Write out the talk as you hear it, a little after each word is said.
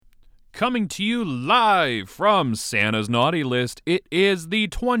coming to you live from Santa's Naughty List. It is the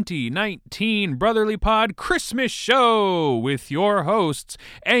 2019 Brotherly Pod Christmas Show with your hosts,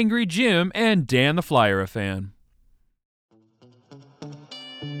 Angry Jim and Dan the Flyer Fan.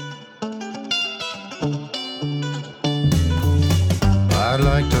 I'd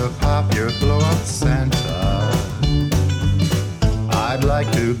like to pop your blow-up Santa. I'd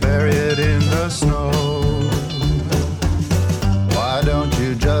like to bury it in the snow. Why don't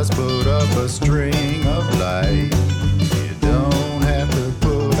you just put up a string of lights? You don't have to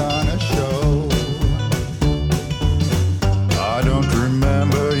put on a show. I don't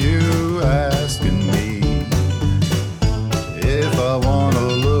remember you asking me if I want to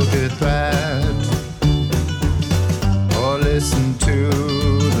look at that or listen to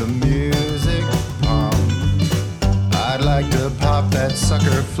the music hum. I'd like to pop that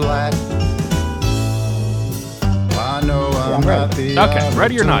sucker flat. I know I'm not the Okay,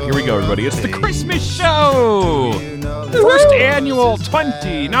 ready or not, here we go, everybody. It's the Christmas Show! First annual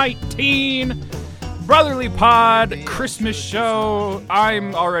 2019 Brotherly Pod Christmas Show.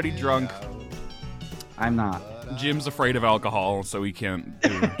 I'm already drunk. I'm not. Jim's afraid of alcohol, so he can't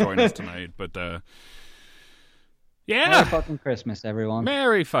join us tonight. But, yeah. Merry fucking Christmas, everyone.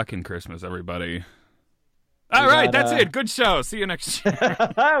 Merry fucking Christmas, everybody. All right, that's it. Good show. See you next year.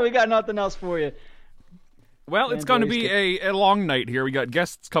 We got nothing else for you. Well, it's going to be a long night here. We got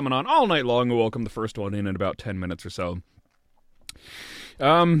guests coming on all night long. We'll welcome the first one in about 10 minutes or so.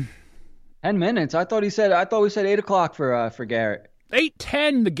 10 minutes? I thought we said 8 o'clock for Garrett.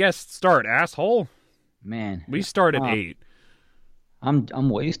 8:10 the guests start, asshole. Man. We start at 8. I'm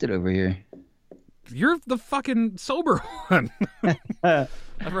wasted over here. You're the fucking sober one. I've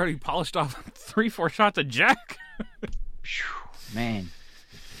already polished off 3-4 shots of Jack. Man.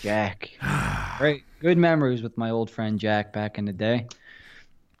 Jack. Great. Good memories with my old friend Jack back in the day.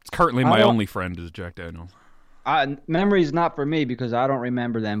 It's currently my only friend is Jack Daniels. Memories not for me because I don't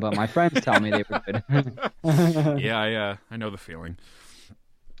remember them, but my friends tell me they were good. Yeah, I know the feeling.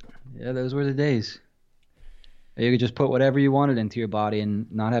 Yeah, those were the days. You could just put whatever you wanted into your body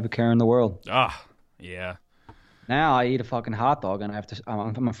and not have a care in the world. Ah, yeah. Now I eat a fucking hot dog and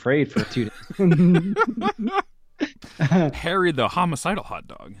I'm afraid for 2 days. Harry the homicidal hot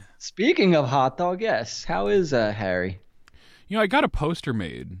dog. Speaking of hot dog, yes. How is Harry? You know, I got a poster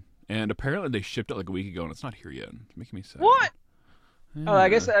made, and apparently they shipped it like a week ago, and it's not here yet. It's making me sad. What? Yeah. Oh, I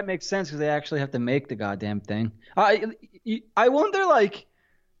guess that makes sense because they actually have to make the goddamn thing. I wonder, like,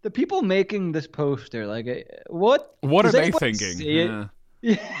 the people making this poster, like, what? What are they anybody thinking? see it?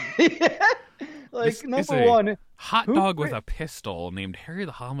 Yeah. Like, This is number a one, hot dog with a pistol named Harry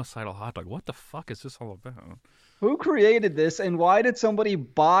the homicidal hot dog. What the fuck is this all about? who created this and why did somebody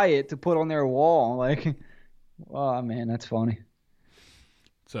buy it to put on their wall? Like, oh man, that's funny.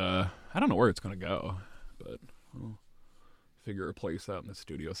 It's I don't know where it's gonna go, but we'll figure a place out in the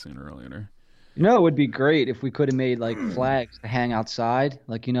studio sooner or later. You know, it would be great if we could have made like flags to hang outside,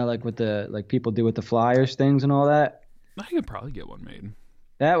 like, you know, like with the like people do with the Flyers things and all that. I could probably get one made.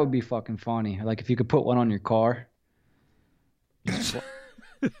 That would be fucking funny. Like if you could put one on your car.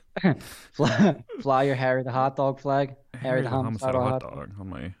 Fly your Harry the hot dog flag. Harry the homicidal hot dog on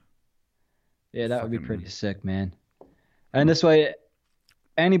my. Yeah, that would be pretty sick, man. And this way,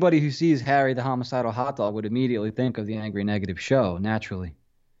 anybody who sees Harry the homicidal hot dog would immediately think of the Angry Negative Show, naturally.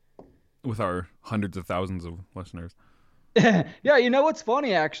 With our hundreds of thousands of listeners. Yeah, you know what's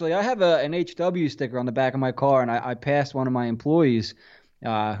funny, actually? I have an HW sticker on the back of my car, and I passed one of my employees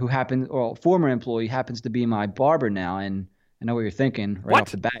former employee happens to be my barber now, and I know what you're thinking right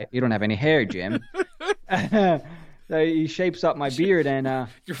off the bat. You don't have any hair, Jim. So he shapes up my beard, and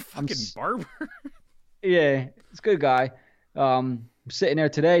you're fucking barber. Yeah, it's a good guy. I'm sitting there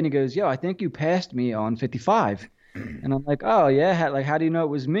today, and he goes, "Yo, I think you passed me on 55." And I'm like, "Oh yeah, how do you know it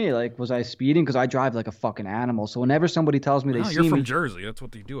was me? Like, was I speeding? Because I drive like a fucking animal. So whenever somebody tells me they see you're from me, Jersey. That's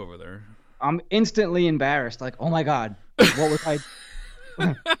what they do over there. I'm instantly embarrassed. Like, oh my god, what was I?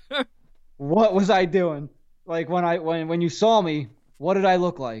 What was I doing? Like when you saw me, what did I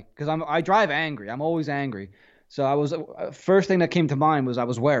look like? Because I drive angry. I'm always angry. So I was first thing that came to mind was I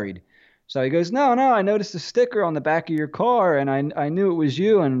was worried. So he goes, no, I noticed a sticker on the back of your car, and I knew it was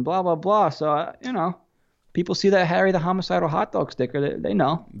you, and blah blah blah. So you know, people see that Harry the homicidal hot dog sticker, they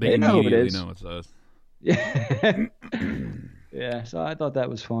know. They know who it is. They know it's us. Yeah. Yeah. So I thought that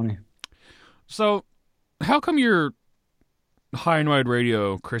was funny. So, how come your High and Wide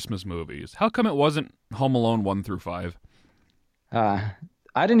Radio Christmas movies? How come it wasn't Home Alone 1 through 5? I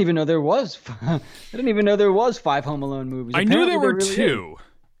didn't even know there was. I didn't even know there was 5 Home Alone movies. I knew there were really 2,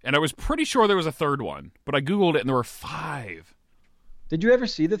 and I was pretty sure there was a third one, but I googled it and there were 5. Did you ever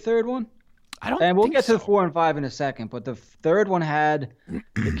see the third one? I don't. And we'll think get to so. the 4 and 5 in a second, but the third one had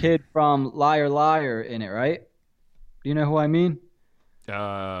the kid from Liar Liar in it, right? Do you know who I mean?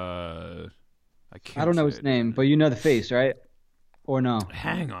 I can't. I don't know say his it. name, but you know the face, right? Or no?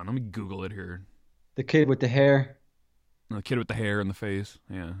 Hang on, let me Google it here. The kid with the hair. The kid with the hair and the face.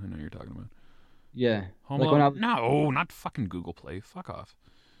 Yeah, I know who you're talking about. Yeah. Home Like when Alone. I No, not fucking Google Play. Fuck off.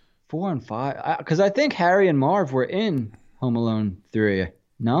 4 and 5, because I think Harry and Marv were in Home Alone 3.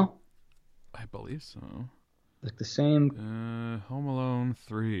 No, I believe so. like the same. Home Alone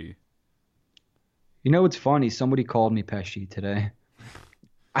 3. You know what's funny? Somebody called me Pesci today.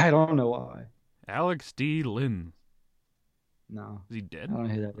 I don't know why. Alex D. Lynn. No, Is he dead? I don't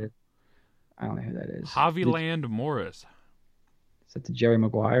know who that is. I don't know who that is. Javiland Morris. Is that the Jerry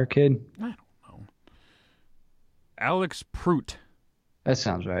Maguire kid? I don't know. Alex Prout. That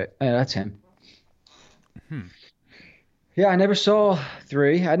sounds right. Yeah, that's him. Yeah, I never saw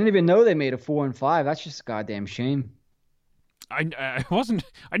 3. I didn't even know they made a 4 and 5. That's just a goddamn shame. I wasn't.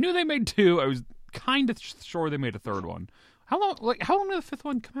 I knew they made 2. I was kind of sure they made a third one. How long did the 5th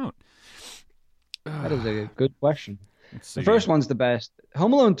one come out? That is a good question. Let's see. The first one's the best.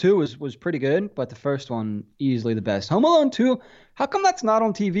 Home Alone 2 was pretty good, but the first one easily the best. Home Alone 2, how come that's not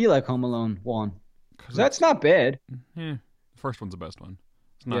on TV like Home Alone 1? 'Cause that's not bad. Yeah, the first one's the best one.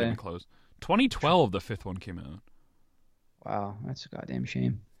 It's not Yeah. even close. 2012, the 5th one came out. Wow, that's a goddamn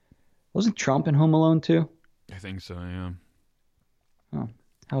shame. Wasn't Trump in Home Alone 2? I think so. Yeah. Oh,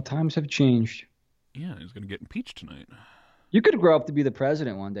 how times have changed. Yeah, he's gonna get impeached tonight. You could grow up to be the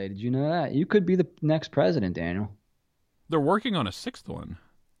president one day. Did you know that? You could be the next president, Daniel. They're working on a 6th one.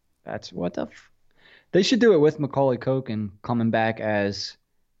 That's what the They should do it with Macaulay Culkin coming back as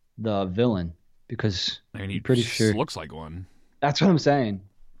the villain because And he I'm pretty sure looks like one. that's what I'm saying.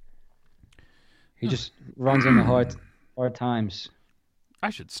 He just runs into hard times. I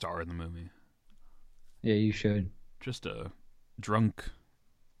should star in the movie. Yeah, you should. Just a drunk,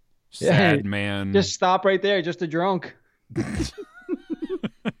 Yeah, sad man. Just stop right there. Just a drunk.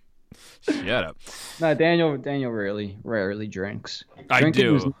 Shut up. No, Daniel rarely drinks. I Drinking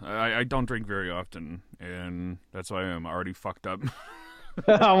do. was- I don't drink very often, and that's why I'm already fucked up.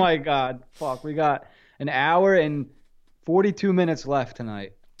 Oh my God. Fuck. We got an hour and 42 minutes left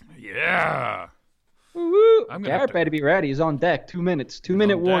tonight. Yeah. Woo-woo. I'm gonna have Garrett to- better be ready. He's on deck. 2 minutes.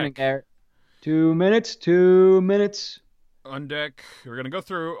 2-minute on warning, deck. Garrett. 2 minutes. 2 minutes. On deck, we're going to go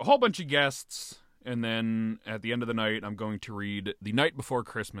through a whole bunch of guests, and then at the end of the night, I'm going to read The Night Before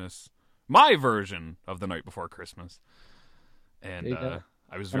Christmas, my version of The Night Before Christmas. And There you go.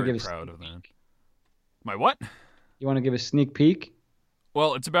 I was Wanna very give a proud of sneak that. My what? You want to give a sneak peek?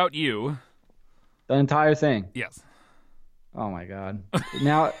 Well, it's about you. The entire thing. Yes. Oh my God.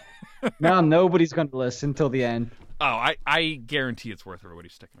 Now nobody's going to listen till the end. Oh, I guarantee it's worth everybody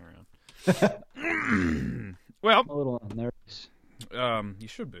sticking around. Well, I'm a little nervous. you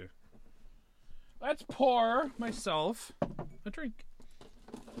should be. Let's pour myself a drink.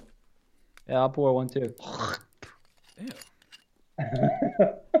 Yeah, I'll pour one too. Ew.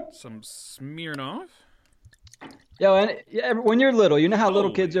 Some Smirnoff. Yo, and yeah, when you're little, you know how little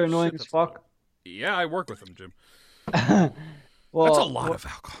Holy kids are annoying shit, as that's fuck? Yeah, I work with them, Jim. Well, That's a lot of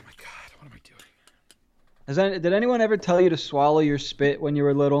alcohol. Oh my God, what am I doing? Did anyone ever tell you to swallow your spit when you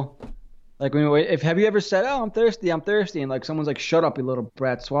were little? Like, have you ever said, "Oh, I'm thirsty," and like someone's like, "Shut up, you little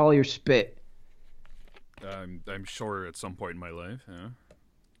brat! Swallow your spit." I'm sure at some point in my life, yeah.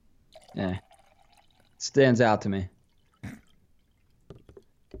 Yeah, stands out to me.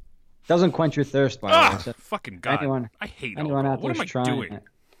 Doesn't quench your thirst, by the way. So Fucking God. anyone- I hate anyone alcohol. out What there's am I trying doing? it.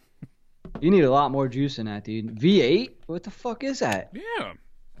 You need a lot more juice in that, dude. V8? What the fuck is that? Yeah.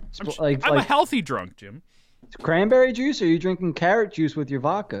 Like I'm a healthy drunk, Jim. cranberry juice, or are you drinking carrot juice with your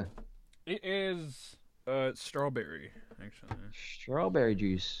vodka? It is strawberry, actually. Strawberry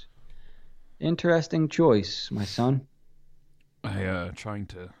juice. Interesting choice, my son. Trying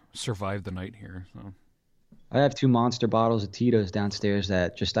to survive the night here, so. I have 2 monster bottles of Tito's downstairs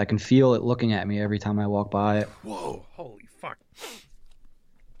that just I can feel it looking at me every time I walk by it. Whoa, holy fuck.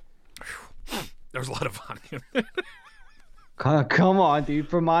 There's a lot of vodka in there. Come on, dude.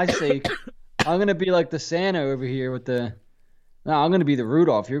 For my sake, I'm gonna be like the Santa over here with the. No, I'm gonna be the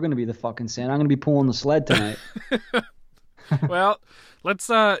Rudolph. You're gonna be the fucking Santa. I'm gonna be pulling the sled tonight. Well, let's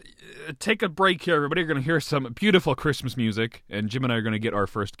take a break here, everybody. You're going to hear some beautiful Christmas music, and Jim and I are going to get our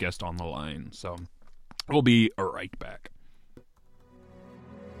first guest on the line. So we'll be right back.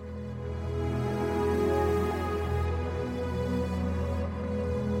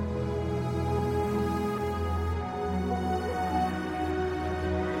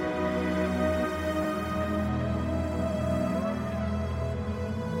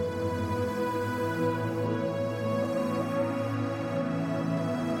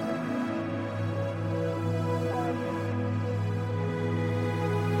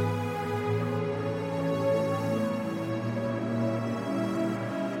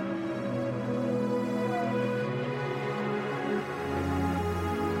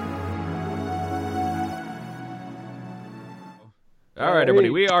 All right, everybody.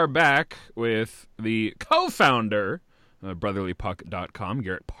 We are back with the co-founder of BrotherlyPuck.com.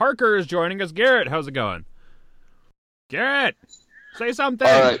 Garrett Parker is joining us. Garrett, how's it going? Garrett, say something.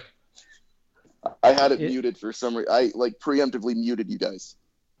 All right. I had it muted for some reason. I preemptively muted you guys.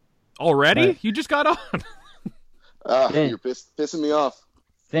 Already? Right. You just got on. You're pissing me off.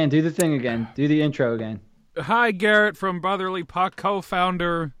 Dan, do the thing again. Do the intro again. Hi, Garrett from Brotherly Puck,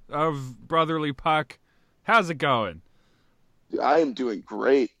 co-founder of Brotherly Puck. How's it going? I am doing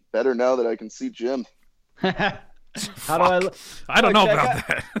great. Better now that I can see Jim. How do I look? I don't know about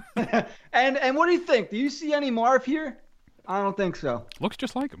that. And what do you think? Do you see any Marv here? I don't think so. Looks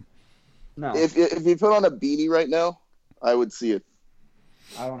just like him. No. If you put on a beanie right now, I would see it.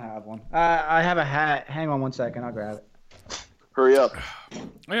 I don't have one. I have a hat. Hang on one second. I'll grab it. Hurry up.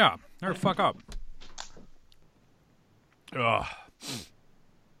 Yeah. Or fuck up. Ugh.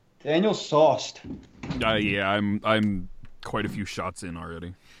 Daniel sauced. Yeah, I'm quite a few shots in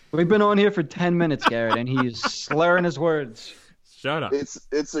already. We've been on here for 10 minutes, Garrett, and he's slurring his words. Shut up.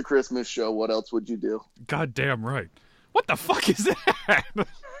 It's a Christmas show. What else would you do? Goddamn right. What the fuck is that?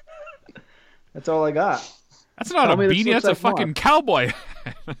 That's all I got. That's not Tell a me this beanie. looks That's a like fucking Marv. cowboy.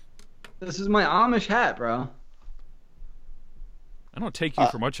 This is my Amish hat, bro. I don't take you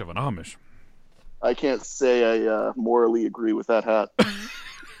for much of an Amish. I can't say I morally agree with that hat.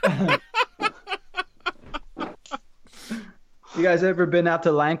 You guys ever been out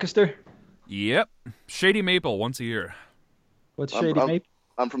to Lancaster? Yep. Shady Maple once a year. What's Shady Maple?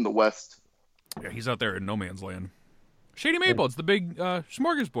 I'm from the West. Yeah, he's out there in no man's land. Shady Maple, it's the big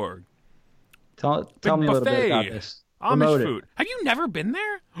smorgasbord. Tell Big me a little bit buffet. about this. Amish Promote it. food. Have you never been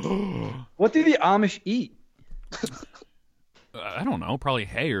there? What do the Amish eat? I don't know. Probably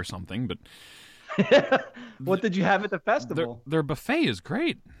hay or something, but What did you have at the festival? their buffet is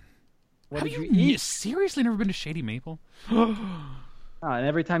great. What Have did you you eat? seriously never been to Shady Maple? And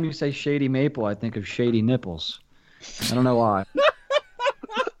every time you say Shady Maple, I think of Shady Nipples. I don't know why.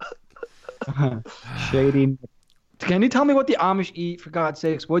 Shady. Can you tell me what the Amish eat, for God's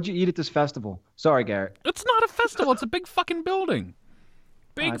sakes? What'd you eat at this festival? Sorry, Garrett. It's not a festival. It's a big fucking building.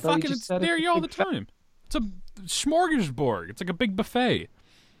 Big I thought you fucking. just It's said there it's a all the big fe- time. It's a smorgasbord. It's like a big buffet.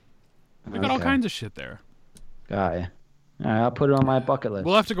 We got all Okay. kinds of shit there. Got ya. All right, I'll put it on my bucket list.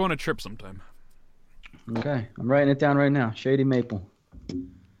 We'll have to go on a trip sometime. Okay, I'm writing it down right now. Shady Maple.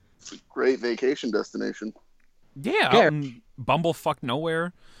 It's a great vacation destination. Yeah, out Garrett. in bumblefuck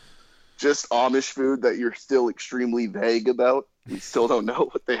nowhere. Just Amish food that you're still extremely vague about. We still don't know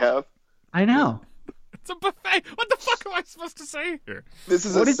what they have. I know. It's a buffet. What the fuck am I supposed to say here? This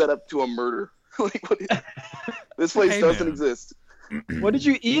is What a did- setup to a murder. This place Hey, doesn't man. exist. What did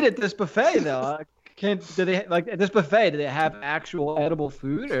you eat at this buffet, though? Do they like at this buffet? Do they have actual edible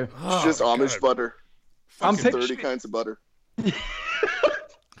food, or It's just Amish butter. I'm Fucking 30 picturing- kinds of butter.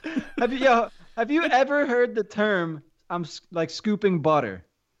 have you ever heard the term like scooping butter?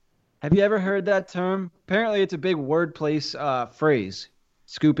 Have you ever heard that term? Apparently, it's a big wordplay phrase,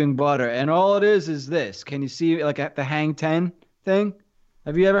 scooping butter, and all it is this. Can you see like at the Hang 10 thing?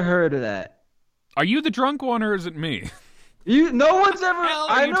 Have you ever heard of that? Are you the drunk one or is it me? No one's ever. hell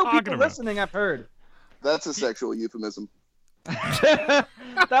are I you know talking people about? listening. I've heard. That's a sexual euphemism.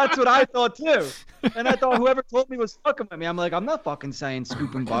 That's what I thought too. And I thought whoever told me was fucking with me. I'm like, I'm not fucking saying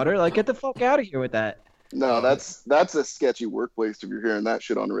scooping butter. Like, get the fuck out of here with that. No, that's a sketchy workplace if you're hearing that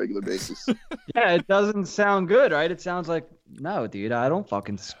shit on a regular basis. Yeah, it doesn't sound good, right? It sounds like, no, dude, I don't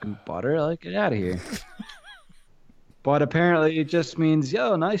fucking scoop butter. Like, get out of here. But apparently it just means,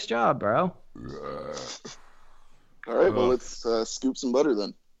 yo, nice job, bro. All right, well, let's scoop some butter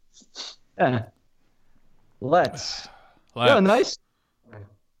then. Yeah. Let's. Let's. Yo, nice.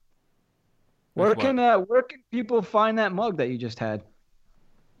 Where With can people find that mug that you just had?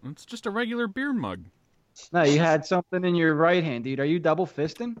 It's just a regular beer mug. No, you had something in your right hand, dude. Are you double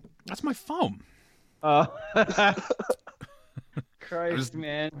fisting? That's my phone. Christ,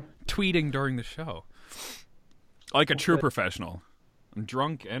 man. Tweeting during the show. Like a true professional. I'm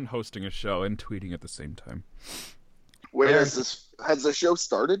drunk and hosting a show and tweeting at the same time. Where has the show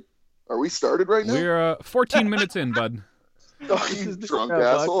started? Are we started right now? We're 14 minutes in, bud. Oh, This you is the drunk show,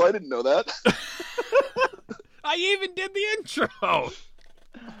 bud. asshole. I didn't know that. I even did the intro.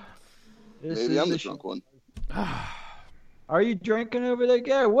 This Maybe is I'm the show. drunk one. Are you drinking over there,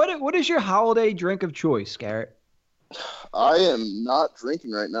 Garrett? What is your holiday drink of choice, Garrett? I am not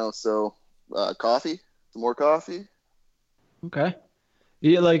drinking right now, so coffee. Some more coffee. Okay.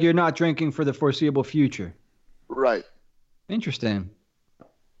 You're not drinking for the foreseeable future. Right. Interesting.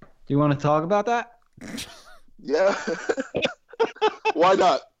 Do you want to talk about that? Yeah. Why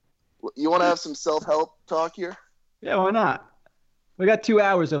not? You want to have some self-help talk here? Yeah, why not? We got 2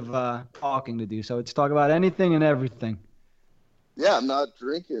 hours of talking to do, so let's talk about anything and everything. Yeah, I'm not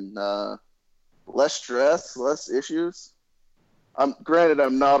drinking. Less stress, less issues. Granted,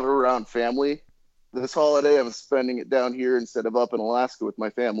 I'm not around family. This holiday, I'm spending it down here instead of up in Alaska with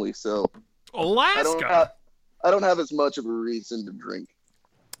my family. So Alaska. I don't have as much of a reason to drink.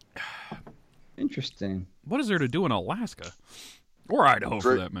 Interesting. What is there to do in Alaska or Idaho,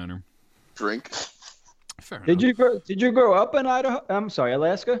 for that matter? Drink. Fair enough. Did you grow up in Idaho? I'm sorry,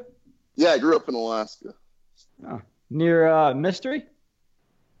 Alaska? Yeah, I grew up in Alaska. Oh, near Mystery?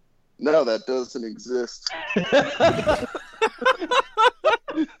 No, that doesn't exist.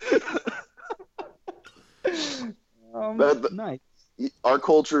 Nice. Our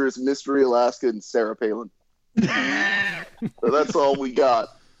culture is Mystery, Alaska, and Sarah Palin. So that's all we got.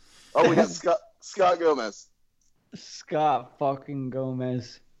 Oh, we got Scott Gomez. Scott fucking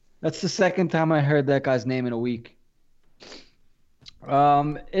Gomez. That's the second time I heard that guy's name in a week.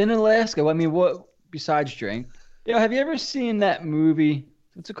 In Alaska, I mean, what besides drink? Have you ever seen that movie?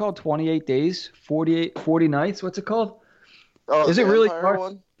 What's it called? 28 Days? 40 Nights? What's it called? Oh, is it really dark?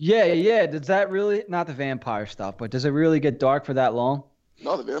 One? Yeah. Does that really, not the vampire stuff, but does it really get dark for that long?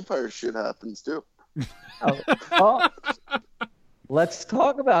 No, the vampire shit happens too. Oh, let's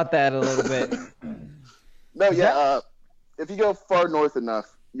talk about that a little bit. No, if you go far north enough,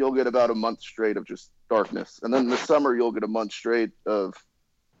 you'll get about a month straight of just darkness. And then in the summer, you'll get a month straight of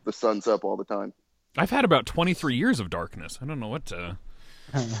the sun's up all the time. I've had about 23 years of darkness. I don't know what to...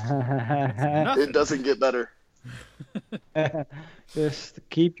 It doesn't get better. Just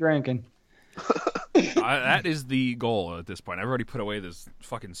keep drinking. That is the goal at this point. I've already put away this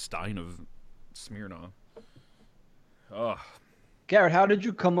fucking stein of Smirnoff. Ugh. Garrett, how did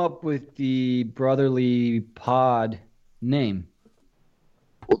you come up with the Brotherly Pod name?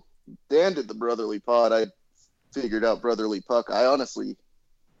 Well, Dan did the Brotherly Pod. I figured out Brotherly Puck.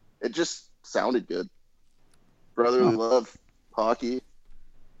 It just sounded good. Brotherly love, hockey.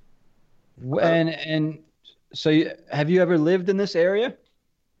 And so have you ever lived in this area?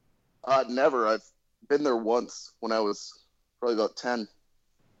 Never. I've been there once when I was probably about 10.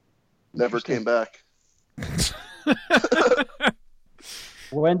 Never came back.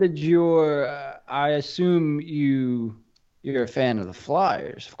 When did I assume you're a fan of the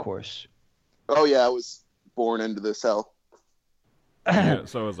Flyers, of course. Oh yeah, I was born into this hell. Yeah,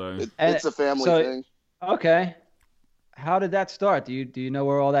 so was I. It's a family thing. Okay. How did that start? Do you know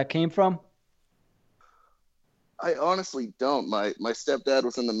where all that came from? I honestly don't. My stepdad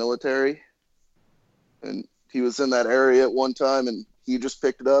was in the military, and he was in that area at one time, and he just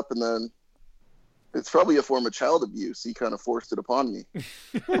picked it up, and then it's probably a form of child abuse. He kind of forced it upon me.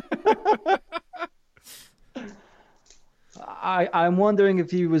 I'm wondering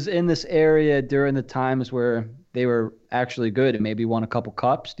if he was in this area during the times where they were actually good and maybe won a couple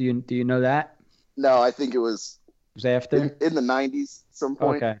cups. Do you know that? No, I think it was after in the 90s at some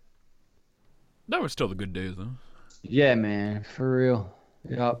point. Okay. That was still the good days, though. Yeah, man, for real.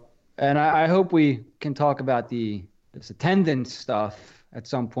 Yep. And I hope we can talk about this attendance stuff at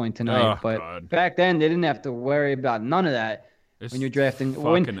some point tonight. But God. Back then, they didn't have to worry about none of that when you're drafting.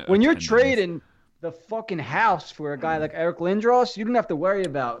 When you're trading the fucking house for a guy like Eric Lindros, you didn't have to worry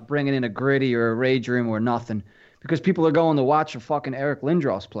about bringing in a Gritty or a Rage Room or nothing because people are going to watch a fucking Eric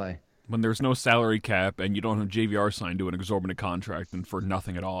Lindros play. When there's no salary cap and you don't have JVR signed to an exorbitant contract and for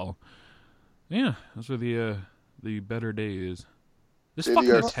nothing at all. Yeah, those are the better days. This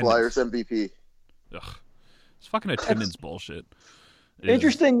JVR's Flyers MVP. Ugh. It's fucking attendance bullshit.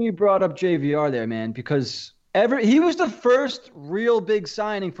 Interesting you brought up JVR there, man, because he was the first real big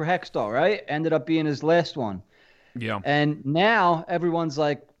signing for Hextall, right? Ended up being his last one. Yeah. And now everyone's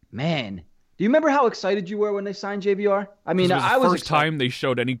like, man, do you remember how excited you were when they signed JVR? I mean, I was the first time they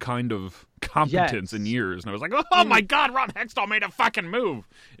showed any kind of competence in years. And I was like, oh my God, Ron Hextall made a fucking move.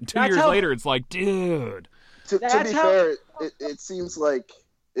 And 2 years later, it's like, dude. To be fair, it seems like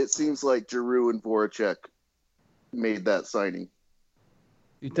Giroux and Voracek made that signing.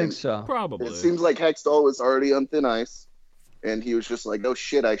 You think so? Probably. It seems like Hextall was already on thin ice, and he was just like, oh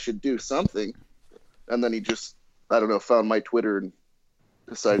shit, I should do something. And then he just, I don't know, found my Twitter and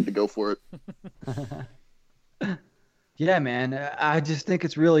decided to go for it. Yeah, man. I just think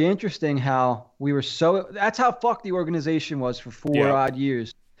it's really interesting how that's how fucked the organization was for 4 odd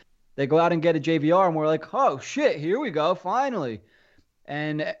years. They go out and get a JVR, and we're like, oh shit, here we go, finally.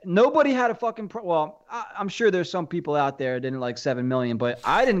 And nobody had a fucking I'm sure there's some people out there that didn't like $7 million, but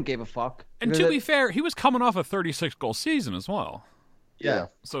I didn't give a fuck. And to be fair, he was coming off a 36-goal season as well. Yeah.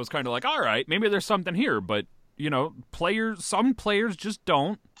 So it's kind of like, all right, maybe there's something here, but some players just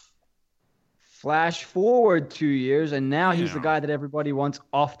don't. Flash forward 2 years, and now he's the Yeah. guy that everybody wants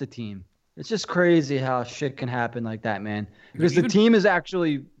off the team. It's just crazy how shit can happen like that, man. Because the team is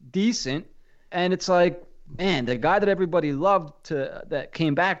actually decent, and it's like, man, the guy that everybody loved that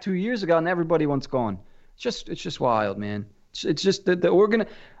came back 2 years ago, and everybody wants gone. It's just wild, man. It's just I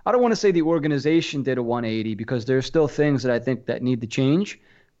don't want to say the organization did a 180 because there's still things that I think that need to change,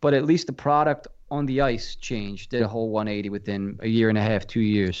 but at least the product on the ice changed, did a whole 180 within a year and a half, 2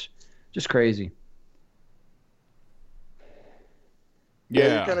 years. Just crazy.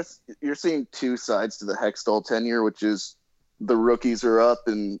 Yeah. You're seeing two sides to the Hextall tenure, which is the rookies are up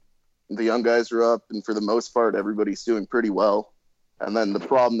and the young guys are up, and for the most part, everybody's doing pretty well. And then the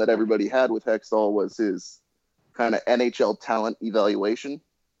problem that everybody had with Hextall was his kind of NHL talent evaluation.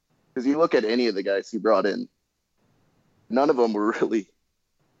 Because you look at any of the guys he brought in, none of them were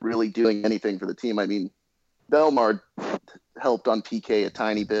really doing anything for the team. I mean, Belmar helped on PK a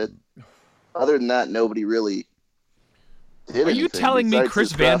tiny bit. Other than that, nobody really did anything. Are you telling me besides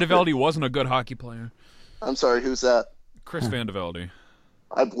Chris his draft pick. Vandevelde wasn't a good hockey player? I'm sorry, who's that? Chris Vandevelde.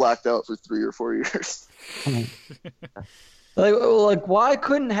 I blacked out for 3 or 4 years. Like, why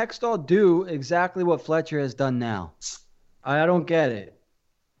couldn't Hextall do exactly what Fletcher has done now? I don't get it.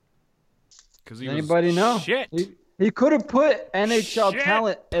 Because he Does anybody know? Shit. He could have put NHL Shit.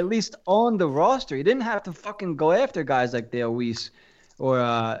 talent at least on the roster. He didn't have to fucking go after guys like Dale Weiss or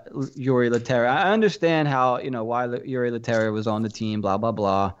Yuri Laterra. I understand how, why Yuri Laterra was on the team, blah, blah,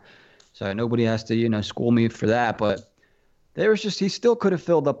 blah. So nobody has to, school me for that. But he still could have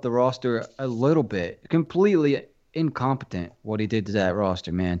filled up the roster a little bit. Completely incompetent what he did to that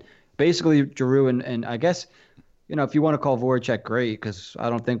roster, man. Basically, Giroux and I guess, if you want to call Voracek great, because I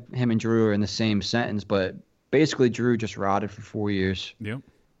don't think him and Giroux are in the same sentence, but basically Giroux just rotted for 4 years. Yep.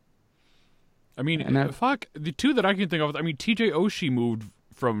 I mean, the two that I can think of, I mean, TJ Oshie moved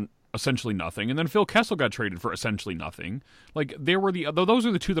from essentially nothing, and then Phil Kessel got traded for essentially nothing. Like, those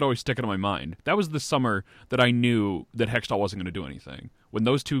are the two that always stick into my mind. That was the summer that I knew that Hextall wasn't going to do anything. When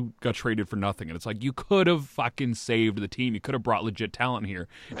those two got traded for nothing, and it's like, you could have fucking saved the team. You could have brought legit talent here,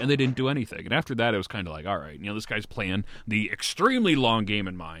 and they didn't do anything. And after that, it was kind of like, all right, this guy's playing the extremely long game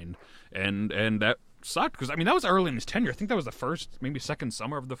in mind, and that sucked, because, I mean, that was early in his tenure. I think that was the first, maybe second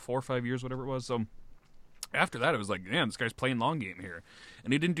summer of the 4 or 5 years, whatever it was, so after that, it was like, man, this guy's playing long game here.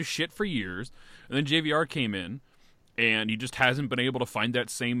 And he didn't do shit for years. And then JVR came in, and he just hasn't been able to find that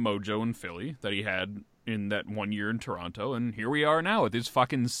same mojo in Philly that he had in that 1 year in Toronto. And here we are now with his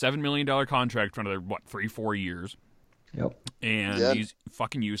fucking $7 million contract for another, 3-4 years. Yep. And he's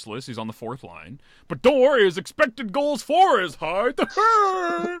fucking useless. He's on the fourth line. But don't worry, his expected goals for is high.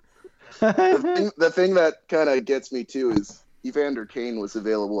 The thing that kind of gets me, too, is Evander Kane was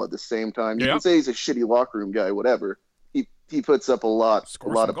available at the same time. You can say he's a shitty locker room guy, whatever. He puts up a lot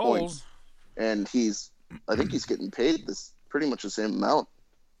of points, and I think he's getting paid this pretty much the same amount.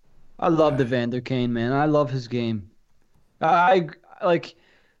 I love Evander Kane, man. I love his game. There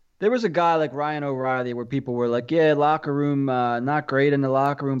was a guy like Ryan O'Reilly where people were like, yeah, locker room, not great in the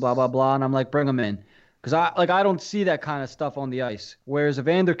locker room, blah blah blah, and I'm like, bring him in, because I don't see that kind of stuff on the ice. Whereas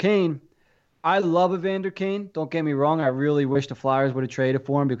Evander Kane, I love Evander Kane. Don't get me wrong. I really wish the Flyers would have traded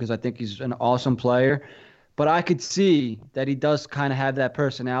for him because I think he's an awesome player. But I could see that he does kind of have that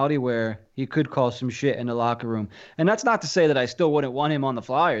personality where he could cause some shit in the locker room. And that's not to say that I still wouldn't want him on the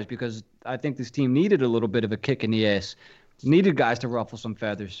Flyers, because I think this team needed a little bit of a kick in the ass. Needed guys to ruffle some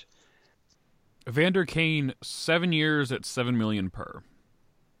feathers. Evander Kane, 7 years at $7 million per.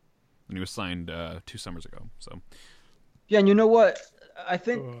 And he was signed 2 summers ago. So. Yeah, and you know what? I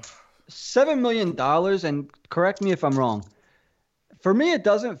think $7 million, and correct me if I'm wrong, for me it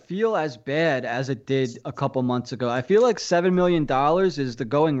doesn't feel as bad as it did a couple months ago. I feel like $7 million is the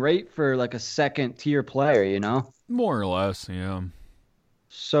going rate for like a second-tier player, More or less, yeah.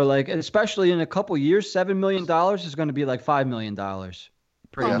 So, especially in a couple years, $7 million is going to be like $5 million,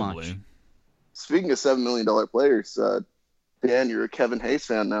 pretty much. Speaking of $7 million players, Dan, you're a Kevin Hayes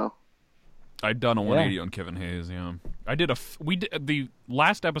fan now. I'd done a 180 on Kevin Hayes, yeah. We did the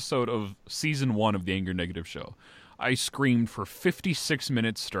last episode of season 1 of the Anger Negative Show. I screamed for 56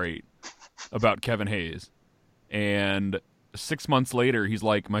 minutes straight about Kevin Hayes. And 6 months later, he's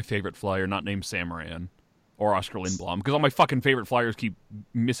like my favorite Flyer, not named Sam Moran or Oscar Lindblom, because all my fucking favorite Flyers keep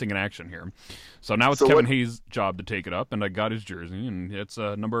missing in action here. So now it's Kevin Hayes' job to take it up, and I got his jersey, and it's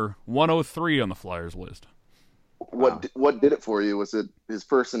number 103 on the Flyers list. What did it for you? Was it his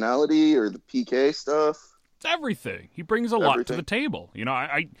personality or the PK stuff? It's everything. He brings a lot to the table.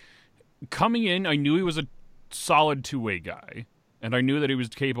 I coming in, I knew he was a solid two-way guy, and I knew that he was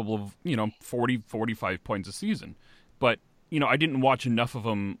capable of, 40, 45 points a season. But I didn't watch enough of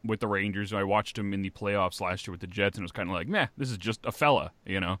him with the Rangers. I watched him in the playoffs last year with the Jets, and it was kind of like, meh, this is just a fella,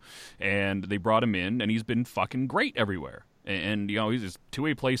 And they brought him in, and he's been fucking great everywhere. And his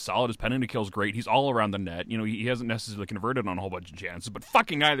two-way play solid. His penalty kill's great. He's all around the net. He hasn't necessarily converted on a whole bunch of chances, but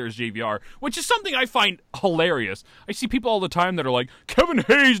fucking neither is JVR, which is something I find hilarious. I see people all the time that are like, Kevin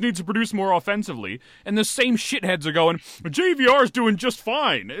Hayes needs to produce more offensively, and the same shitheads are going, JVR's doing just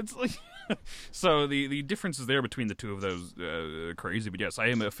fine. It's like... So the difference is there between the two of those crazy. But yes, I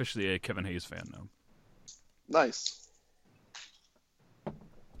am officially a Kevin Hayes fan now. Nice.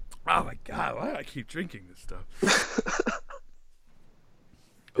 Oh my God, why do I keep drinking this stuff?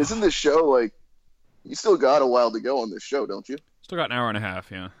 Isn't this show like, you still got a while to go on this show, don't you? Still got an hour and a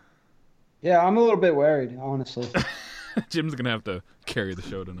half, yeah. Yeah, I'm a little bit worried, honestly. Jim's going to have to carry the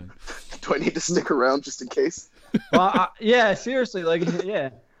show tonight. Do I need to stick around just in case? Well, yeah, seriously,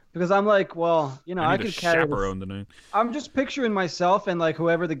 yeah. Because I'm like, well, I could carry chaperone tonight. I'm just picturing myself and like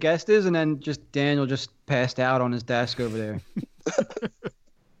whoever the guest is, and then just Daniel just passed out on his desk over there.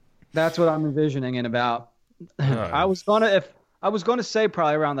 That's what I'm envisioning in about. I was gonna say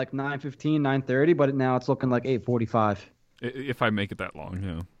probably around like 9:15, 9:30, but now it's looking like 8:45. If I make it that long,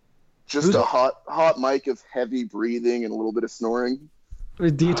 yeah. Just a hot mic of heavy breathing and a little bit of snoring.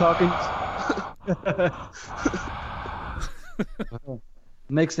 D you talking?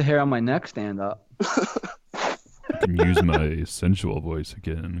 Makes the hair on my neck stand up. I can use my sensual voice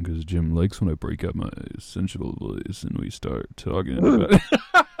again because Jim likes when I break out my sensual voice and we start talking about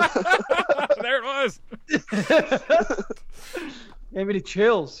There it was. Gave me the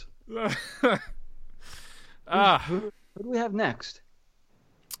chills. Who do we have next?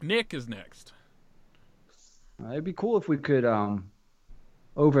 Nick is next. It'd be cool if we could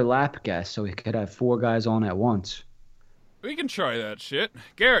overlap guests so we could have 4 guys on at once. We can try that shit.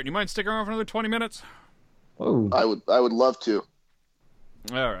 Garrett, you mind sticking around for another 20 minutes? Oh, I would love to.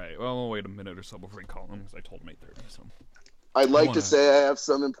 All right. Well, we'll wait a minute or so before we call him because I told him 8:30. So. I'd like to say I have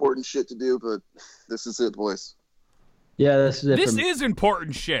some important shit to do, but this is it, boys. Yeah, this is it. This is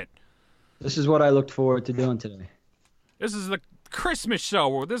important shit. This is what I looked forward to doing today. This is the Christmas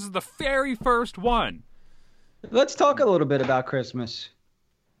show. This is the very first one. Let's talk a little bit about Christmas.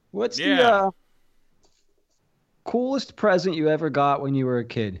 What's the coolest present you ever got when you were a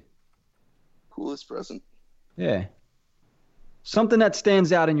kid? Coolest present? Yeah. Something that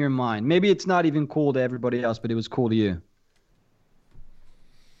stands out in your mind. Maybe it's not even cool to everybody else, but it was cool to you.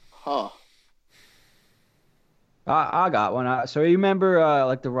 Huh. I got one. So you remember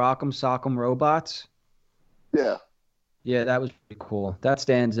like the Rock'em Sock'em robots? Yeah. Yeah, that was pretty cool. That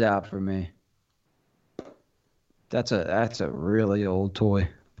stands out for me. That's a really old toy.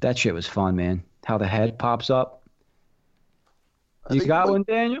 That shit was fun, man. How the head pops up. You got one,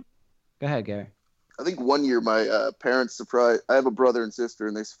 Daniel? Go ahead, Gary. I think one year my parents surprised. I have a brother and sister,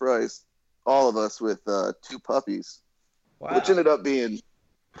 and they surprised all of us with 2 puppies, which ended up being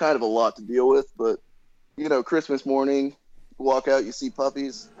kind of a lot to deal with. But Christmas morning, you walk out, you see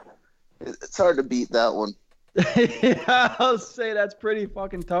puppies. It's hard to beat that one. Yeah, I'll say that's pretty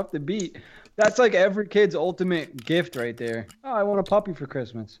fucking tough to beat. That's like every kid's ultimate gift right there. Oh, I want a puppy for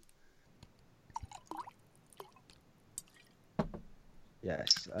Christmas.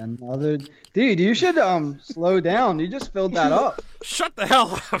 Yes, another dude. You should slow down. You just filled that up. Shut the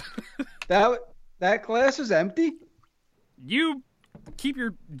hell up. That glass is empty. You keep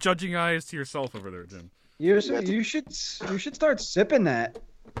your judging eyes to yourself over there, Jim. You should start sipping that.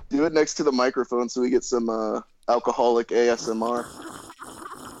 Do it next to the microphone so we get some alcoholic ASMR.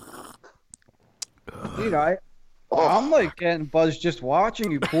 Dude, I'm like getting buzzed just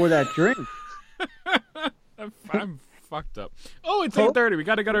watching you pour that drink. I'm fucked up. Oh, it's 8:30. We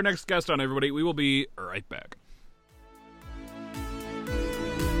got to get our next guest on, everybody. We will be right back.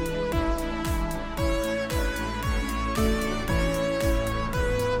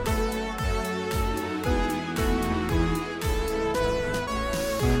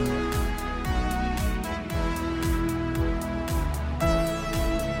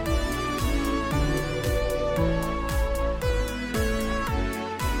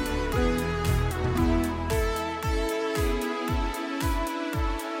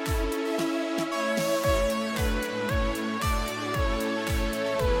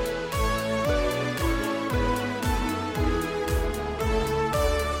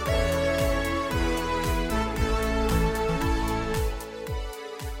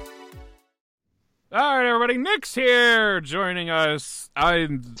 All right, everybody. Nick's here, joining us.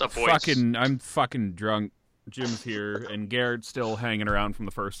 I'm fucking drunk. Jim's here, and Garrett's still hanging around from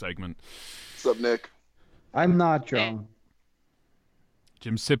the first segment. What's up, Nick? I'm not drunk.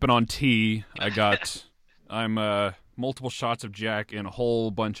 Jim's sipping on tea. I'm more multiple shots of Jack and a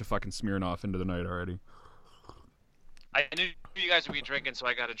whole bunch of fucking Smirnoff into the night already. I knew you guys would be drinking, so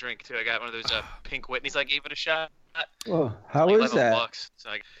I got a drink too. I got one of those Pink Whitneys. I gave it a shot. Oh, how Like is $11. that? So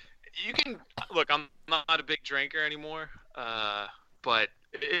you can look. I'm not a big drinker anymore, but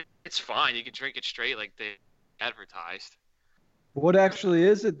it's fine. You can drink it straight like they advertised. What actually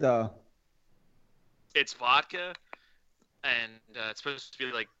is it though? It's vodka, and it's supposed to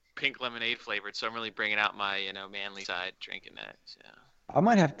be like pink lemonade flavored. So I'm really bringing out my manly side drinking that. So. I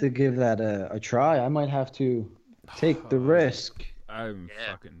might have to give that a try. I might have to take the risk. I'm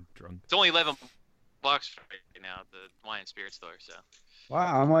fucking drunk. It's only $11 right now at the wine and spirit store. So.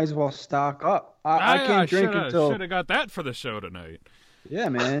 Wow, I might as well stock up. I can't drink until. Should have got that for the show tonight. Yeah,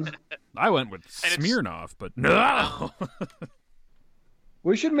 man. I went with Smirnoff, but no.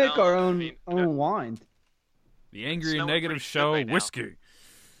 We should make our own wine. The Angry and Negative Show whiskey.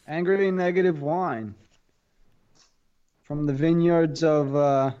 Angry and Negative wine. From the vineyards of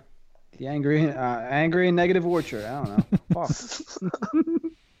the Angry and Negative Orchard. I don't know. Fuck.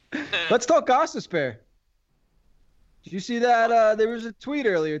 Let's talk Gostisbehere. Did you see that? There was a tweet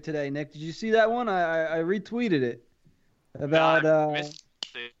earlier today, Nick. Did you see that one? I retweeted it. About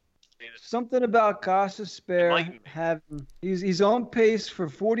something about Gostisbehere having he's on pace for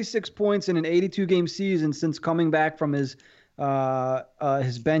 46 points in an 82-game season since coming back from his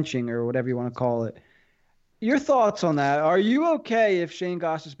benching or whatever you want to call it. Your thoughts on that? Are you okay if Shane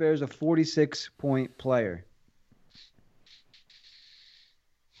Gostisbehere is a 46-point player?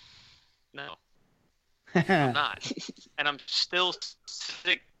 No, I'm not, and I'm still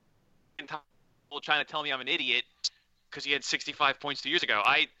sick and tired of people trying to tell me I'm an idiot because he had 65 points 2 years ago.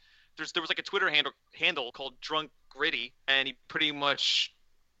 There was like a Twitter handle called Drunk Gritty, and he pretty much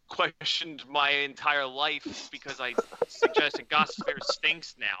questioned my entire life because I suggested Gostisbehere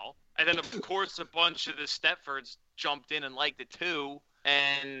stinks now. And then, of course, a bunch of the Stepfords jumped in and liked it too.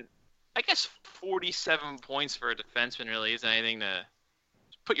 And I guess 47 points for a defenseman really isn't anything to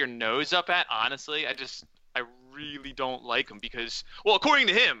put your nose up at, honestly. I really don't like him because, well, according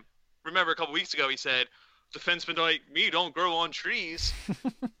to him, remember a couple weeks ago he said, defensemen like me don't grow on trees.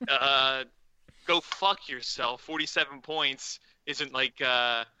 Go fuck yourself. 47 points isn't like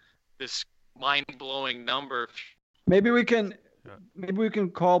this mind-blowing number. Maybe we can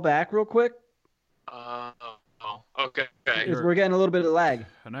call back real quick. Okay. Because we're getting a little bit of lag.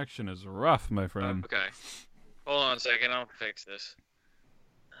 Connection is rough, my friend. Okay. Hold on a second. I'll fix this.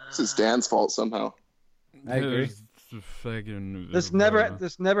 This is Dan's fault somehow. I agree. Fucking, This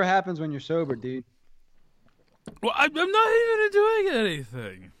never happens when you're sober, dude. Well, I'm not even doing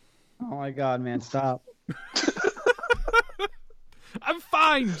anything. Oh my God, man, stop. I'm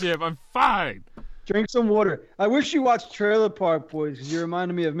fine, Jim. I'm fine. Drink some water. I wish you watched Trailer Park Boys because you're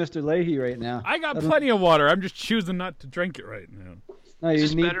reminding me of Mr. Leahy right now. I got plenty of water. I'm just choosing not to drink it right now. No, Is you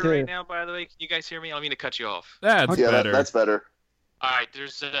this need better to. right now, by the way? Can you guys hear me? I don't mean to cut you off. That's better. That's better. All right,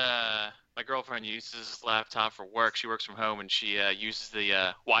 there's my girlfriend uses this laptop for work. She works from home, and she uses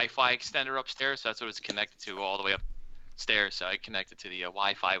the Wi-Fi extender upstairs. So that's what it's connected to all the way upstairs. So I connected to the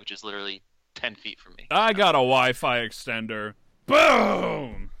Wi-Fi, which is literally 10 feet from me. I got a Wi-Fi extender.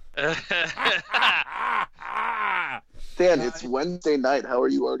 Boom! Dan, it's Wednesday night. How are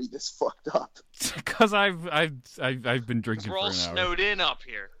you already this fucked up? Because I've been drinking We're all for an hour. snowed in up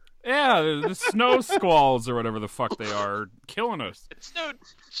here. Yeah, the snow squalls or whatever the fuck they are killing us. It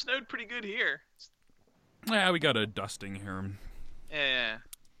snowed pretty good here. Yeah, we got a dusting here. Yeah.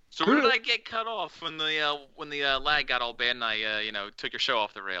 So where did I get cut off when the lag got all bad and I took your show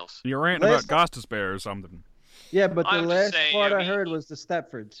off the rails? You're ranting about Gostisbehere or something. Yeah, but the I'm just last saying, part I I mean- heard was the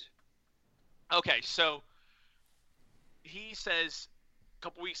Stepfords. Okay, so he says a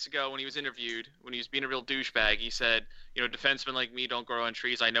couple weeks ago when he was interviewed, when he was being a real douchebag, he said, defensemen like me don't grow on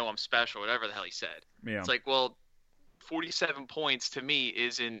trees. I know I'm special, whatever the hell he said. Yeah. It's like, well, 47 points to me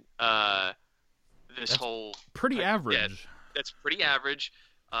isn't this whole Pretty average. Yeah, that's pretty average.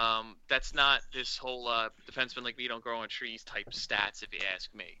 That's not this whole defenseman like me don't grow on trees type stats, if you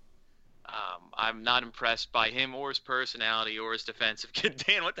ask me. I'm not impressed by him or his personality or his defensive kid.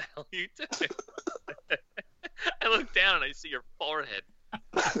 Dan, what the hell are you doing? I look down and I see your forehead.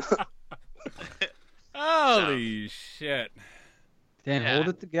 Holy shit. Dan, Yeah. hold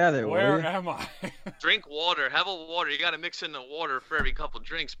it together. Where will you? am I? Drink water. Have a water. You got to mix in the water for every couple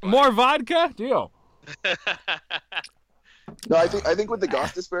drinks. Buddy. More vodka? Deal. No, I think with the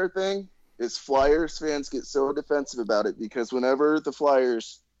Gostisbehere thing is Flyers fans get so defensive about it because whenever the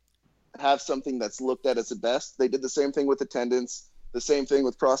Flyers have something that's looked at as the best, they did the same thing with attendance, the same thing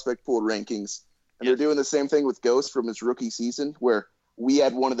with prospect pool rankings, and they're doing the same thing with Ghost from his rookie season where we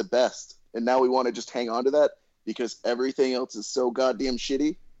had one of the best, and now we want to just hang on to that. because everything else is so goddamn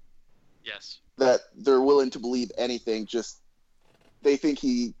shitty Yes. that they're willing to believe anything. Just they think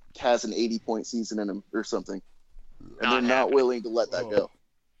he has an 80-point season in him or something, and Not they're not happening. willing to let that go.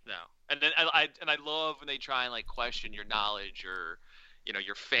 No. And then I love when they try and like question your knowledge or, you know,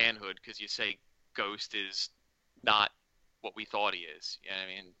 your fanhood because you say Ghost is not what we thought he is. You know what I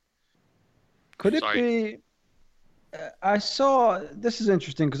mean? Could it Sorry. be? I saw. This is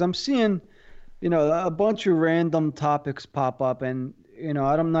interesting because I'm seeing, you know, a bunch of random topics pop up, and you know,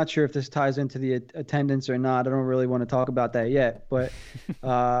 I'm not sure if this ties into the attendance or not. I don't really want to talk about that yet. But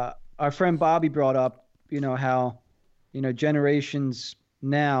our friend Bobby brought up, you know, how, you know, generations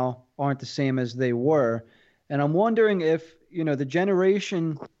now aren't the same as they were, and I'm wondering if, you know, the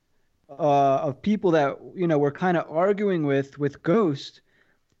generation of people that, you know, we're kind of arguing with Ghost.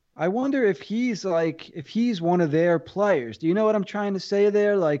 I wonder if he's one of their players. Do you know what I'm trying to say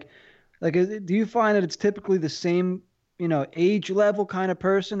there? Do you find that it's typically the same, you know, age level kind of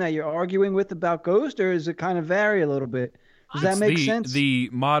person that you're arguing with about Ghost, or does it kind of vary a little bit? Does that make sense? The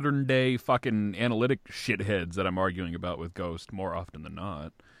modern day fucking analytic shitheads that I'm arguing about with Ghost more often than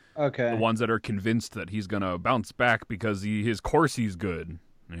not. Okay. The ones that are convinced that he's gonna bounce back because his Corsi's good.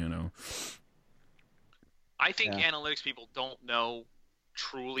 You know. I think Yeah. analytics people don't know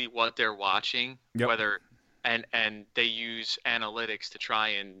truly what they're watching, Yep. whether and they use analytics to try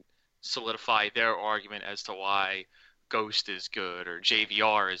and solidify their argument as to why Ghost is good or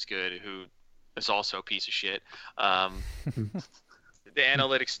JVR is good, who is also a piece of shit. The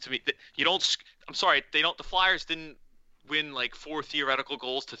analytics to me, you don't. I'm sorry, they don't. The Flyers didn't win like 4 theoretical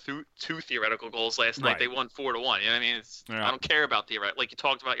goals to 2 theoretical goals last night. Right. They won 4-1. You know what I mean? Yeah. I don't care about theoretical. Like you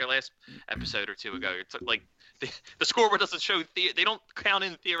talked about your last episode or two ago. It's like the scoreboard doesn't show. They don't count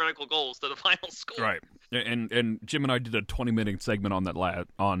in theoretical goals to the final score. Right. And Jim and I did a 20-minute segment on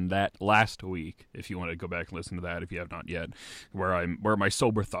that last week. If you want to go back and listen to that, if you have not yet, where my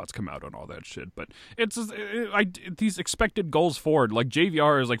sober thoughts come out on all that shit. But it's these expected goals forward. Like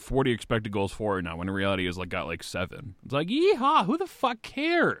JVR is like 40 expected goals forward now, when in reality is got like 7. It's like, yeehaw, who the fuck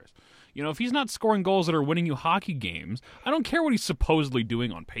cares? You know, if he's not scoring goals that are winning you hockey games, I don't care what he's supposedly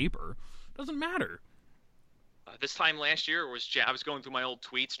doing on paper. It doesn't matter. This time last year I was going through my old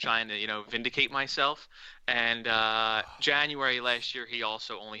tweets trying to, you know, vindicate myself. And January last year, he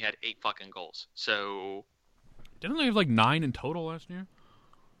also only had 8 fucking goals. So Didn't they have like 9 in total last year?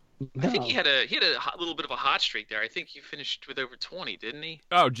 I think he had a little bit of a hot streak there. I think he finished with over 20, didn't he?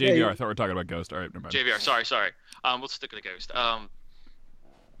 Oh, JVR. Yeah, I thought we were talking about Ghost. All right, never mind. JVR. Sorry. We'll stick with the Ghost. Yeah, I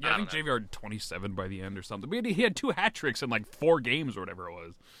I think don't JVR had 27 by the end or something. But he had 2 hat tricks in like 4 games or whatever it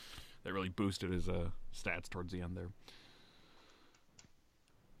was. That really boosted his stats towards the end there.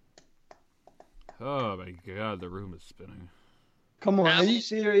 Oh my god, the room is spinning. Come on, are you You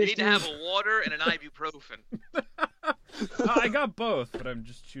serious? need to have a water and an ibuprofen. I got both, but I'm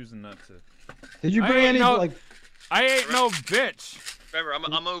just choosing not to. Did you I bring ain't any no- like? I ain't no bitch. Remember,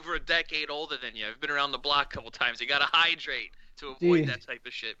 I'm over a decade older than you. I've been around the block a couple times. You gotta hydrate to avoid Gee. that type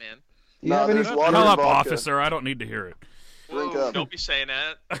of shit, man. Do you No, have any? there's Shut water the hell and up, vodka. officer. I don't need to hear it. Drink Whoa, up. don't be saying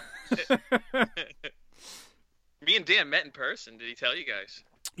that. Me and Dan met in person. Did he tell you guys?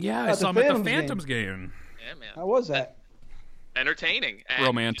 Yeah, I At saw the him at the Phantoms Phantoms game. Yeah, man. How was that? Entertaining. And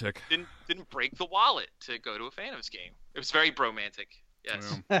Romantic. Didn't break the wallet to go to a Phantoms game. It was very bromantic.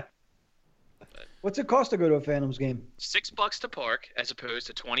 Yes. Yeah. What's it cost to go to a Phantoms game? $6 to park as opposed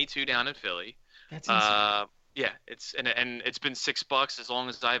to 22 down in Philly. That's insane. Yeah, it's been $6 as long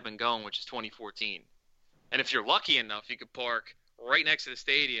as I've been going, which is 2014. And if you're lucky enough, you could park right next to the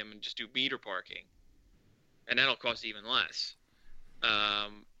stadium and just do meter parking, and that'll cost even less.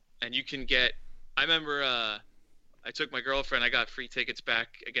 And you can get. I remember I took my girlfriend. I got free tickets back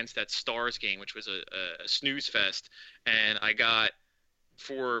against that Stars game, which was a snooze fest, and I got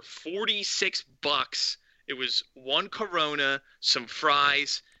for $46. It was 1 Corona, some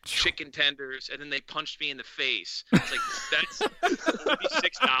fries, chicken tenders, and then they punched me in the face. It's like, that's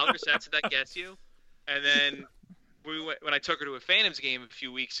 $46. That's what that gets you. And then when I took her to a Phantoms game a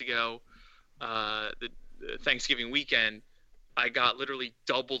few weeks ago, the Thanksgiving weekend, I got literally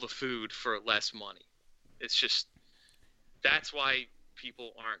double the food for less money. It's just, that's why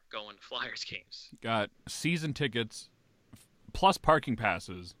people aren't going to Flyers games. Got season tickets plus parking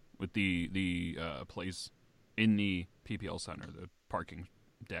passes with the place in the PPL Center, the parking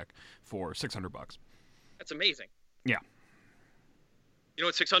deck, for $600. That's amazing. Yeah. You know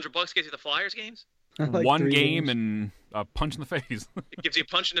what $600 gets you the Flyers games? Like One 3 game games. and a punch in the face. It gives you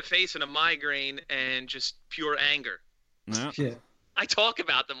a punch in the face and a migraine and just pure anger. Yeah. Shit. I talk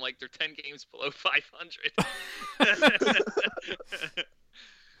about them like they're 10 games below 500.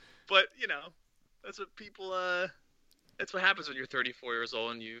 But, you know, That's what people. That's what happens when you're 34 years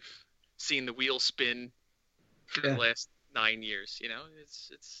old and you've seen the wheel spin for the last 9 years. You know,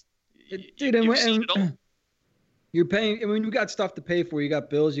 Dude, you've seen it all. You're paying. I mean, you got stuff to pay for. You got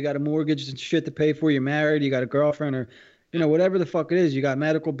bills. You got a mortgage and shit to pay for. You're married. You got a girlfriend, or whatever the fuck it is. You got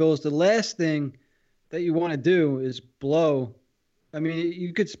medical bills. The last thing that you want to do is blow. I mean,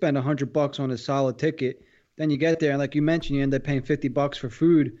 you could spend $100 on a solid ticket. Then you get there, and like you mentioned, you end up paying $50 for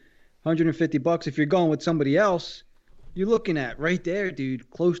food. $150 if you're going with somebody else. You're looking at right there, dude,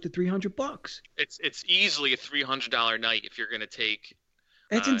 close to $300. It's easily a $300 night if you're gonna take.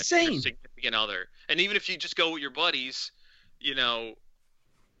 It's insane. Your significant other, and even if you just go with your buddies, you know.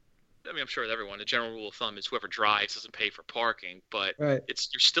 I mean, I'm sure with everyone, the general rule of thumb is whoever drives doesn't pay for parking, but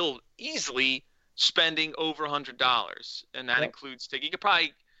you're still easily spending over $100, and that includes tickets. You could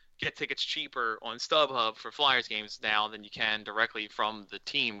probably get tickets cheaper on StubHub for Flyers games now than you can directly from the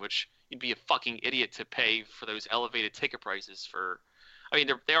team, which you'd be a fucking idiot to pay for those elevated ticket prices for. I mean,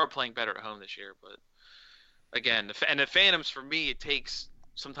 they are playing better at home this year, but again, the Phantoms for me, it takes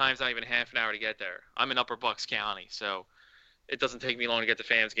sometimes not even half an hour to get there. I'm in Upper Bucks County, so it doesn't take me long to get the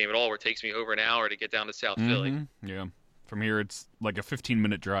Phantoms game at all, where it takes me over an hour to get down to South Philly. Yeah. From here, it's like a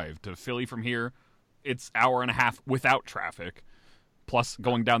 15-minute drive. To Philly from here, it's hour and a half without traffic. Plus,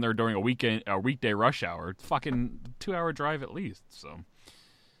 going down there during a weekday rush hour, fucking 2-hour drive at least. So,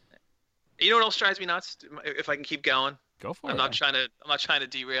 you know what else drives me nuts? If I can keep going, go for it. I'm not trying to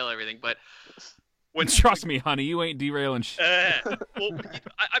derail everything, but trust me, honey, you ain't derailing shit. Well,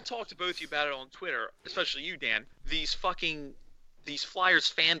 I've talked to both of you about it on Twitter, especially you, Dan. These Flyers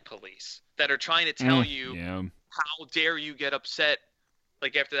fan police that are trying to tell you how dare you get upset,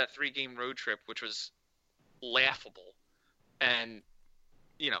 like after that 3-game road trip, which was laughable, and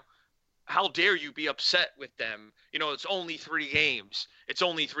how dare you be upset with them? It's only 3 games. It's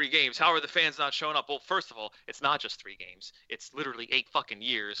only 3 games. How are the fans not showing up? Well, first of all, it's not just 3 games. It's literally 8 fucking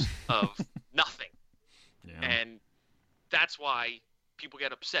years of nothing. Yeah. And that's why people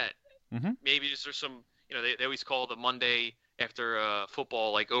get upset. Mm-hmm. Maybe there's some, they always call the Monday after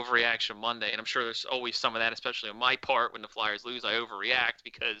football like overreaction Monday. And I'm sure there's always some of that, especially on my part. When the Flyers lose, I overreact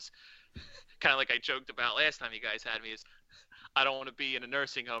because kind of like I joked about last time you guys had me is, I don't want to be in a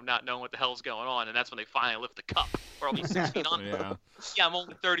nursing home not knowing what the hell's going on, and that's when they finally lift the cup. Or I'll be 6 feet under. Yeah, I'm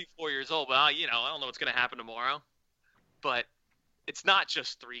only 34 years old, but I don't know what's going to happen tomorrow. But it's not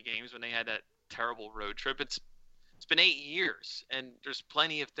just 3 games when they had that terrible road trip. It's been 8 years, and there's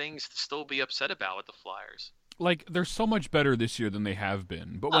plenty of things to still be upset about with the Flyers. Like, they're so much better this year than they have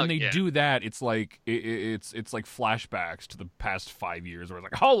been. But when they do that, it's like it's like flashbacks to the past 5 years, where it's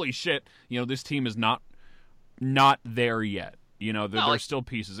like, holy shit, this team is not there yet. There's still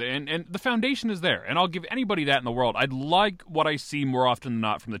pieces, and the foundation is there, and I'll give anybody that in the world. I'd like what I see more often than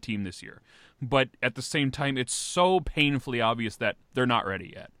not from the team this year, but at the same time, it's so painfully obvious that they're not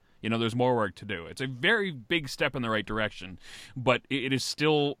ready yet. There's more work to do. It's a very big step in the right direction, but it is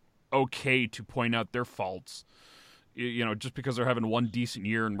still okay to point out their faults. Just because they're having one decent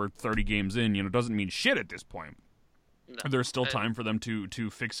year and we're 30 games in, doesn't mean shit at this point. No. There's still time for them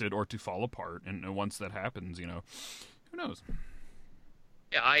to fix it or to fall apart, and once that happens, who knows?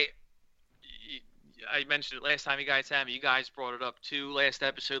 Yeah, I mentioned it last time you guys had me. You guys brought it up too last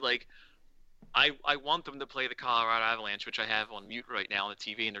episode. Like, I want them to play the Colorado Avalanche, which I have on mute right now on the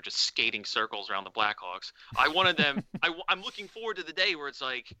TV, and they're just skating circles around the Blackhawks. I wanted them. I'm looking forward to the day where it's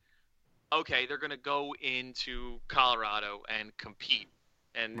like, okay, they're going to go into Colorado and compete.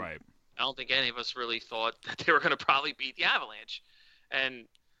 And right. I don't think any of us really thought that they were going to probably beat the Avalanche. And,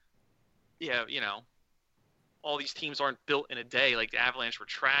 yeah, all these teams aren't built in a day. Like, the Avalanche were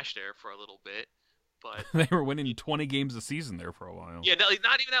trash there for a little bit. But they were winning 20 games a season there for a while. Yeah, not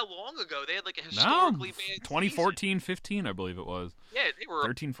even that long ago. They had like a historically bad 2014, 15, I believe it was. Yeah, they were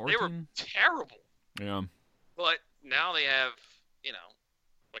 13, 14. They were terrible. Yeah. But now they have,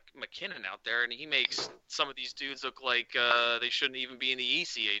 like McKinnon out there, and he makes some of these dudes look like they shouldn't even be in the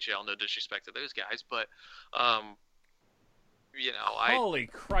ECHL. No disrespect to those guys, but Holy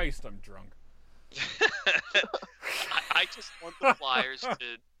Christ, I'm drunk. I just want the Flyers to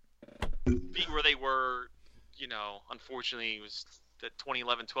be where they were, unfortunately it was the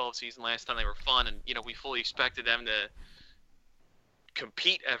 2011-12 season last time they were fun, and, we fully expected them to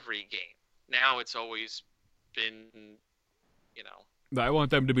compete every game. Now it's always been, I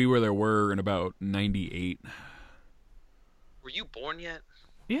want them to be where they were in about 98. Were you born yet?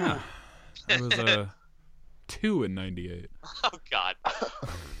 Yeah. I was 2 in 98. Oh, God.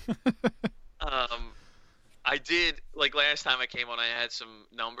 I did, like last time I came on, I had some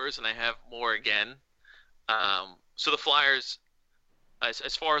numbers, and I have more again. So the Flyers,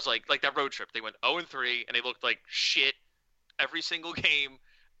 As far as like that road trip, they went 0-3 and they looked like shit every single game,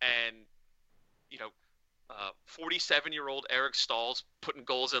 and 47-year-old Eric Staal's putting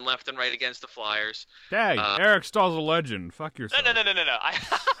goals in left and right against the Flyers. Dang, Eric Staal's a legend. Fuck yourself. No.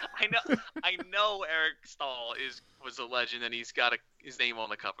 I know Eric Staal was a legend and he's got his name on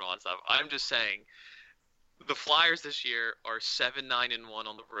the cup and all that stuff. I'm just saying, the Flyers this year are 7-9-1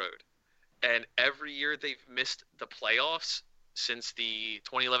 on the road, and every year they've missed the playoffs since the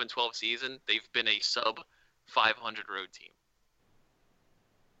 2011-12 season. They've been a sub 500 road team.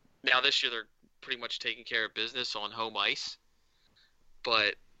 Now this year they're pretty much taking care of business on home ice,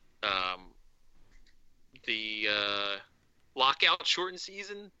 but the lockout shortened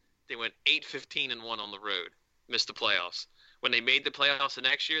season, they went 8-15-1 on the road, missed the playoffs. When they made the playoffs the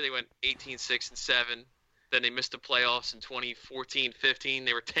next year, they went 18-6-7. Then they missed the playoffs in 2014-15.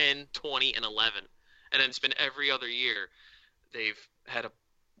 They were 10-20-11, and then it's been every other year they've had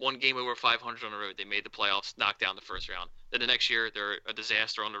one game over 500 on the road. They made the playoffs, knocked down the first round. Then the next year they're a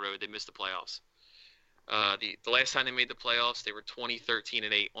disaster on the road. They missed the playoffs. The last time they made the playoffs, they were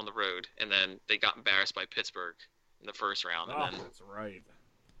 20-13-8 on the road, and then they got embarrassed by Pittsburgh in the first round. And then, that's right.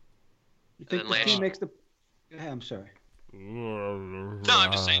 You think this team makes the? Yeah, I'm sorry. No,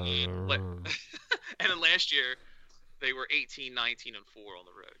 I'm just saying. And then last year, they were 18-19-4 on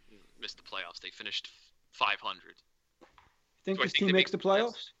the road and missed the playoffs. They finished 500. You think Do I this think team they makes the make the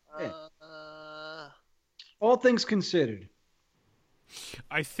playoffs? playoffs? Yeah. All things considered.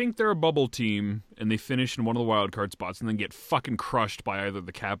 I think they're a bubble team, and they finish in one of the wild card spots, and then get fucking crushed by either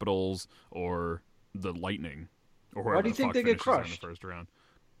the Capitals or the Lightning, or whoever Why do you the think fuck they get finishes in crushed? the first round.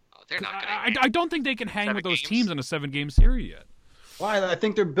 Oh, they're not I don't think they can hang 7 with those games? teams in a 7-game series yet. Why? I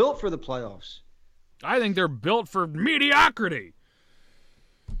think they're built for the playoffs. I think they're built for mediocrity.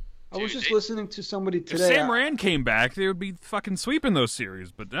 I was Dude, just they- listening to somebody If today. Sam Rand came back, they would be fucking sweeping those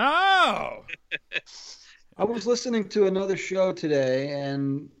series. But no! I was listening to another show today,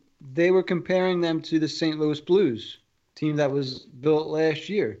 and they were comparing them to the St. Louis Blues, team that was built last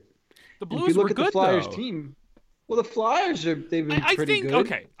year. The And if Blues you look were at good, the Flyers though. team, well, the Flyers they've been I pretty think, good.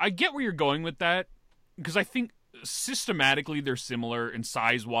 okay, I get where you're going with that, because I think systematically they're similar and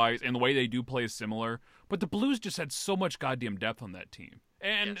size-wise, and the way they do play is similar, but the Blues just had so much goddamn depth on that team.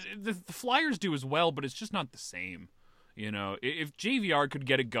 And Yes. the Flyers do as well, but it's just not the same. You know, if JVR could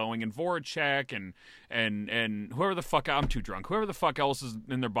get it going, and Voracek and whoever the fuck, I'm too drunk, whoever the fuck else is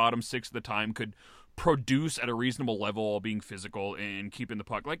in their bottom six at the time could produce at a reasonable level while being physical and keeping the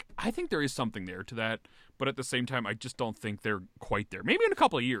puck. Like, I think there is something there to that, but at the same time, I just don't think they're quite there. Maybe in a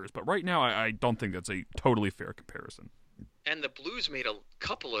couple of years, but right now, I don't think that's a totally fair comparison. And the Blues made a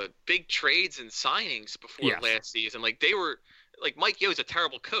couple of big trades and signings before Yes. last season. Like, they were like, Mike Yo's a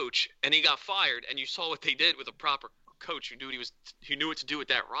terrible coach, and he got fired, and you saw what they did with a proper coach who knew what to do with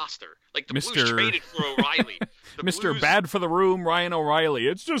that roster. Like, the Blues traded for O'Reilly. The Mr. Blues- Bad for the Room, Ryan O'Reilly.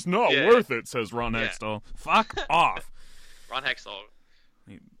 It's just not Yeah. worth it, says Ron Yeah. Hextall. Fuck off. Ron Hextall,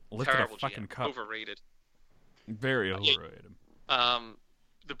 He lifted terrible a fucking GM, cup. overrated. Very Yeah. overrated.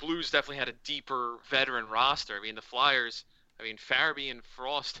 The Blues definitely had a deeper veteran roster. I mean, the Flyers, Farabee and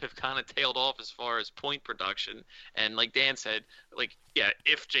Frost have kind of tailed off as far as point production. And like Dan said, like, yeah,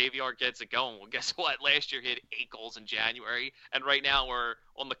 if JVR gets it going, well, guess what? Last year he had 8 goals in January, and right now we're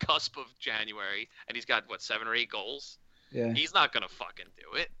on the cusp of January, and he's got, 7 or 8 goals? Yeah. He's not going to fucking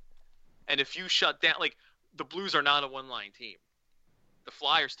do it. And if you shut down, like, the Blues are not a one-line team. The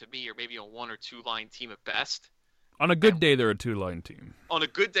Flyers, to me, are maybe a 1 or 2 line team at best. On a good day, they're a 2-line team. On a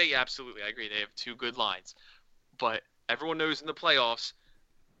good day, absolutely, I agree. They have 2 good lines, but everyone knows in the playoffs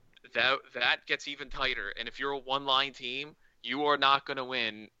that gets even tighter. And if you're a one-line team, you are not going to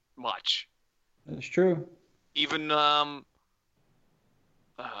win much. That's true. Even what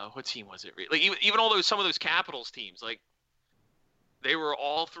team was it? Like even some of those Capitals teams, like they were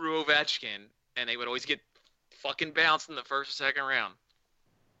all through Ovechkin, and they would always get fucking bounced in the first or second round.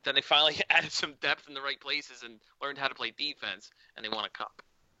 Then they finally added some depth in the right places and learned how to play defense, and they won a cup.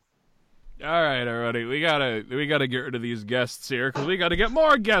 All right, everybody, we gotta get rid of these guests here because we gotta get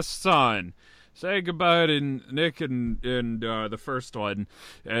more guests on. Say goodbye to Nick and the first one,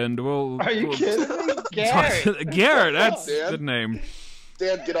 and we'll. Are you we'll kidding me? Garrett. Garrett, that's Dan? the name.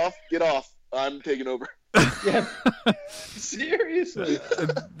 Dan, get off. I'm taking over. Yeah. Seriously.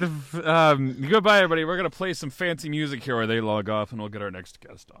 Goodbye, everybody. We're gonna play some fancy music here while they log off, and we'll get our next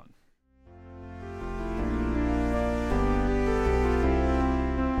guest on.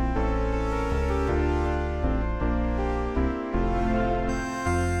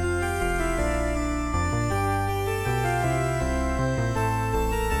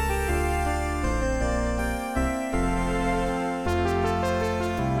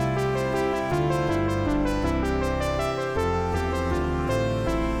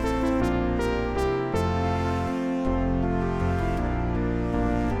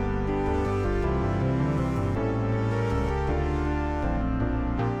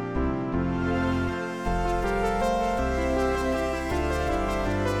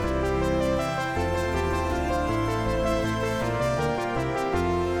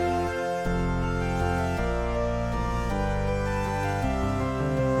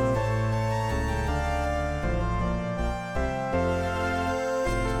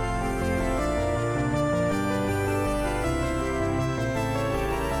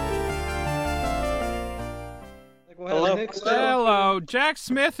 mixed up. Hello, Jack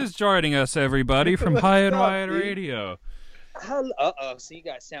Smith is joining us, everybody, from High and What's up, Wide dude? Radio. Uh-oh, so you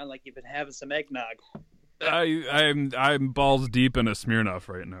guys sound like you've been having some eggnog. I'm balls deep in a Smirnoff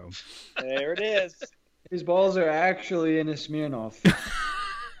right now. There it is. His balls are actually in a Smirnoff.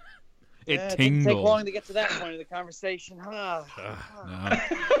 It Didn't take tingles. long to get to that point of the conversation. No.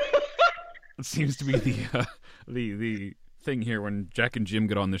 It seems to be the thing here when Jack and Jim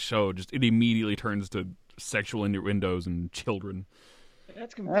get on the show. Just it immediately turns to sexual innuendos and children.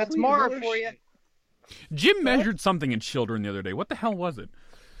 That's That's Mara for you. Jim measured something in children the other day. What the hell was it?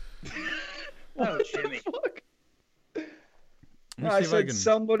 Oh, Jimmy. Let me I see if said can-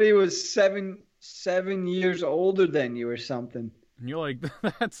 somebody was seven years older than you or something. And you're like,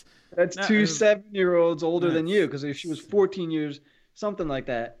 that's That's That two is- 7-year-olds older than That's- you, because if she was 14 years, something like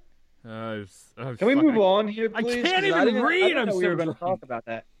that. Can we fuck, move on here, I please? can't 'Cause even didn't- read, I didn't I'm know we so were going to drunk. talk about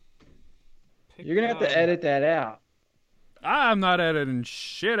that. Pick You're going to have to one. edit that out. I'm not editing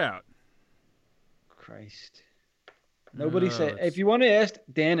shit out. Christ. Nobody No, said. it's- If you want to ask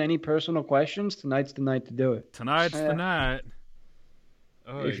Dan any personal questions, tonight's the night to do it. Tonight's the night.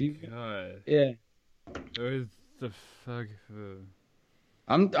 Oh If you- god. Yeah. What the fuck?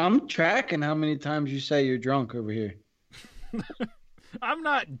 I'm tracking how many times you say you're drunk over here. I'm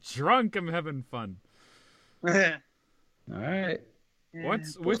not drunk. I'm having fun. All right.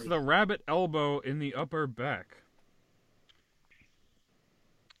 What's with the rabbit elbow in the upper back?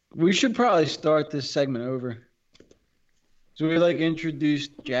 We should probably start this segment over. So we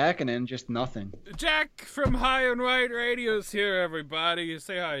introduced Jack and then just nothing. Jack from High and Wide Radio's here, everybody.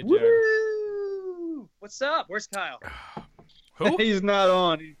 Say hi, Jack. Woo! What's up? Where's Kyle? Who? He's not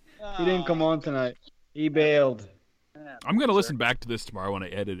on. He didn't come on tonight. He bailed. I'm gonna listen back to this tomorrow when I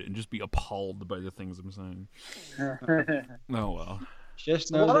edit it and just be appalled by the things I'm saying. Oh well. Just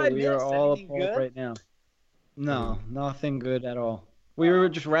So know what that I we are missed? all Anything appalled good? right now. No, nothing good at all. We were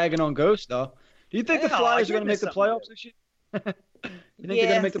just ragging on Ghost, though. Do you think the Hell, Flyers I are going to did make miss the something playoffs good. this year? You think they're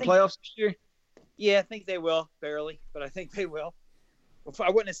going to make the playoffs this year? Yeah, I think they will, barely, but I think they will. If I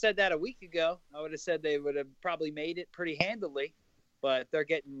wouldn't have said that a week ago, I would have said they would have probably made it pretty handily, but they're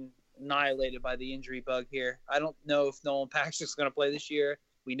getting annihilated by the injury bug here. I don't know if Nolan Patrick's going to play this year.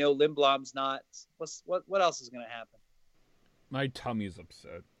 We know Lindblom's not. What else is going to happen? My tummy's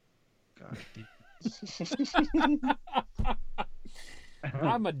upset.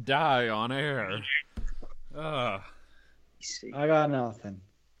 I'ma die on air. I got nothing.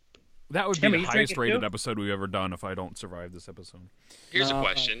 That would be Jimmy, the you highest drinking rated too? episode we've ever done if I don't survive this episode. Here's No, a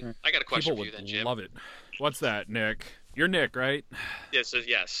question. okay. I got a question People for you would then, Jim. love it. What's that, Nick? You're Nick, right? Yes.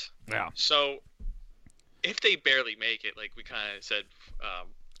 Yeah. So, if they barely make it, like we kind of said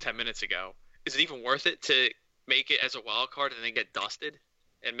 10 minutes ago, is it even worth it to make it as a wild card and then get dusted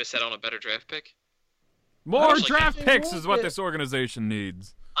and miss out on a better draft pick? More was like, draft they picks want is what it. this organization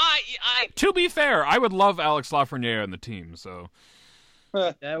needs. I To be fair, I would love Alex Lafreniere on the team, so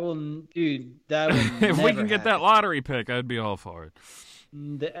That will, dude. That will. if we never can get that happen. lottery pick, I'd be all for it.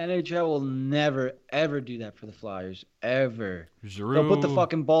 The NHL will never, ever do that for the Flyers. Ever. Giroux, They'll put the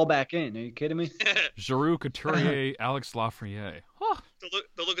fucking ball back in. Are you kidding me? Giroux, Couturier, Alex Lafreniere. Huh.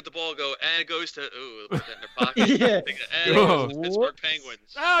 they'll look at the ball and go, and it goes to, ooh, they'll put that in their pocket. Yeah. And it goes to the Pittsburgh Whoops.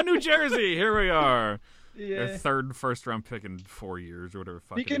 Penguins. Ah, New Jersey, here we are. Yeah. Their third first-round pick in 4 years or whatever. the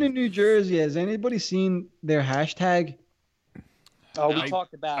fuck it Speaking is. of New Jersey, has anybody seen their hashtag? Oh, we I-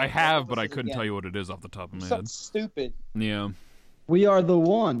 talked about I it. have, What but was I it couldn't again? tell you what it is off the top of my Something head. stupid. Yeah. We are the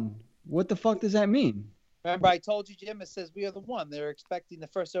one. What the fuck does that mean? Remember, I told you, Jim. It says we are the one. They're expecting the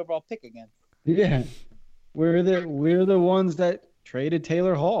first overall pick again. Yeah, we're the ones that traded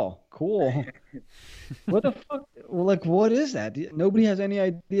Taylor Hall. Cool. What the fuck? Well, what is that? Nobody has any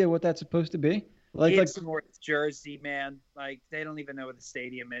idea what that's supposed to be. It's North Jersey, man. Like they don't even know where the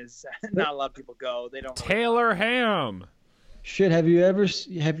stadium is. Not a lot of people go. They don't. Really Taylor Ham. shit. Have you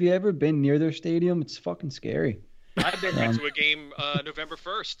ever been near their stadium? It's fucking scary. I've been to a game November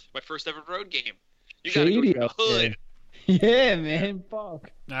 1st, my first ever road game. You gotta go Shady to the up hood. Yeah, man.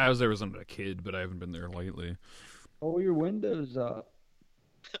 Fuck. I was there as a kid, but I haven't been there lately. Roll your windows up.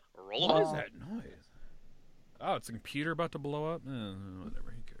 Roll What them. is that noise? Oh, it's a computer about to blow up?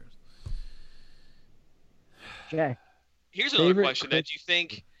 Whatever, who cares? Jack. Here's another Favorite question. Then, do you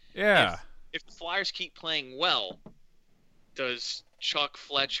think Yeah. if the Flyers keep playing well, does Chuck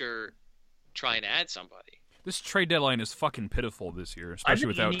Fletcher try and add somebody? This trade deadline is fucking pitiful this year, I especially think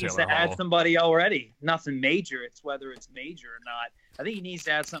without he needs Taylor to add Hall. somebody already. Nothing major. It's whether it's major or not. I think he needs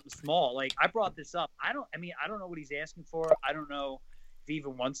to add something small. Like I brought this up. I don't know what he's asking for. I don't know if he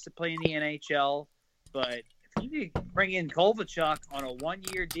even wants to play in the NHL. But if you could bring in Kovalchuk on a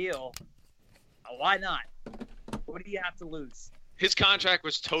 1-year deal, why not? What do you have to lose? His contract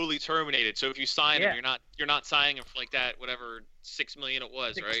was totally terminated. So if you sign him, Yeah. you're not signing him for like that whatever $6 million it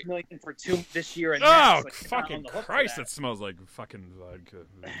was, right? $6 million for 2 this year and Oh, next. Like, you're not on fucking the hook for Christ! that. That smells like fucking vodka.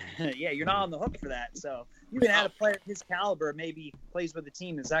 Yeah, you're not on the hook for that. So you can add a player of his caliber, maybe plays with a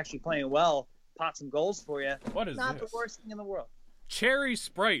team that's actually playing well, pot some goals for you. What is Not this? the worst thing in the world. Cherry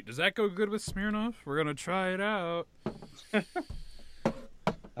Sprite. Does that go good with Smirnoff? We're gonna try it out.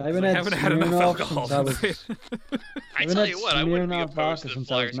 I haven't had enough Smirnoff alcohol. since I was. I haven't tell had you what, I wouldn't be Smirnoff opposed vodka to the since I was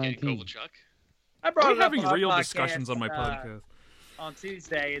Flyers getting 19. Kovalchuk. I brought We're it up having on our real podcast, discussions on my podcast. On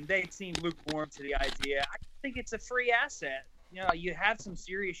Tuesday, and they seemed lukewarm to the idea. I think it's a free asset. You know, you have some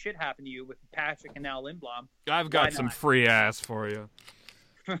serious shit happen to you with Patrick and now Lindblom. I've Why got some not? free ass for you.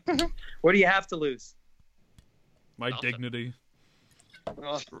 What do you have to lose? My Nothing. dignity,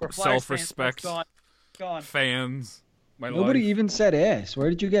 Well, for Flyers self-respect, fans, gone. fans. My Nobody life. even said ass. Where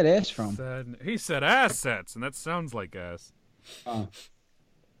did you get ass from? He said assets, and that sounds like ass. Oh.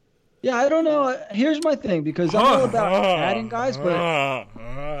 Yeah, I don't know. Here's my thing, because I'm all about adding guys, but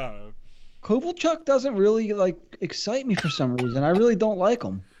Kovalchuk doesn't really excite me for some reason. I really don't like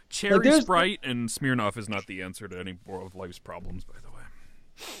him. Cherry there's- Sprite and Smirnoff is not the answer to any of life's problems, by the way.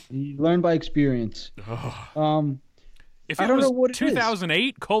 You learn by experience. If I it don't was know what it is.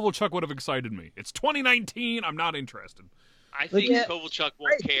 2008, Kovalchuk would have excited me. It's 2019. I'm not interested. I think yeah, Kovalchuk I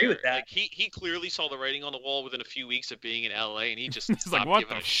won't agree care. with that. Like he clearly saw the writing on the wall within a few weeks of being in LA, and he just He's stopped like, what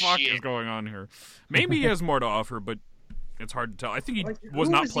giving the a fuck shit. is going on here? Maybe he has more to offer, but it's hard to tell. I think he Like, was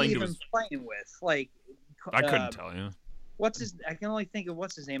who not was playing he to even his. playing with? Like, I couldn't tell you. What's his? I can only think of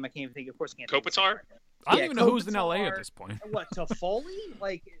what's his name. I can't even think. Of course, I can't. think of his Kopitar? name right now. I don't Yeah, even know who's in LA Kopitar. at this point. What, Toffoli?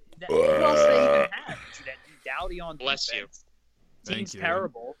 Like, who else they even have? That Dowdy on Bless you. defense. Thank Team's you.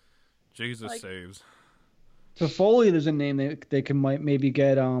 terrible. Jesus Like- saves. Toffoli, there's a name they can might maybe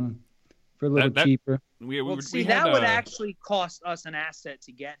get for a little That- cheaper. Well, see, we that had, would actually cost us an asset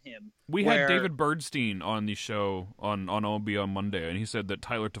to get him. We where- had David Birdstein on the show on OB on Monday, and he said that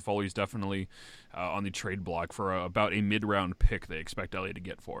Tyler Toffoli is definitely on the trade block for about a mid-round pick they expect LA to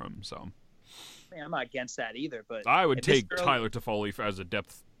get for him. So I mean, I'm not against that either, but I would at this take early- Tyler Toffoli as a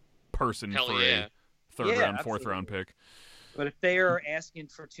depth person Hell for yeah. a third Yeah, round, fourth absolutely. round pick. But if they are asking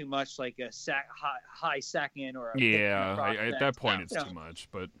for too much, like a high second or a pick in the Yeah, at prospect, that point it's you know, too much.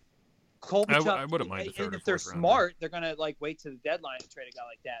 But Kovalchuk, I wouldn't mind a and third or if they're fourth rounder. smart, they're gonna wait to the deadline to trade a guy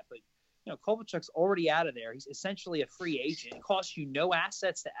like that. But you know, Kovalchuk's already out of there. He's essentially a free agent. It costs you no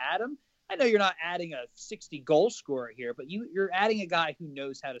assets to add him. I know you're not adding a 60 goal scorer here, but you're adding a guy who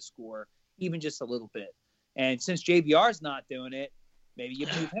knows how to score, even just a little bit. And since JVR's not doing it, maybe you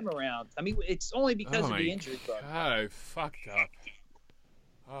move him around. I mean, it's only because of the injury bug. God, I fucked up.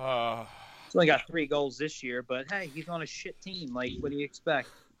 He's only got 3 goals this year, but hey, he's on a shit team. Like, what do you expect?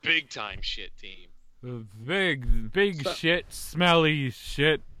 Big time shit team. Big So- shit, smelly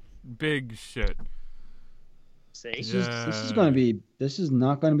shit, big shit. See, This is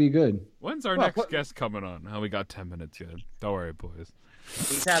not gonna be good. When's our Well, next guest coming on? Oh, we got 10 minutes yet. Don't worry, boys.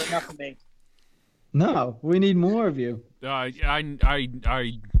 he's had enough of me. No, we need more of you. Yeah.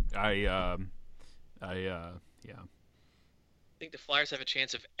 Think the Flyers have a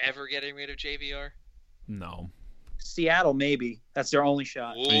chance of ever getting rid of JVR? No. Seattle, maybe. That's their only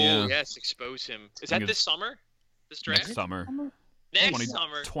shot. Ooh, Yeah. yes, expose him. Is think that this it's summer? This draft? Next summer. Next 20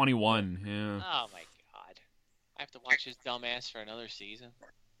 summer. 21, yeah. Oh my god. I have to watch his dumbass for another season.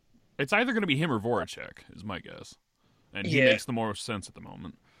 It's either going to be him or Voracek, is my guess. And he Yeah. makes the more sense at the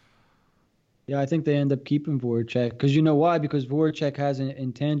moment. Yeah, I think they end up keeping Voracek because you know why? Because Voracek has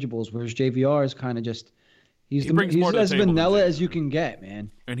intangibles, whereas JVR is kind of just He brings more to the as table than vanilla Jake. as you can get,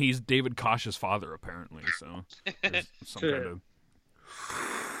 man. And he's David Kosh's father, apparently, so there's some kind of...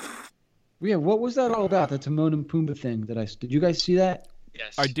 Yeah, what was that all about? The Timon and Pumbaa thing did you guys see that?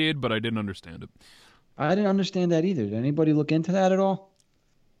 Yes. I did, but I didn't understand it. I didn't understand that either. Did anybody look into that at all?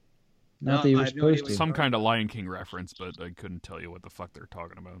 Not No, that you I were have no idea supposed what to. Some kind of Lion King reference, but I couldn't tell you what the fuck they're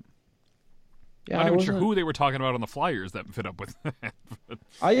talking about. Yeah, Not I even sure wasn't- who they were talking about on the Flyers that fit up with that. But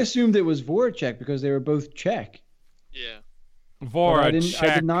I assumed it was Voracek because they were both Czech. Yeah. Voracek.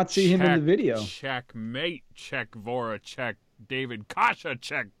 I did not see him in the video. Checkmate. Check Voracek. David Kasha.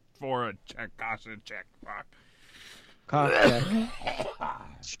 Check Voracek. Kasha. Check. Fuck. Cockcheck.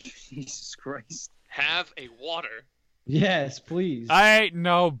 Jesus Christ. Have a water. Yes, please. I ain't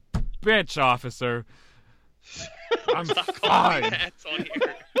no bitch, officer. I'm Stop calling me fine. that on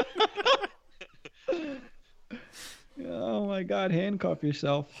here. Oh my God, handcuff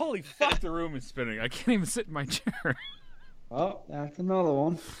yourself. Holy fuck, the room is spinning. I can't even sit in my chair. Oh, that's another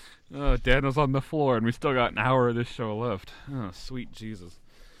one. Oh, Daniel's on the floor, and we still got an hour of this show left. Oh, sweet Jesus.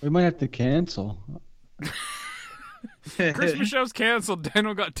 We might have to cancel. Christmas show's canceled.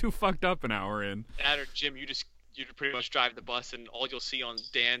 Daniel got too fucked up an hour in. That or Jim, you pretty much drive the bus, and all you'll see on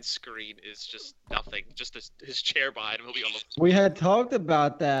Dan's screen is just nothing, just his chair behind him. He'll be on the. We had talked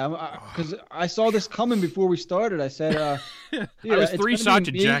about that because I saw this coming before we started. I said, I was 3 shots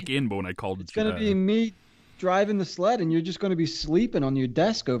to Jack in, but when I called it's going to be me driving the sled, and you're just going to be sleeping on your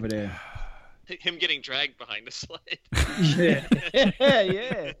desk over there. Him getting dragged behind the sled.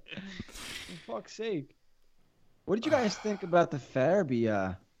 yeah. For fuck's sake. What did you guys think about the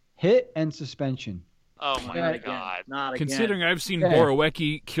Farabee hit and suspension? Oh my God! Not again. Considering I've seen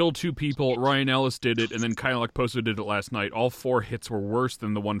Borowiecki kill 2 people, Ryan Ellis did it, and then Kyle Poso did it last night. All 4 hits were worse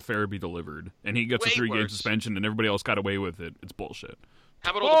than the one Farabee delivered, and he gets a 3-game suspension, and everybody else got away with it. It's bullshit.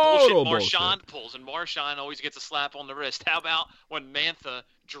 How about all the bullshit Marchand pulls, and Marchand always gets a slap on the wrist? How about when Mantha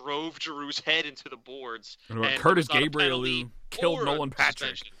drove Giroux's head into the boards? And Curtis Gabriel who killed Nolan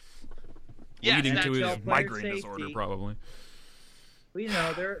Patrick, leading to his migraine disorder, probably. Well, you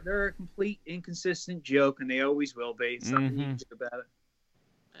know, they're a complete inconsistent joke, and they always will be. It's nothing you can do about it.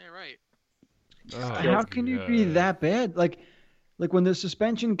 Yeah, right. How can you be that bad? Like when the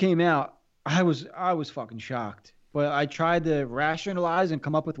suspension came out, I was fucking shocked. But I tried to rationalize and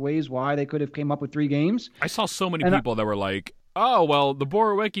come up with ways why they could have came up with 3 games. I saw so many people that were like, "Oh, well, the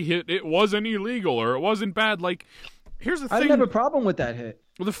Borowiecki hit, it wasn't illegal or it wasn't bad." Like, here's the thing. I didn't have a problem with that hit.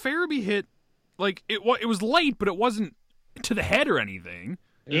 Well, the Farabee hit, like it was late, but it wasn't to the head or anything.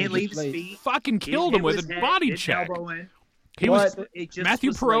 He didn't leave his feet. Fucking killed him with a body check.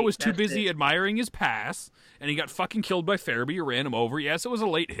 Matthew Perot was too busy admiring his pass, and he got fucking killed by Farabee. He ran him over. Yes, it was a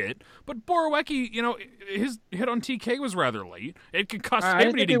late hit, but Borowiecki, you know, his hit on TK was rather late. It concussed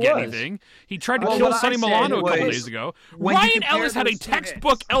him, but he didn't get anything. He tried to kill Sonny Milano a couple days ago. Ryan Ellis had a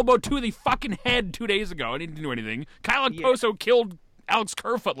textbook elbow to the fucking head 2 days ago, and he didn't do anything. Kyle Poso killed Alex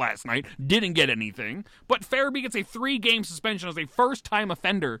Kerfoot last night, didn't get anything. But Farabee gets a 3-game suspension as a first-time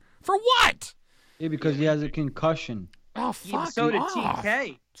offender. For what? Yeah, because he has a concussion. Oh, fuck. So did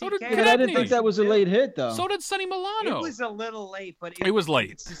TK. So did But I didn't think that was a late hit, though. So did Sonny Milano. It was a little late, but it was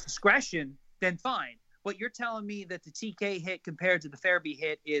late. It's discretion, then fine. But you're telling me that the TK hit compared to the Farabee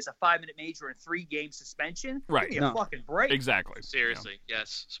hit is a 5-minute major and 3-game suspension? Right. Give me a fucking break. Exactly. Seriously.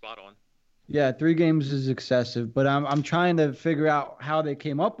 Yes. Spot on. Yeah, 3 games is excessive, but I'm trying to figure out how they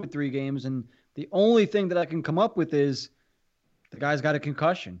came up with 3 games, and the only thing that I can come up with is the guy's got a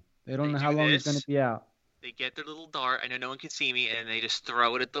concussion. They don't know how long he's going to be out. They get their little dart. I know no one can see me, and they just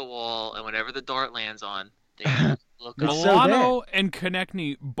throw it at the wall, and whenever the dart lands on, they look up. Milano and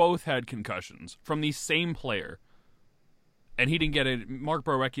Konechny both had concussions from the same player, and he didn't get it. Mark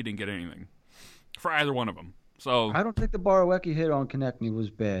Borowiecki didn't get anything for either one of them. So I don't think the Borowiecki hit on Konechny was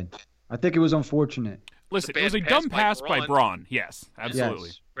bad. I think it was unfortunate. Listen, it was a dumb pass by Braun. Yes, absolutely.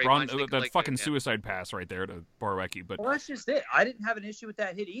 Yes. Braun, that fucking suicide pass right there to Borowiecki. But well, that's just it. I didn't have an issue with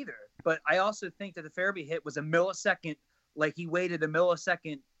that hit either. But I also think that the Farabee hit was a millisecond. Like he waited a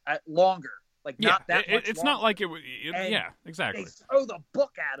millisecond longer. Like not that much it's longer. not like it was. Yeah, exactly. They throw the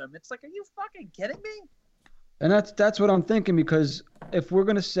book at him. It's like, are you fucking kidding me? And that's what I'm thinking, because if we're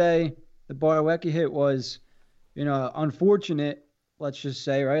gonna say the Borowiecki hit was, unfortunate, let's just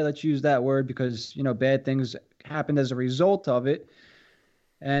say, right? Let's use that word because, bad things happened as a result of it.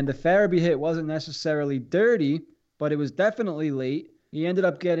 And the Farabee hit wasn't necessarily dirty, but it was definitely late. He ended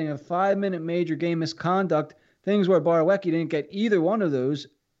up getting a 5-minute major game misconduct, things where Borowiecki didn't get either one of those.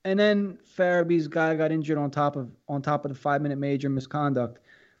 And then Farabee's guy got injured on top of the 5-minute major misconduct.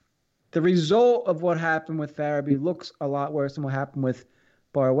 The result of what happened with Farabee looks a lot worse than what happened with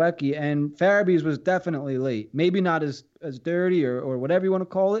Borowiecki, and Farabee's was definitely late. Maybe not as dirty or whatever you want to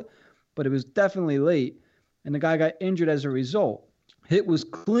call it, but it was definitely late, and the guy got injured as a result. Hit was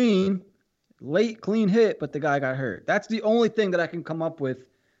clean, late clean hit, but the guy got hurt. That's the only thing that I can come up with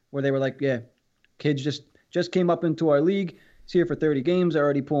where they were like, yeah, kid just came up into our league. He's here for 30 games,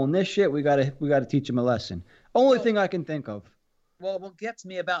 already pulling this shit. We gotta teach him a lesson. Only thing I can think of. Well, what gets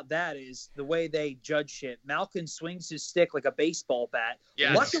me about that is the way they judge shit. Malkin swings his stick like a baseball bat.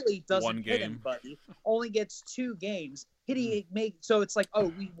 Yes. Luckily, doesn't hit anybody. Only gets 2 games. So it's like,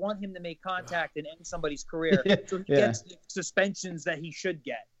 we want him to make contact and end somebody's career. So he gets the suspensions that he should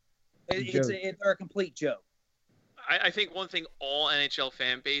get. They're a complete joke. I think one thing all NHL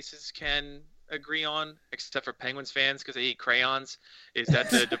fan bases can agree on, except for Penguins fans because they eat crayons, is that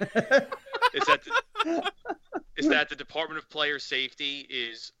the Department of Player Safety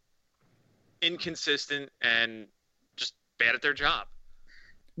is inconsistent and just bad at their job.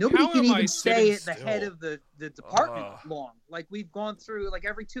 Nobody can even stay at the head of the department long. Like we've gone through, like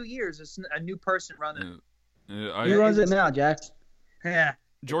every 2 years, it's a new person running. Who runs it now, Jack? Yeah,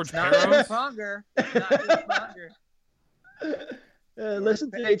 George not Parros. Pronger.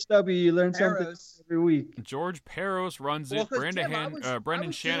 Listen to HW. You learn something Arrows. every week. George Peros runs Well, it. 'cause, Brendan Jim, I was Brendan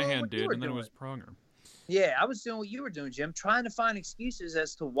doing Shanahan what you did, were and then it doing. was Pronger. Yeah, I was doing what you were doing, Jim, trying to find excuses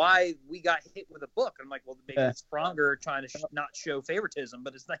as to why we got hit with a book. I'm like, well, maybe it's Pronger trying to not show favoritism,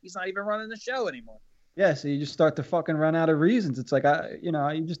 but he's not even running the show anymore. Yeah, so you just start to fucking run out of reasons. It's like, you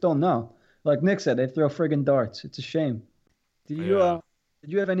just don't know. Like Nick said, they throw friggin' darts. It's a shame. Did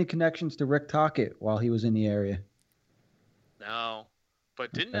you have any connections to Rick Tocchet while he was in the area? No,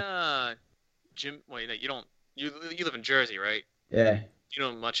 but didn't Jim? Well, you don't. You live in Jersey, right? Yeah. You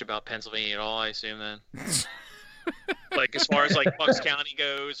don't know much about Pennsylvania at all, I assume then. Like as far as like Bucks County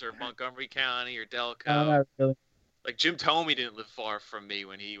goes, or Montgomery County, or Delco. Not really. Like Jim Thome didn't live far from me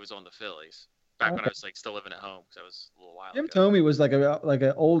when he was on the Phillies. Back when I was like still living at home, because that was a little while Jim ago. Thome was like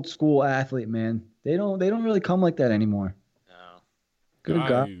an old school athlete, man. They don't really come like that anymore. No. Good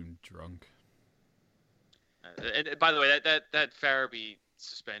guy. I'm drunk. And by the way, that Farabee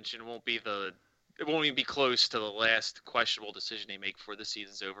suspension won't even be close to the last questionable decision they make before the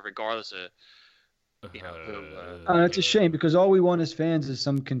season's over, regardless of who. It's a shame because all we want as fans is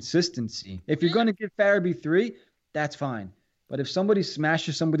some consistency. If you're going to give Farabee 3, that's fine. But if somebody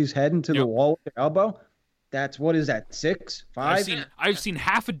smashes somebody's head into the wall with their elbow, that's what is that, 6, 5? I've seen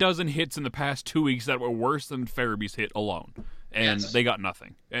half a dozen hits in the past 2 weeks that were worse than Farabee's hit alone, and they got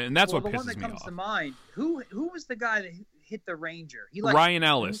nothing. And that's what pisses me off. The one that comes to mind, who was the guy that hit the Ranger? Ryan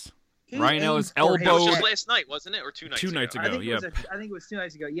Ellis. Ryan Ellis elbowed. It was just last night, wasn't it, or 2 nights ago? 2 nights ago, I think it was 2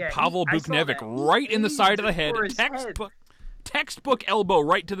 nights ago. Yeah. Pavel Buchnevic right in the side of the head. Textbook elbow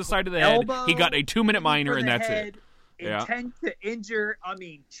right to the side of the head. He got a 2-minute minor, and that's it. Intent to injure. I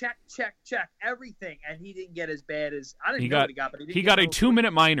mean, check, everything, and he didn't get as bad as I didn't know what he got, but he got a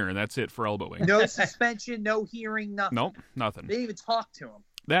 2-minute minor, and that's it for elbowing. No suspension, no hearing, nothing. Nope, nothing. They didn't even talk to him.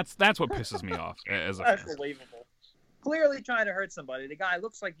 That's what pisses me off as a fan. Unbelievable. Clearly trying to hurt somebody. The guy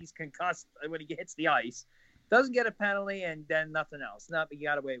looks like he's concussed when he hits the ice. Doesn't get a penalty, and then nothing else. He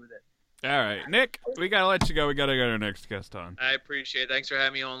got away with it. All right, Nick, we got to let you go. We got to get our next guest on. I appreciate it. Thanks for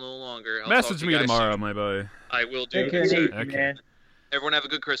having me on a little longer. Message me tomorrow, my boy. I will do. Okay. Everyone have a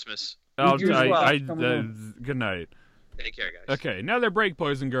good Christmas. Good night. Take care, guys. Okay, now they're break,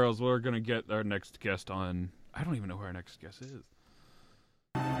 boys and girls. We're going to get our next guest on. I don't even know who our next guest is.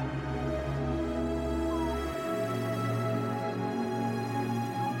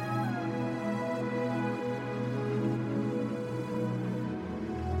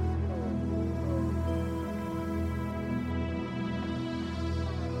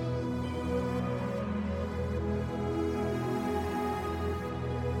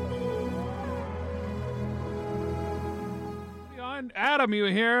 Adam, you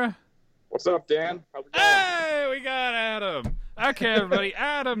here? What's up, Dan? How's it going? Hey, we got Adam. Okay, everybody,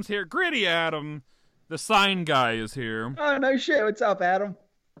 Adam's here. Gritty Adam, the sign guy, is here. Oh, no shit. What's up, Adam?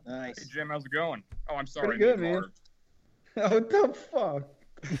 Nice. Hey, Jim, how's it going? Oh, I'm sorry. Pretty good, man. What the fuck?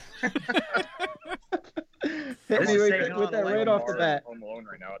 Hit me with that right off the bat. Home alone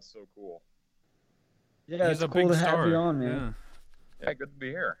right now. It's so cool. Yeah, it's cool to have you on, man. Yeah, good to be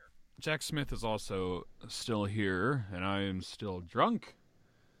here. Jack Smith is also still here, and I am still drunk.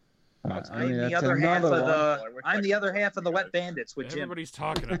 I'm the other half of the Wet Bandits with Jim. Everybody's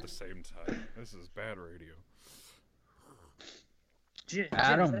talking at the same time. This is bad radio. Jim,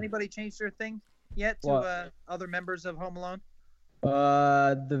 has anybody changed their thing yet to other members of Home Alone?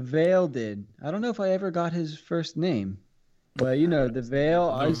 The Veil did. I don't know if I ever got his first name, but the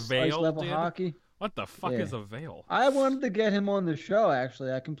Veil, ice level hockey. What the fuck is a Veil? I wanted to get him on the show,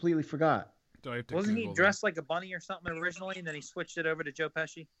 actually. I completely forgot. Wasn't he dressed like a bunny or something originally, and then he switched it over to Joe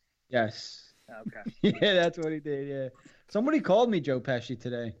Pesci? Yes. Okay. Yeah, that's what he did, yeah. Somebody called me Joe Pesci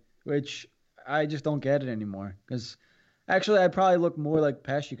today, which I just don't get it anymore. Because actually, I probably look more like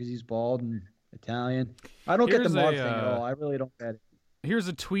Pesci because he's bald and Italian. I don't get the mug thing at all. I really don't get it. Here's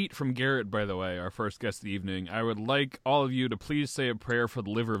a tweet from Garrett, by the way, our first guest of the evening. I would like all of you to please say a prayer for the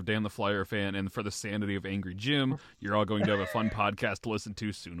liver of Dan the Flyer fan and for the sanity of Angry Jim. You're all going to have a fun podcast to listen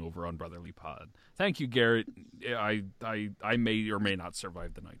to soon over on Brotherly Pod. Thank you, Garrett. I may or may not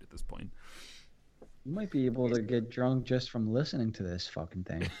survive the night at this point. You might be able to get drunk just from listening to this fucking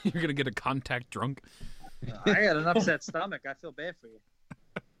thing. You're going to get a contact drunk? I got an upset stomach. I feel bad for you.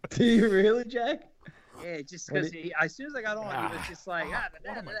 Do you really, Jack? Yeah, just because as soon as I got on, he was just like,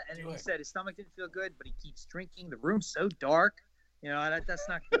 and he said his stomach didn't feel good, but he keeps drinking. The room's so dark, that's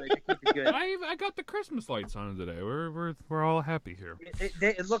not good. That can't be good. I got the Christmas lights on today. We're all happy here.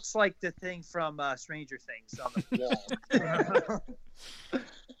 It looks like the thing from Stranger Things on the wall.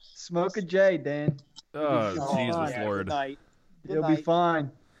 Smoke a J, Dan. Oh, Jesus Lord! Good night. You'll be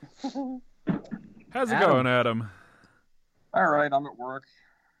fine. How's it going, Adam? All right, I'm at work.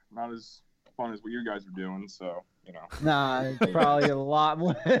 Not as fun as what you guys are doing, so, you know. Nah, it's probably a lot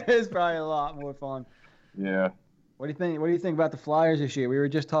more. It's probably a lot more fun. Yeah. What do you think? What do you think about the Flyers this year? We were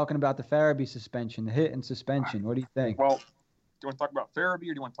just talking about the Farabee suspension, the hit and suspension. What do you think? Well, do you want to talk about Farabee, or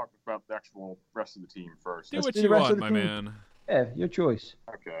do you want to talk about the actual rest of the team first? Do what you want, my man. Yeah, your choice.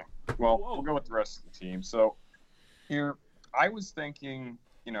 Okay. Well, we'll go with the rest of the team. So, here, I was thinking,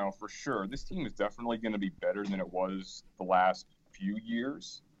 you know, for sure, this team is definitely going to be better than it was the last few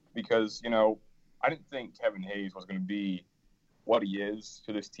years because, you know, I didn't think Kevin Hayes was going to be what he is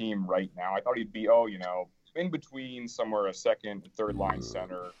to this team right now. I thought he'd be, you know, in between somewhere a second and third line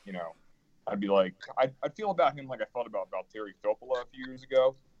center, you know. I'd be like, I'd feel about him like I felt about Valtteri Filppula a few years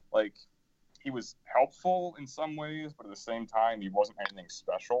ago. Like, he was helpful in some ways, but at the same time, he wasn't anything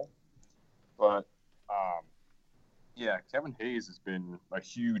special. But, yeah, Kevin Hayes has been a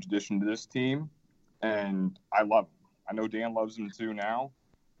huge addition to this team, and I love him. I know Dan loves him too now.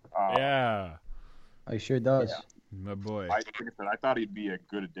 Yeah. He sure does. Yeah. My boy. Like I said, I thought he'd be a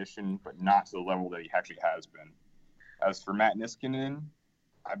good addition, but not to the level that he actually has been. As for Matt Niskanen,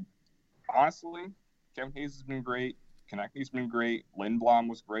 honestly, Kevin Hayes has been great. Konechny's been great. Lindblom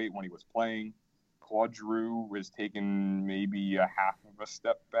was great when he was playing. Claude Giroux has taken maybe a half of a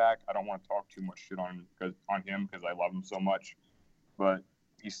step back. I don't want to talk too much shit on him because I love him so much, but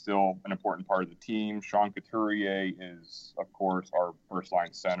he's still an important part of the team. Sean Couturier is, of course, our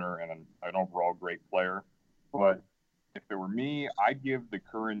first-line center and an overall great player. But if it were me, I'd give the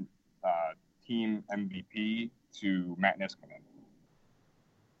current team MVP to Matt Niskanen.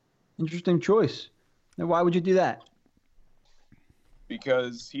 Interesting choice. Now, why would you do that?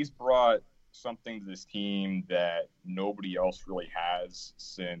 Because he's brought something to this team that nobody else really has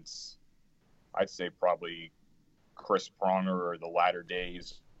since, I'd say, probably Chris Pronger or the latter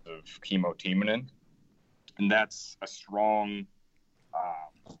days of Kimmo Timonen. And that's a strong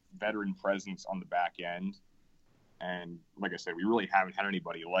veteran presence on the back end. And like I said, we really haven't had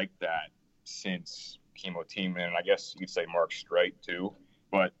anybody like that since Kimmo Timonen. And I guess you could say Mark Streit too.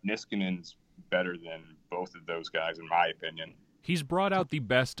 But Niskanen's better than both of those guys, in my opinion. He's brought out the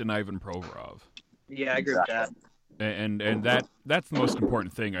best in Ivan Provorov. Yeah, I agree with that. And that's the most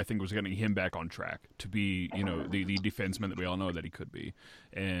important thing, I think, was getting him back on track to be, you know, the defenseman that we all know that he could be.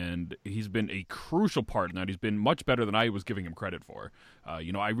 And he's been a crucial part in that. He's been much better than I was giving him credit for.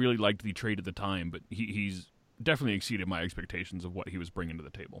 You know, I really liked the trade at the time, but he's definitely exceeded my expectations of what he was bringing to the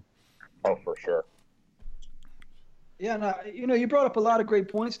table. Oh, for sure. Yeah, no, you know, you brought up a lot of great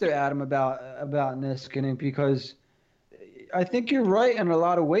points there, Adam, about Niskanen, because I think you're right in a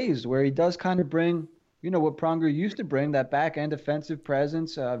lot of ways where he does kind of bring, you know, what Pronger used to bring, that back-end offensive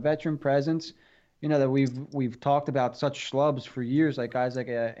presence, veteran presence, you know, that we've talked about such schlubs for years, like guys like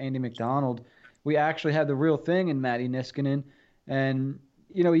Andy McDonald. We actually have the real thing in Matti Niskanen, and,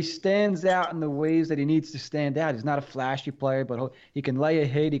 you know, he stands out in the ways that he needs to stand out. He's not a flashy player, but he can lay a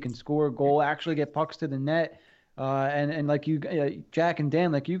hit, he can score a goal, actually get pucks to the net, and like you, Jack and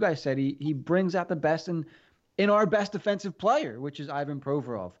Dan, like you guys said, he brings out the best in our best defensive player, which is Ivan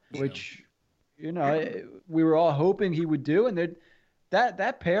Provorov, which, you know, we were all hoping he would do. And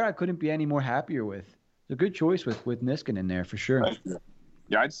that pair I couldn't be any more happier with. It's a good choice with Niskanen there for sure.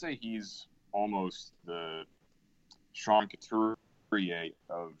 Yeah, I'd say he's almost the Sean Couturier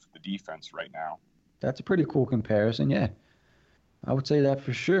of the defense right now. That's a pretty cool comparison, yeah. I would say that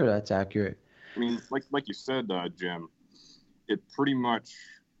for sure. That's accurate. I mean, like you said, Jim, it pretty much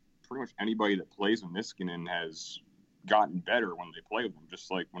anybody that plays with Niskanen has gotten better when they play with him.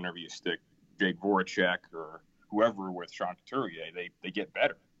 Just like whenever you stick Jake Voracek or whoever with Sean Couturier, they get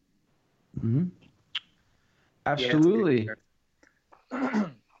better. Mm-hmm. Absolutely. Yeah,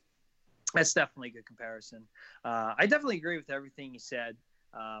 that's definitely a good comparison. I definitely agree with everything you said.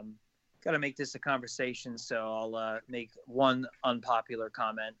 Got to make this a conversation, so I'll make one unpopular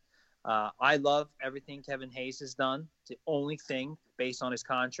comment. I love everything Kevin Hayes has done. The only thing, based on his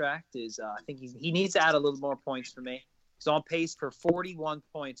contract, is I think he needs to add a little more points for me. He's on pace for 41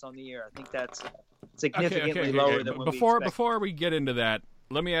 points on the year. I think that's significantly lower than what we expected. Before we get into that,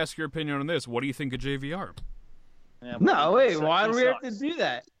 let me ask your opinion on this. What do you think of JVR? Yeah, no, wait. Why do we have to do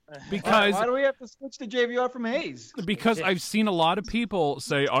that? Because why do we have to switch to JVR from Hayes? Because I've seen a lot of people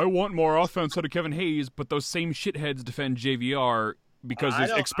say, I want more offense out of Kevin Hayes, but those same shitheads defend JVR because his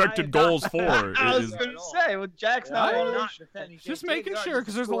expected goals for I was going to say, well, Jack's not just making sure,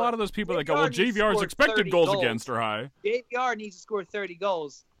 because there's a lot of those people that go, well, JVR's expected goals against are high. JVR needs to score 30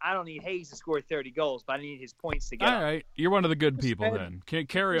 goals. I don't need Hayes to score 30 goals, but I need his points to get All right, you're one of the good people then.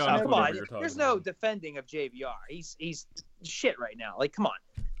 Carry on with whatever you're talking There's no defending of JVR. He's shit right now. Like, come on.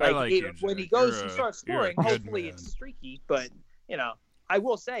 I like you, when he Jack. goes You're and a- starts you're a scoring, good hopefully man. it's streaky. But I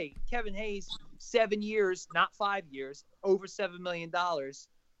will say Kevin Hayes, 7 years, not 5 years, over $7 million.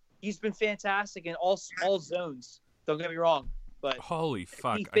 He's been fantastic in all zones. Don't get me wrong, but Holy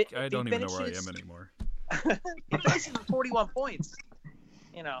fuck! he I don't even know where I finishes- am anymore. he finishes with 41 points.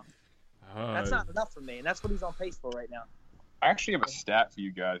 That's not enough for me, and that's what he's on pace for right now. I actually have a stat for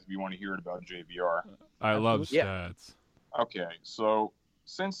you guys if you want to hear it about JVR. I love Yeah. stats. Okay, so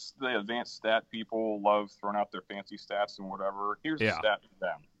since the advanced stat people love throwing out their fancy stats and whatever, here's a Yeah. stat for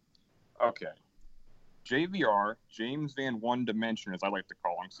them. Okay. JVR, James Van One Dimension, as I like to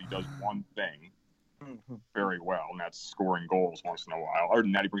call him, because he does one thing very well, and that's scoring goals once in a while. Other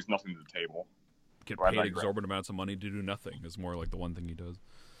than that, he brings nothing to the table. Get Right, paid right, exorbitant amounts of money to do nothing is more like the one thing he does.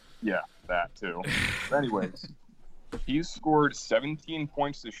 Yeah, that too. But anyways, he's scored 17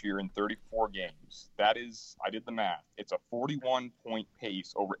 points this year in 34 games. That is, I did the math. It's a 41-point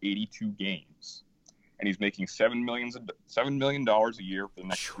pace over 82 games. And he's making $7 million a year for the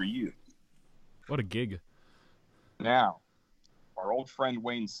next 3 years. What a gig! Now, our old friend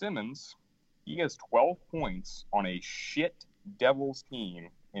Wayne Simmons, he has 12 points on a shit Devils team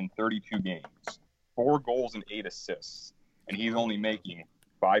in 32 games. 4 goals and 8 assists. And he's only making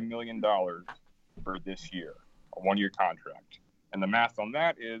 $5 million for this year, a 1-year contract. And the math on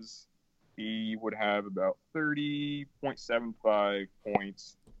that is he would have about 30.75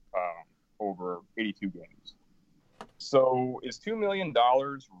 points over 82 games. So is $2 million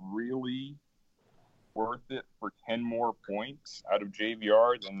really worth it for 10 more points out of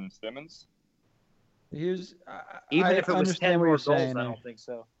JVR than Simmons? Here's Even I if it was understand 10 what more you're goals, saying I there. don't think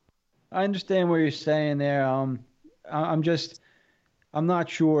so. I understand what you're saying there. I'm not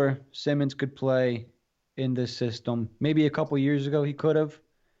sure Simmons could play in this system. Maybe a couple years ago he could have,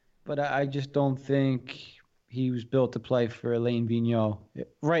 but I just don't think he was built to play for Alain Vigneault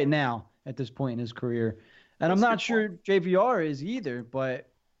right now at this point in his career. And That's I'm a not good sure JVR is either, but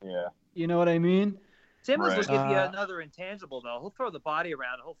Yeah. you know what I mean? Simmons Right. will give you Uh, another intangible, though. He'll throw the body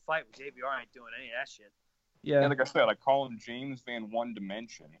around. He'll fight with JVR. Ain't doing any of that shit. Yeah. And like I said, I call him James Van One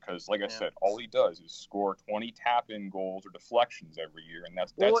Dimension because, like I said, all he does is score 20 tap-in goals or deflections every year, and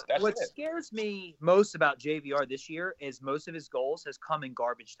that's What it. scares me most about JVR this year is most of his goals has come in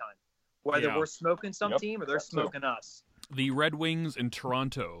garbage time. Whether Yeah. we're smoking some Yep, team or they're that too. smoking us. The Red Wings in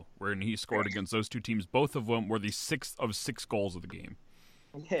Toronto, wherein he scored against those two teams, both of them were the 6th of 6 goals of the game.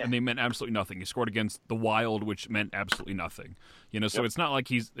 Yeah. And they meant absolutely nothing. He scored against the Wild, which meant absolutely nothing. So it's not like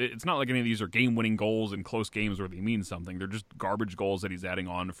any of these are game-winning goals in close games where they mean something. They're just garbage goals that he's adding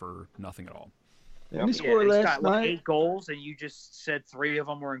on for nothing at all. Didn't he score he's last got night? 8 goals, and you just said 3 of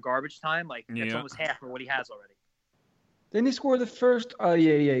them were in garbage time. Like that's Yeah. almost half of what he has already. Didn't he score the first? Oh,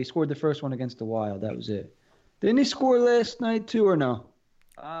 yeah. He scored the first one against the Wild. That was it. Didn't he score last night, too, or no?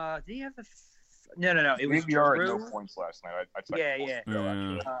 Did he have the? No. It was JVR had Giroux. no points last night. I checked Yeah, both yeah. still,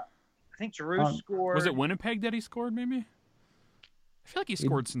 actually. Yeah. I think Giroux scored. Was it Winnipeg that he scored, maybe? I feel like he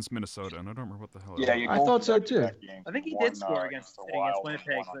scored since Minnesota, and I don't remember what the hell it Yeah, was. you I gold thought so, back-to-back too. games. I think he One, did score against the against Wild and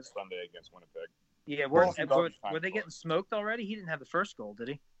Winnipeg, one on but- Sunday against Winnipeg. Yeah, Both in garbage time were they scored. getting smoked already? He didn't have the first goal, did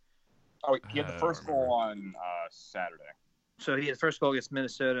he? Oh, he had the first goal on Saturday. So he had the first goal against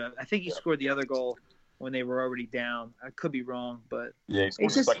Minnesota. I think he Yeah. scored the other goal when they were already down. I could be wrong, but Yeah, he scored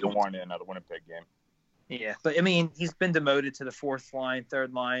It's the just- second one in the Winnipeg game. yeah. But I mean, he's been demoted to the 4th line,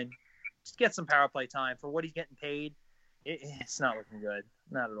 3rd line. Just get some power play time for what he's getting paid. It's not looking good,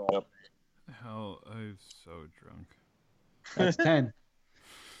 not at all. Yep. Hell, I'm so drunk. That's 10.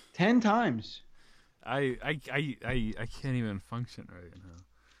 10 times. I can't even function right now.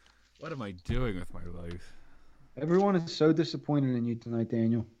 What am I doing with my life? Everyone is so disappointed in you tonight,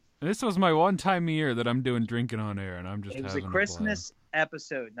 Daniel. This was my one time a year that I'm doing drinking on air, and I'm just It was a having Christmas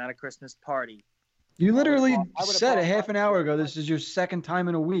episode, not a Christmas party. You literally I would've said a bought half an one. hour ago this is your second time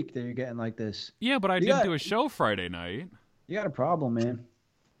in a week that you're getting like this. Yeah, but I You didn't got- do a show Friday night. You got a problem, man.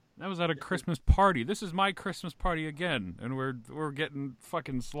 That was at a Christmas party. This is my Christmas party again, and we're getting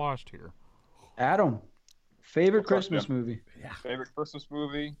fucking sloshed here. Adam, favorite What's up, Christmas Jim? movie? Favorite Christmas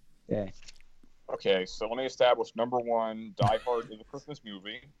movie? Yeah. Okay, so let me establish number one: Die Hard is a Christmas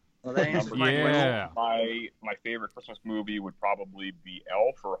movie. Well, that answers my question. Yeah. My favorite Christmas movie would probably be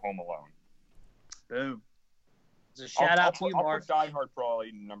Elf or Home Alone. Boom. It's a shout out to you, I'll Mark. put Die Hard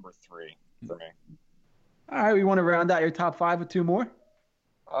probably number 3 for me. All right, we want to round out your top 5 with 2 more?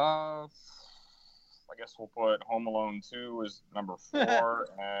 I guess we'll put Home Alone 2 as number 4,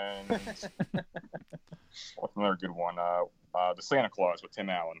 and what's another good one? The Santa Claus with Tim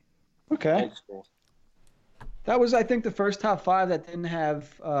Allen. Okay. Old school. That was, I think, the first top 5 that didn't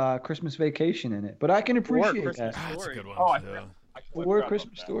have Christmas Vacation in it. But I can appreciate Christmas that. Ah, that's a Story. good one. Oh, I too. forgot. I or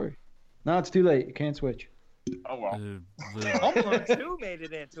Christmas Story. No, it's too late. You can't switch. Oh well. Home Alone 2 made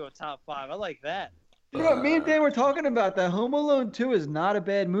it into a top 5. I like that. You know what, me and Dan were talking about that. Home Alone 2 is not a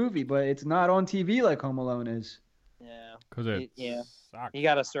bad movie, but it's not on TV like Home Alone is. Yeah. Because it sucks. You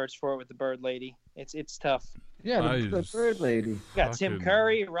got to search for it with the bird lady. It's tough. Yeah, the bird lady. You got Tim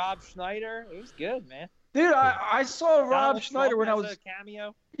Curry, Rob Schneider. It was good, man. Dude, I saw Rob Donald Schneider Trump when I has was. a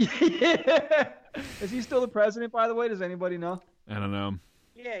cameo. Yeah. Is he still the president, by the way? Does anybody know? I don't know.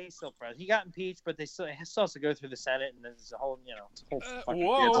 Yeah, he's still president. He got impeached, but he still has to go through the Senate, and there's a whole, it's a whole fucking.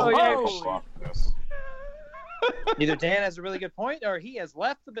 Whoa! Either Dan has a really good point, or he has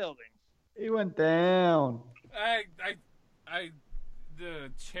left the building. He went down.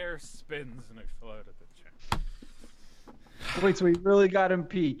 The chair spins and I fell out of the chair. Wait, so he really got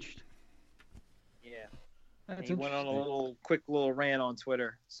impeached? Yeah. That's He went on a quick little rant on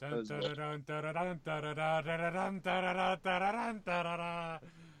Twitter. supposedly.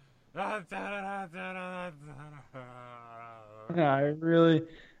 Yeah,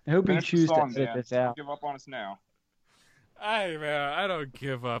 I hope you choose to edit this out. Give up on us now. I don't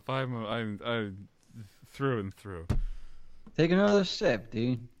give up. I'm through and through. Take another sip,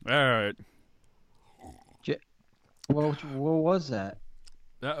 dude. All right. What was that?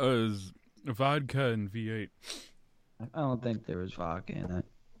 That was vodka and V8. I don't think there was vodka in it.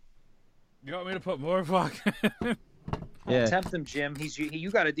 You want me to put more vodka? Yeah. Tempt him, Jim.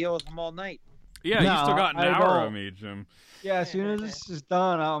 You got to deal with him all night. Yeah, No, you still got an I hour won't. of me, Jim. Yeah, as soon as this is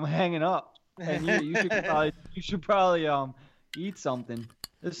done, I'm hanging up. And you should probably eat something.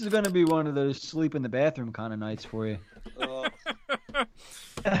 This is gonna be one of those sleep in the bathroom kind of nights for you.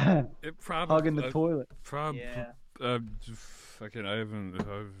 It probably Hugging the toilet. Yeah. Fucking, I haven't.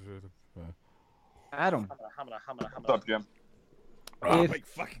 Adam. What's up, Jim? Oh If- my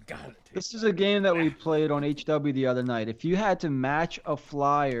fucking god! This is a game that we played on HW the other night. If you had to match a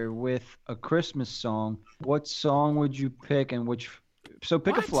flyer with a Christmas song, what song would you pick and which? So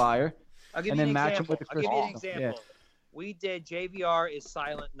pick a What? flyer. I'll give And you then an match 'em example. with the I'll give you an Christmas song. example. We did JVR is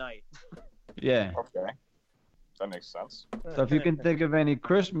Silent Night. Yeah. Okay. That makes sense. So if you can think of any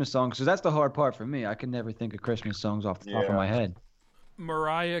Christmas songs, because that's the hard part for me. I can never think of Christmas songs off the top of Yeah. my head.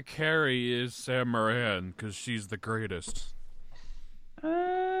 Mariah Carey is Sam Moran because she's the greatest.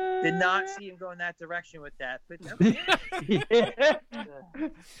 Did not see him go in that direction with that. But Yeah.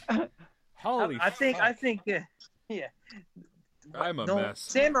 Holy I think, yeah. I'm a No, mess.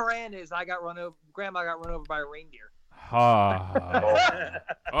 Sam Moran is Grandma got run over by a reindeer. Ha.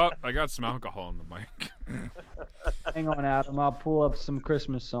 Oh, I got some alcohol in the mic. Hang on, Adam. I'll pull up some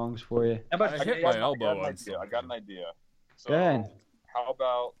Christmas songs for you. How about I hit my elbow on I got an idea. So, Go ahead. how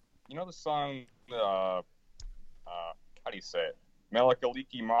about the song? How do you say it?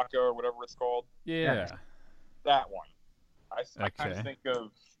 Melakaliki Maka or whatever it's called. Yeah. That one. I kind Okay. of think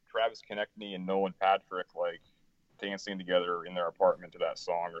of Travis Konechny and Nolan Patrick dancing together in their apartment to that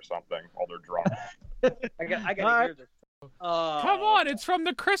song or something while they're drunk. I got to Alright. hear this. Come on, it's from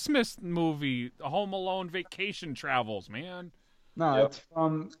the Christmas movie, Home Alone Vacation Travels, man. No, Yep. it's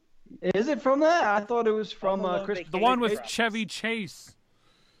from. Is it from that? I thought it was from Home Alone Christmas The one with Vacation. Chevy Chase.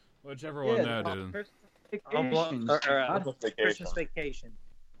 Whichever one Yeah, that is. Vacations. Christmas Vacation.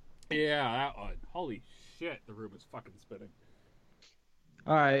 Yeah, that one. Holy shit, the room is fucking spinning.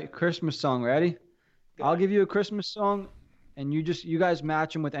 All right, Christmas song. Ready? I'll give you a Christmas song, and you guys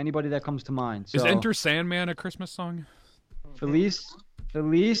match them with anybody that comes to mind. So, Is Enter Sandman a Christmas song? Feliz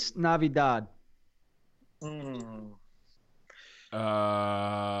Navidad. Mm.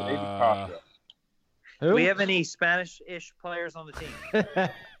 David Kasha. Who? Do we have any Spanish-ish players on the team?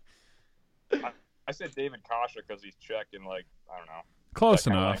 I said David Kasha because he's Czech and I don't know. Close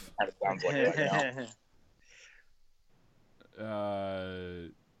That kinda enough. Kind of sounds like that.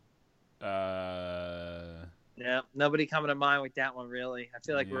 Yeah, nobody coming to mind with that one really. I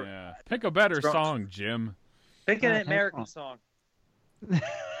feel like we're Yeah. Pick a better Strong. song, Jim. picking an hang American on. song.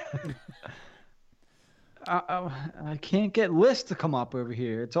 I can't get lists to come up over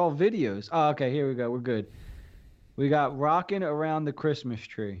here. It's all videos. Oh, okay, here we go. We're good. We got Rockin' Around the Christmas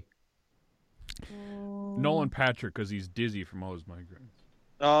Tree. Nolan Patrick because he's dizzy from all his migraines.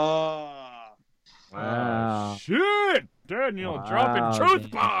 Oh, Wow. Shit! Daniel Wow, dropping truth Dan.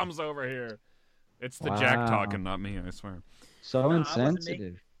 bombs over here. It's the Jack Wow. talking, not me, I swear. So No, it wasn't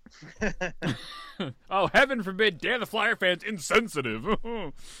me. insensitive. Oh, heaven forbid, Dan the Flyer fan's insensitive.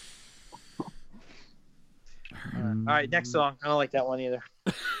 all right, next song. I don't like that one either.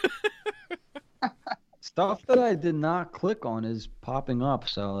 Stuff that I did not click on is popping up.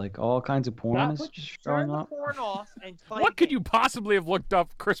 So all kinds of porn is just Turn showing the up. porn off and play. What could you possibly have looked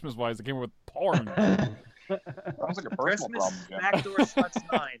up Christmas-wise that came up with porn? Sounds like a personal Christmas problem, Jim. backdoor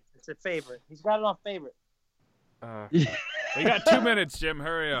sluts 9. It's a favorite. He's got it on favorite. We got 2 minutes, Jim.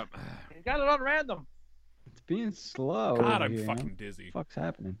 Hurry up. He's got it on random. It's being slow. God, over I'm here, fucking man. dizzy. What the fuck's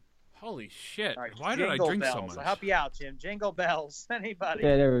happening? Holy shit. All right, Why did I Jingle drink so Bells. much? I'll help you out, Jim. Jingle bells. Anybody?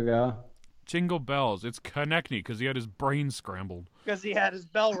 Yeah, there we go. Jingle bells. It's Konechny because he had his brain scrambled. Because he had his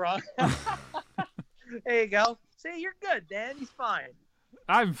bell rung. There you go. See, you're good, Dan. He's fine.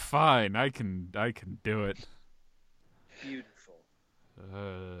 I'm fine. I can do it. Beautiful.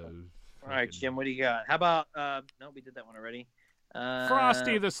 Uh, All right, Jim, what do you got? How about, no, we did that one already.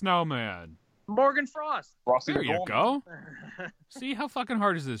 Frosty the Snowman. Morgan Frost. Frosty There the you Golden. go. See, how fucking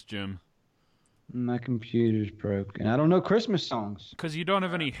hard is this, Jim? My computer's broken. I don't know Christmas songs. Because you don't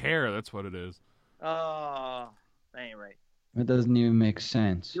have any hair. That's what it is. Oh, that ain't right. It doesn't even make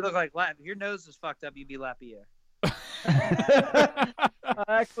sense. You look like Lap. If your nose is fucked up, you'd be Lapierre. I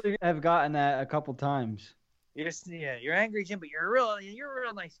actually have gotten that a couple times. You're angry, Jim, but you're a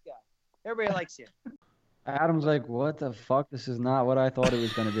real nice guy. Everybody likes you. Adam's like, what the fuck? This is not what I thought it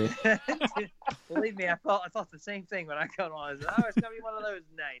was going to be. Believe me, I thought the same thing when I got on. I was, oh, it's gonna be one of those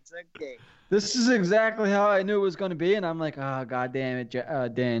nights. Okay. This is exactly how I knew it was going to be, and I'm like, oh, God damn it,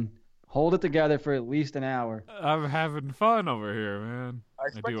 Dan. Hold it together for at least an hour. I'm having fun over here, man. I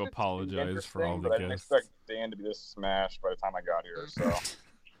expected do it to be apologize for all interesting, the but I didn't guests. expect Dan to be this smashed by the time I got here. So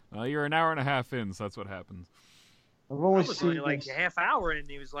Well, you're an hour and a half in, so that's what happens. I've I only was seen only like this. a half hour in, and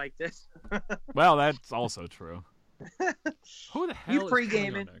he was like this. Well, that's also true. Who the hell You is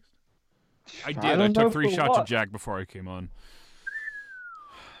pre-gaming? coming on next? I I did. I don't know took 3 for shots what. of Jack before I came on.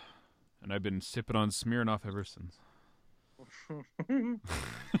 And I've been sipping on Smirnoff ever since.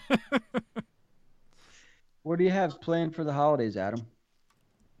 What do you have planned for the holidays, Adam?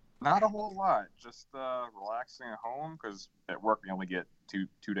 not a whole lot. Just relaxing at home because at work we only get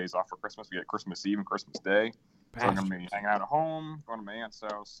two days off for Christmas. We get Christmas Eve and Christmas Day. So I'm going to be hanging out at home, going to my aunt's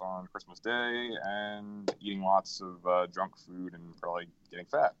house on Christmas Day, and eating lots of junk food and probably getting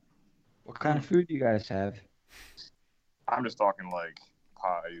fat. What kind of food do you guys have? I'm just talking like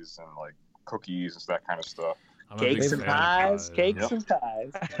pies and like cookies and that kind of stuff. I'm a big Cakes and fan of pies. Cakes Yep. and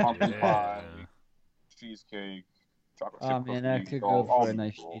pies. Pumpkin Yeah. pie, cheesecake, chocolate chip Oh man, that cookies, could all- go all for a these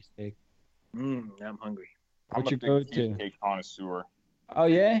nice cool. cheesesteak. I'm hungry. I'm What's a your big go-to? cheesecake connoisseur. Oh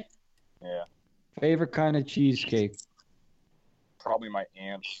yeah? Yeah. Favorite kind of cheesecake? Probably my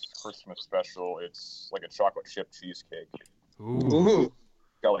aunt's Christmas special. It's like a chocolate chip cheesecake. Ooh.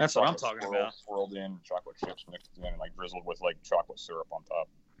 Got, like, That's what I'm chocolate talking swirl- about. Swirled in, chocolate chips mixed in, and like drizzled with like chocolate syrup on top.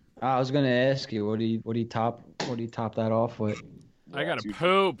 I was gonna ask you, what do you top that off with? I gotta Yeah,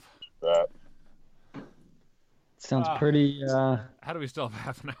 poop. that. Sounds Ah. pretty. How do we still have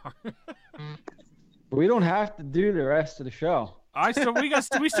half an hour? We don't have to do the rest of the show. We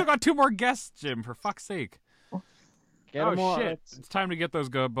still got 2 more guests, Jim. For fuck's sake. Get Oh 'em on. shit! It's time to get those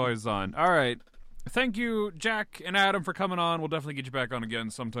good boys on. All right. Thank you, Jack and Adam, for coming on. We'll definitely get you back on again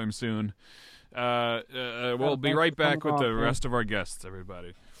sometime soon. We'll be thanks right for back coming with the on, man. rest of our guests,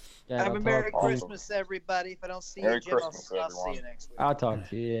 everybody. Yeah, Have a I'll Merry talk to you. Christmas, everybody. If I don't see Merry you, Jim, Christmas, I'll see you everyone. next week. I'll talk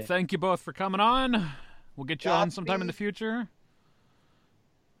to you. Yeah. Thank you both for coming on. We'll get you on sometime in the Godspeed. future.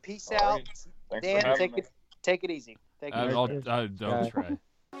 Peace All out. right. Thanks Dan, for having me. take it easy. Take it easy. I'll Bye. try.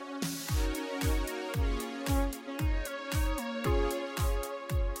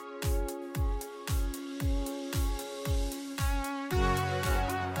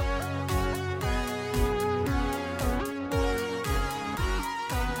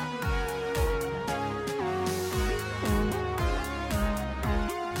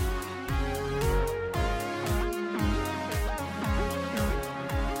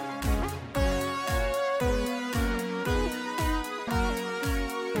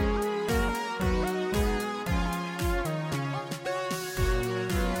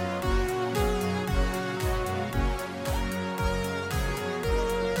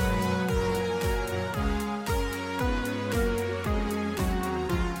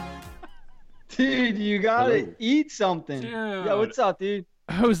 Dude, you gotta Hello. eat something. Dude. Yo, what's up, dude?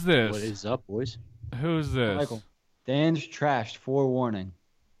 Who's this? What is up, boys? Who's this? Michael. Dan's trashed. Forewarning.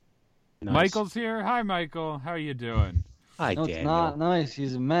 Nice. Michael's here. Hi, Michael. How you doing? Hi, No, it's Daniel. not nice.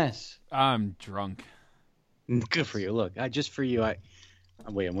 He's a mess. I'm drunk. Good for you. Look, just for you.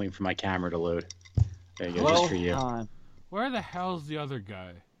 I'm waiting for my camera to load. There you go. Well Just for you, Time. Where the hell's the other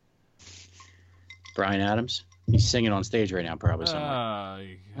guy? Brian Adams. He's singing on stage right now, probably somewhere.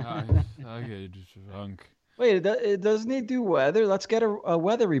 I get drunk. Wait, doesn't he do weather? Let's get a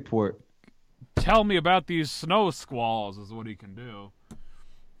weather report. Tell me about these snow squalls is what he can do.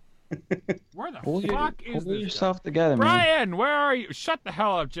 Where the Pull fuck is pull this yourself guy? together, man. Brian, where are you? Shut the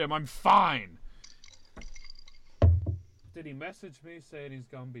hell up, Jim. I'm fine. Did he message me saying he's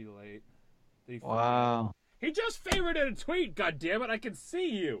gonna be late? Wow. He just favorited a tweet. God damn it! I can see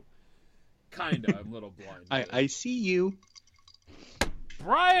you. Kinda. I'm a little blind. I see you.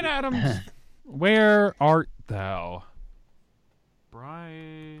 Brian Adams, where art thou?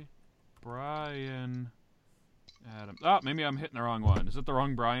 Brian Adams. Oh, maybe I'm hitting the wrong one. Is it the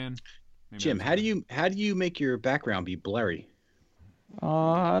wrong Brian? Maybe Jim, how do you make your background be blurry?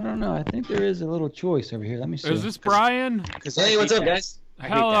 I don't know. I think there is a little choice over here. Let me see. Is this Brian? Hey, what's up, guys?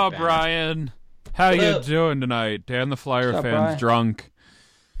 Hello, Brian. How you doing tonight? Dan the Flyer What's up, fan's Brian? drunk.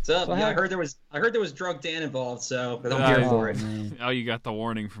 What's up? So Yeah, how- I heard there was drunk Dan involved, so but I'm here for it. man. Oh, you got the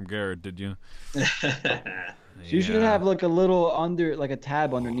warning from Garrett, did you? So you should have like a little like a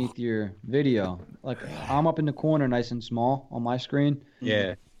tab underneath your video. Like I'm up in the corner, nice and small on my screen.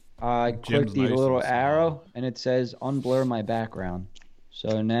 Yeah. I click Jim's the nice little and small. arrow, and it says unblur my background.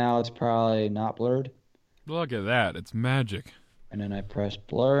 So now it's probably not blurred. Look at that. It's magic. And then I press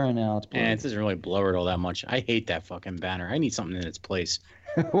blur, and now it's blurred. And it doesn't really blur it all that much. I hate that fucking banner. I need something in its place.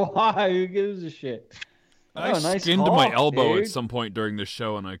 Why? Who gives a shit? I Oh, nice skinned my talk, elbow dude. at some point during the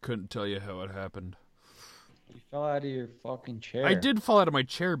show, and I couldn't tell you how it happened. You fell out of your fucking chair. I did fall out of my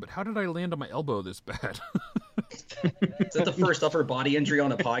chair, but how did I land on my elbow this bad? Is that the first upper body injury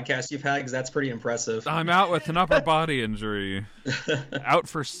on a podcast you've had? Because that's pretty impressive. I'm out with an upper body injury. Out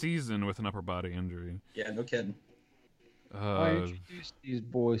for season with an upper body injury. Yeah, no kidding. I introduced these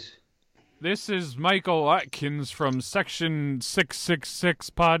boys. This is Michael Atkins from Section 666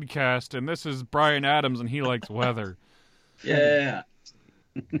 podcast, and this is Brian Adams, and he likes weather. Yeah.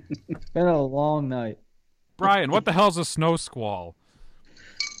 It's been a long night. Brian, what the hell's a snow squall?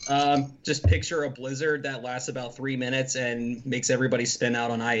 Just picture a blizzard that lasts about 3 minutes and makes everybody spin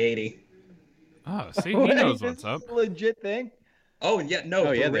out on I-80. Oh, see, he knows what's up. Legit thing. Oh yeah, no.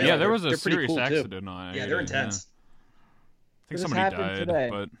 Oh, yeah, for real. Yeah, there was a They're pretty serious cool, too. accident on it. Yeah, they're intense. I think This somebody happened died, today.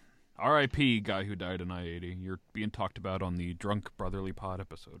 but R.I.P. guy who died in I-80. You're being talked about on the Drunk Brotherly Pod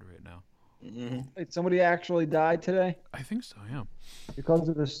episode right now. Mm-hmm. Wait, somebody actually died today I think so, yeah. because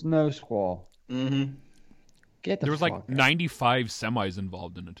of the snow squall. Mm-hmm. Get the There was fuck like out. 95 semis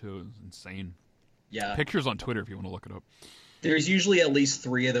involved in it, too. It was insane. Yeah. Pictures on Twitter if you want to look it up. There's usually at least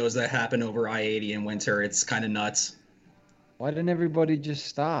 3 of those that happen over I-80 in winter. It's kind of nuts Why didn't everybody just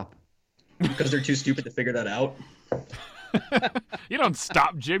stop? because they're too stupid to figure that out. You don't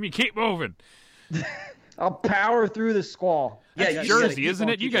stop, Jim. You keep moving. I'll power through the squall. Yeah, That's you just gotta Jersey, keep isn't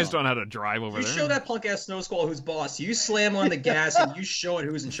on, it? You keep guys on. don't know how to drive over You there. show that punk ass snow squall who's boss. You slam on the gas and you show it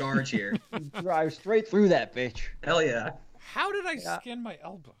who's in charge here. Drive straight through that bitch. Hell yeah. How did I skin my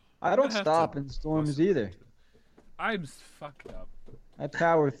elbow? I don't stop in storms either. I'm fucked up. I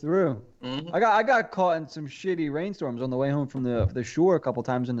power through. Mhm. I got caught in some shitty rainstorms on the way home from the shore a couple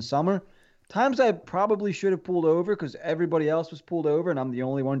times in the summer. Times I probably should have pulled over because everybody else was pulled over and I'm the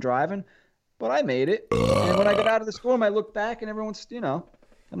only one driving. But I made it. And when I got out of the storm, I looked back and everyone's, I don't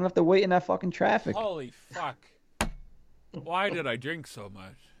have to wait in that fucking traffic. Holy fuck. Why did I drink so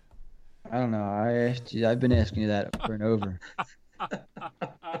much? I don't know. I've been asking you that over and over.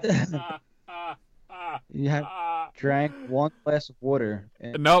 You have drank one glass of water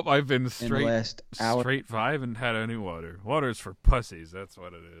in Nope, I've been the straight last hour. straight 5 and had any water. Water's for pussies, that's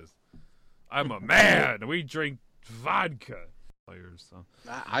what it is. I'm a man. We drink vodka. So.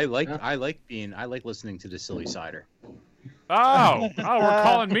 I like listening to the silly cider. Oh, we're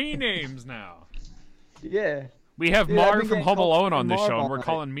calling me names now. Yeah. We have Dude, I've Marv been from getting Home called Alone on this Marv show, all and we're night.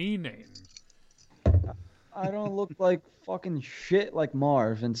 calling me names. I don't look like fucking shit like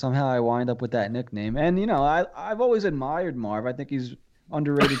Marv, and somehow I wind up with that nickname. And I've always admired Marv. I think he's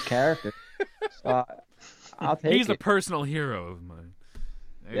underrated character. So I'll take He's it. a personal hero of mine.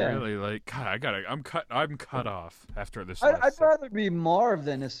 I Yeah. really like. God, I'm cut off after this. I'd last rather be Marv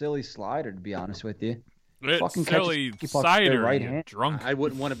than a silly slider, to be honest with you. It's fucking catch a silly sticky puck with their cider, right you hand. drunk. I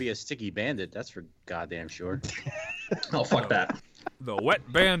wouldn't want to be a sticky bandit. That's for goddamn sure. Oh, fuck that. The Wet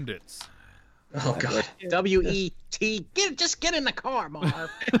Bandits. Oh, God. W-E-T. Just get in the car, Marv.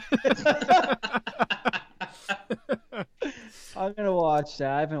 I'm gonna watch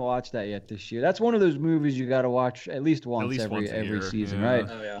that. I haven't watched that yet this year. That's one of those movies you got to watch at least once least every once a year, season, yeah. right?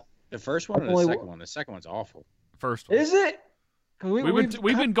 Oh, yeah. The first one or the Only second one? The second one's awful. First one. Is it? 'Cause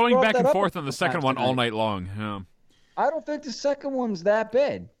We've been going brought back that and up forth a on the couple second times one all tonight. night long. Yeah. I don't think the second one's that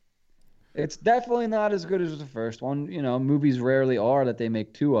bad. It's definitely not as good as the first one. Movies rarely are that they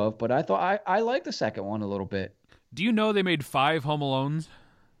make 2 of, but I thought I like the second one a little bit. Do you know they made 5 Home Alones?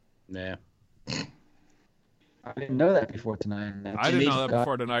 Yeah. I didn't know that before tonight. I didn't know that God,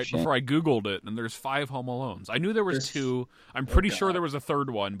 before tonight. shit. Before I Googled it, and there's 5 Home Alones. I knew there was There's- 2. I'm pretty sure God. there was a third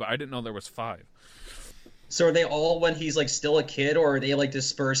one, but I didn't know there was 5. So are they all when he's like still a kid, or are they like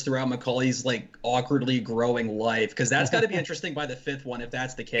dispersed throughout Macaulay's like awkwardly growing life? Because that's got to be interesting by the 5th one if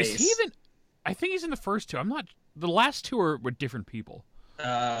that's the case. Is he even? I think he's in the first 2. I'm not. The last 2 are with different people.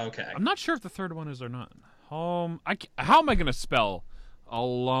 Okay. I'm not sure if the 3rd one is or not. How am I gonna spell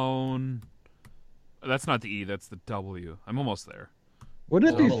alone? That's not the E. That's the W. I'm almost there.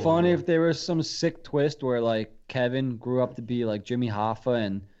 Wouldn't it be funny if there was some sick twist where like Kevin grew up to be like Jimmy Hoffa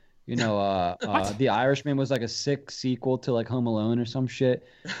and The Irishman was like a sick sequel to like Home Alone or some shit,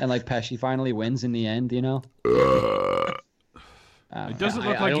 and like Pesci finally wins in the end, you know? It doesn't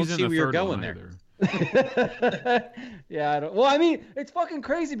look like he's in the third one either. Yeah, well, I mean, it's fucking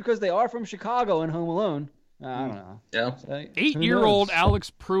crazy because they are from Chicago and Home Alone. I don't know. Yeah. So, 8-year-old Alex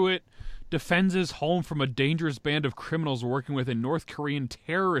Pruitt defends his home from a dangerous band of criminals working with a North Korean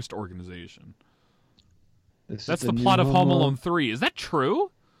terrorist organization. That's the plot of Home Alone 3. Is that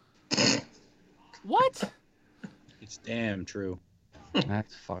true? What? It's damn true.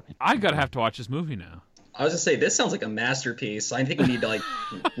 That's fucking. I gotta have to watch this movie now. I was just say this sounds like a masterpiece. I think we need to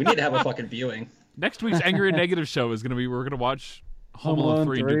we need to have a fucking viewing. Next week's Angry and Negative show is gonna be we're gonna watch Home Alone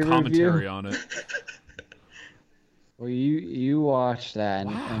 3 and do commentary review. on it. Well, you watch that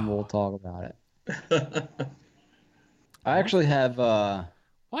and we'll talk about it. I actually have a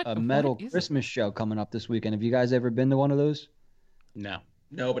metal Christmas show coming up this weekend. Have you guys ever been to one of those? No.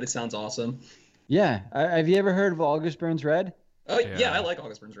 No, but it sounds awesome. Yeah. Have you ever heard of August Burns Red? Oh yeah, I like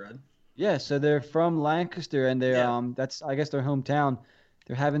August Burns Red. Yeah, so they're from Lancaster, and they're that's I guess their hometown.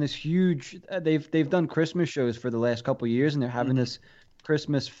 They're having this huge. They've done Christmas shows for the last couple of years, and they're having this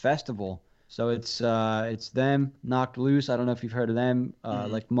Christmas festival. So it's them, Knocked Loose. I don't know if you've heard of them,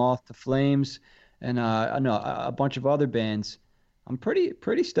 like Moth to Flames, and I know a bunch of other bands. I'm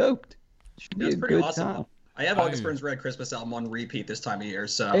pretty stoked. Should be That's a pretty good awesome. time. I have August Burns Red Christmas album on repeat this time of year,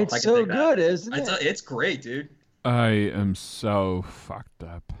 so It's I can so dig that. good, isn't it? It's great, dude. I am so fucked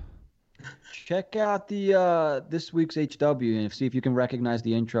up. Check out the this week's HW and see if you can recognize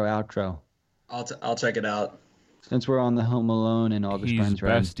the intro outro. I'll check it out. Since we're on the Home Alone and August He's Burns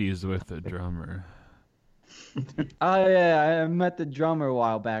Red. besties with the drummer. Oh yeah, I met the drummer a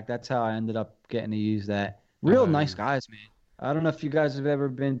while back. That's how I ended up getting to use that. Real nice guys, man. I don't know if you guys have ever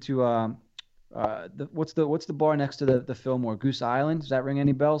been to what's the bar next to the Fillmore? Goose Island. Does that ring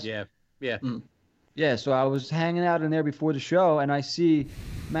any bells? Yeah. Yeah, so I was hanging out in there before the show, and I see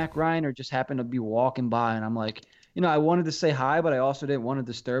Mac Reiner just happened to be walking by, and I'm like, I wanted to say hi, but I also didn't want to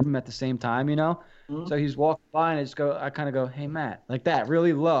disturb him at the same time, So he's walking by, and I kind of go, hey, Matt, like that,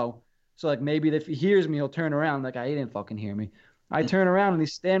 really low. So, like, maybe if he hears me, he'll turn around. Like, he didn't fucking hear me. I turn around, and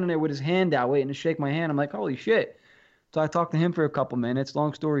he's standing there with his hand out, waiting to shake my hand. I'm like, holy shit. So I talked to him for a couple minutes.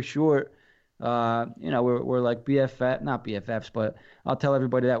 Long story short, we're like not BFFs, but I'll tell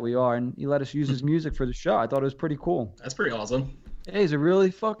everybody that we are. And he let us use his music for the show. I thought it was pretty cool. That's pretty awesome. Yeah, he's a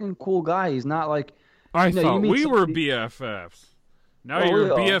really fucking cool guy. He's not like. I thought we were BFFs. Now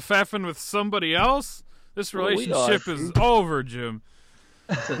you're BFFing with somebody else? This relationship is over, Jim.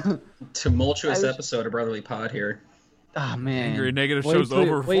 It's a tumultuous episode of Brotherly Pod here. Oh, man. Angry Negative show's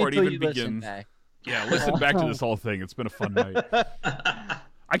over before it even begins. Back. Yeah, listen back to this whole thing. It's been a fun night.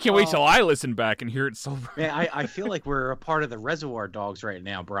 I can't wait till I listen back and hear it sober. Man, I feel like we're a part of the Reservoir Dogs right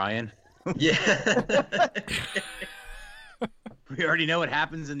now, Brian. Yeah. We already know what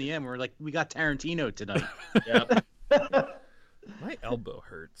happens in the end. We're like, we got Tarantino tonight. Yep. My elbow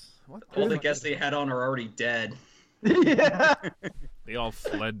hurts. All the guests they had on are already dead. Yeah. They all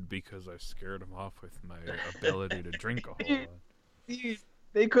fled because I scared them off with my ability to drink a whole lot.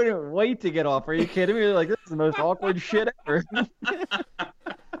 They couldn't wait to get off. Are you kidding me? They're like, this is the most awkward shit ever.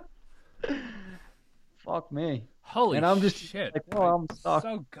 Fuck me. Holy and I'm just shit. Like, oh, I'm stuck.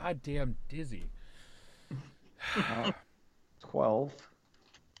 So goddamn dizzy. 12.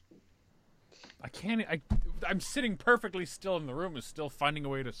 I can't. I'm sitting perfectly still in the room is still finding a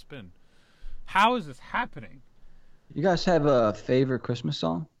way to spin. How is this happening? You guys have a favorite Christmas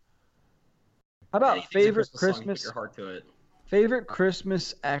song? How about favorite Christmas? Your heart to it. Favorite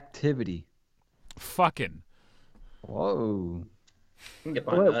Christmas activity? Fucking. Whoa.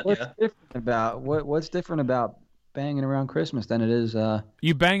 What's different about banging around Christmas than it is?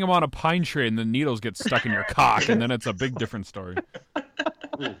 You bang them on a pine tree and the needles get stuck in your cock, and then it's a big different story.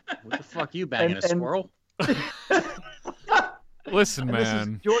 Ooh, what the fuck you banging a squirrel? Listen,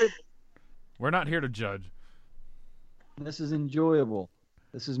 man. We're not here to judge. This is enjoyable.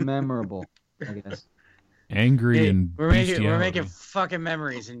 This is memorable, I guess. Angry and we're making fucking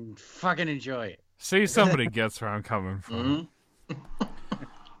memories and fucking enjoy it. See, somebody gets where I'm coming from.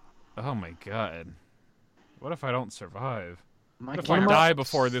 Oh my god. What if I don't survive? What if I die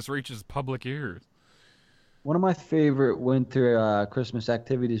before this reaches public ears? One of my favorite winter Christmas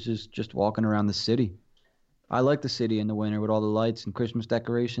activities is just walking around the city. I like the city in the winter with all the lights and Christmas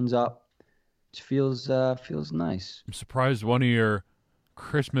decorations up. It feels nice. I'm surprised one of your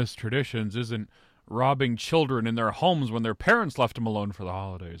Christmas traditions isn't robbing children in their homes when their parents left them alone for the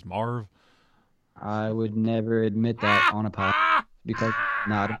holidays, Marv. I would never admit that on a podcast because I'm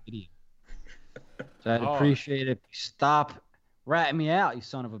not an idiot. So I'd appreciate it if you stop ratting me out, you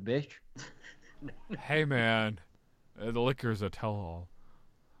son of a bitch. Hey, man. The liquor's a tell-all.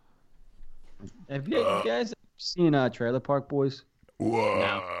 Have you guys seen Trailer Park Boys? No,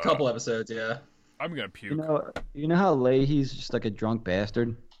 a couple episodes, yeah. I'm gonna puke. You know how Leahy's just like a drunk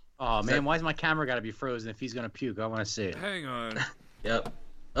bastard? Oh, man, why's my camera got to be frozen if he's going to puke? I want to see it. Hang on. Yep.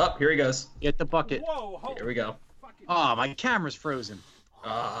 Oh, here he goes. Get the bucket. Whoa, Here we go. Oh, my camera's frozen.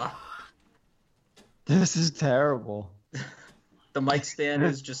 This is terrible. The mic stand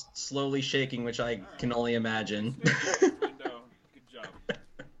is just slowly shaking, which I can only imagine. Good job.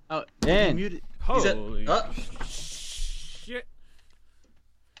 Oh, Man. you muted. Holy shit.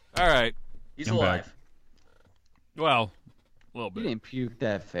 All right. He's I'm alive. back. Well, a little You bit. didn't puke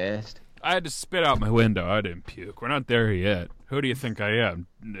that fast. I had to spit out my window. I didn't puke. We're not there yet. Who do you think I am?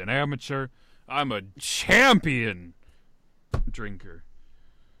 An amateur? I'm a champion drinker.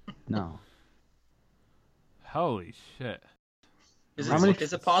 No. Holy shit. Is How many-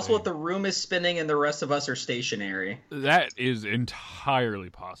 it possible that the room is spinning and the rest of us are stationary? That is entirely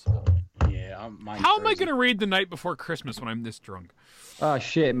possible. Yeah, mine's How am I frozen. going to read The Night Before Christmas when I'm this drunk? Oh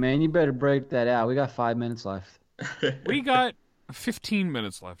shit, man! You better break that out. We got 5 minutes left. We got 15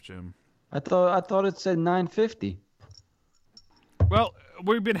 minutes left, Jim. I thought it said 9:50. Well,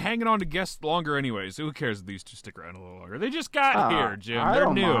 we've been hanging on to guests longer anyways. Who cares if these two stick around a little longer? They just got here, Jim. I They're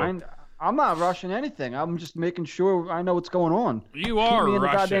don't new. mind. I'm not rushing anything. I'm just making sure I know what's going on. You Keep are me in the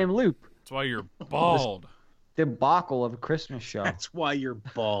rushing. goddamn loop. That's why you're bald. Debacle of a Christmas show. That's why you're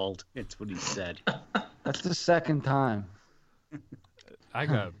bald. That's what he said. That's the second time. I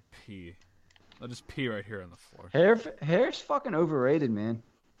gotta pee. I'll just pee right here on the floor. Hair's fucking overrated, man.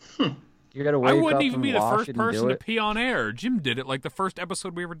 You gotta wake I up wouldn't even and be the wash first it and do person to it. pee on air. Jim did it like the first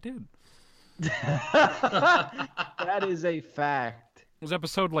episode we ever did. That is a fact. It was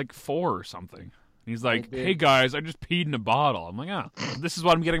episode like 4 or something. He's like, did. "Hey guys, I just peed in a bottle." I'm like, this is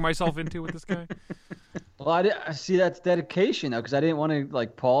what I'm getting myself into with this guy." Well, I see that's dedication though, because I didn't want to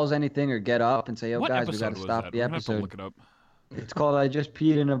like pause anything or get up and say, "Oh, What guys, we episode got to was stop that? the We're gonna have to episode." look it up. It's called "I Just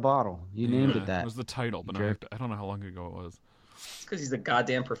Peed in a Bottle." You named Yeah, it that. was the title, but Jerk. I don't know how long ago it was. It's because he's a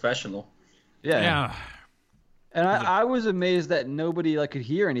goddamn professional. Yeah. And I was amazed that nobody like could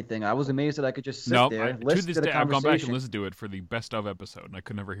hear anything. I was amazed that I could just sit Nope. there, To listen this to the day, I've gone back and conversation. listened to it for the best of episode, and I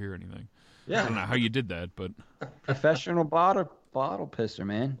could never hear anything. I don't know Yeah, how you did that, but professional bottle pisser,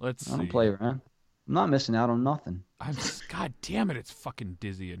 man. let's I don't see. play around. I'm not missing out on nothing. God damn it, it's fucking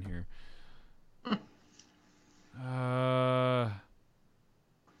dizzy in here.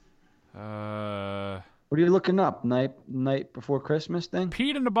 What are you looking up? Night before Christmas thing?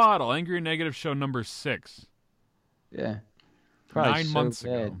 Peed in a Bottle, Angry and Negative show number 6. Yeah. Probably 9 so months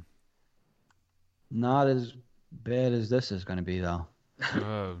bad. ago. Not as bad as this is going to be, though.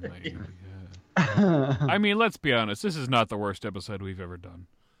 Oh, my God. I mean, let's be honest. This is not the worst episode we've ever done.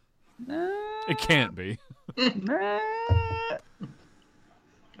 It can't be.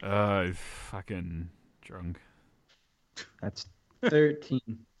 Fucking drunk. That's 13.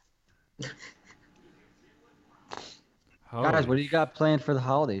 Guys, what do you got planned for the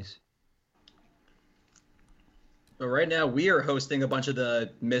holidays? But right now, we are hosting a bunch of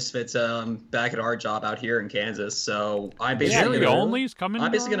the Misfits back at our job out here in Kansas. So I'm basically the gonna, only's coming.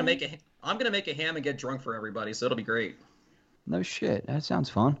 I'm basically gonna make a ham and get drunk for everybody. So it'll be great. No shit. That sounds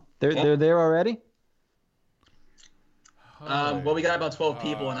fun. They're there already? Well, we got about 12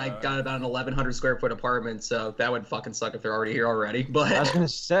 people, and I got about an 1,100 square foot apartment. So that would fucking suck if they're already here already. But I was going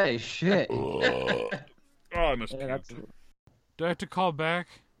to say, shit. Oh, I must Yeah, that's- Do I have to call back?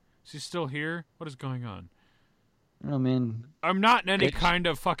 Is he still here? What is going on? I mean, I'm not in any Bitch. kind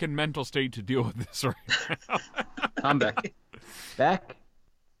of fucking mental state to deal with this right now. I'm back. back?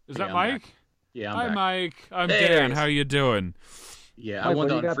 Is Yeah, that I'm Mike? back. Yeah, I'm Hi, back. Mike. I'm Hey, Dan. Aries. How you doing? Yeah, Mike, I what wanted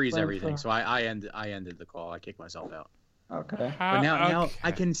do you to got unfreeze planned everything, for- so I ended the call. I kicked myself out. Okay. But now Okay.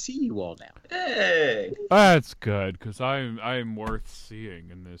 I can see you all now. hey, That's good, because I'm worth seeing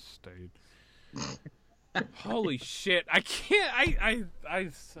in this state. Holy shit! I can't.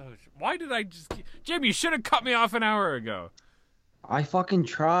 Why did I just? Jim, you should have cut me off an hour ago. I fucking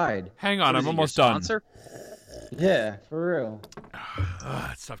tried. Hang on, What I'm is it, your almost done. sponsor? Yeah, for real.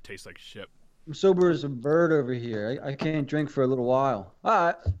 That stuff tastes like shit. I'm sober as a bird over here. I can't drink for a little while.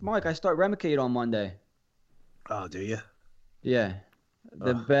 Mike, I start Remicade on Monday. Oh, do you? Yeah,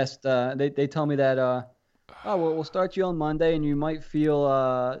 the best. They tell me that. We'll start you on Monday, and you might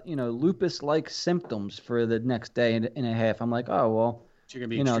feel lupus-like symptoms for the next day and a half. I'm like, oh well. So you're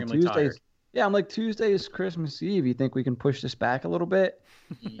gonna be extremely tired. Yeah, I'm like, Tuesday is Christmas Eve. You think we can push this back a little bit?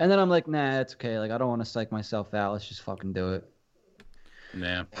 And then I'm like, nah, it's okay. Like, I don't want to psych myself out. Let's just fucking do it.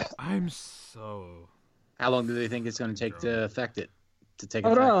 Nah. I'm so. How long do they think it's going to take to affect it? To take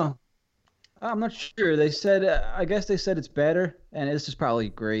I effect? don't know. I'm not sure. They said, I guess they said it's better, and this is probably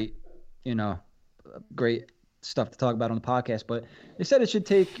great, great stuff to talk about on the podcast. But they said it should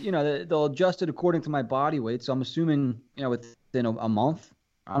take, they'll adjust it according to my body weight. So I'm assuming, within a month.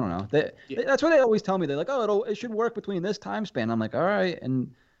 I don't know. That's what they always tell me. They're like, oh, it should work between this time span. I'm like, all right,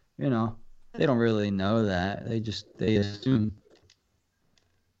 and they don't really know that. They assume.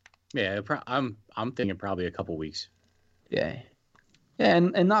 Yeah, I'm thinking probably a couple weeks. Yeah,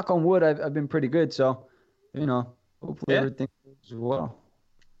 and knock on wood, I've been pretty good. So, hopefully everything goes well.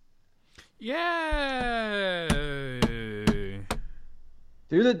 Yay!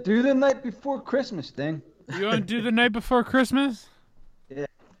 Do the night before Christmas thing. You want to do the night before Christmas? Yeah.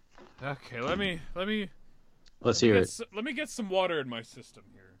 Okay, let me. Let's hear it. Let me get some water in my system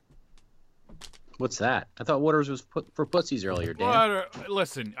here. What's that? I thought waters was for pussies earlier, Dan. Water.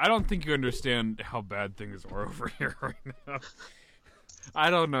 Listen, I don't think you understand how bad things are over here right now.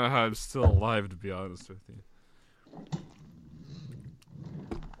 I don't know how I'm still alive, to be honest with you.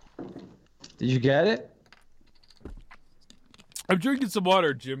 Did you get it? I'm drinking some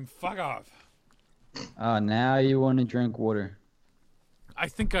water, Jim. Fuck off. Now you want to drink water. I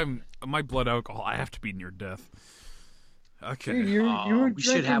think my blood alcohol. I have to be near death. Okay. Dude, you were we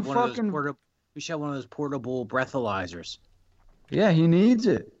should have one fucking... of those we should have one of those portable breathalyzers. Yeah, he needs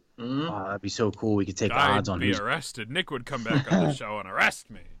it. Oh, that'd be so cool. We could take odds on I'd be arrested. Nick would come back on the show and arrest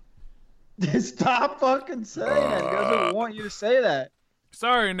me. Stop fucking saying that. He doesn't want you to say that.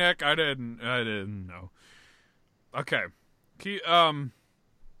 Sorry, Nick. I didn't know. Okay.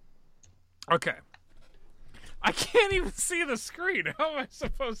 Okay. I can't even see the screen. How am I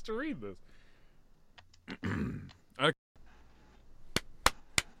supposed to read this? Okay.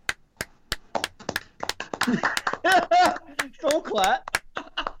 Don't clap.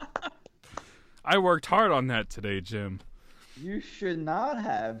 I worked hard on that today, Jim. You should not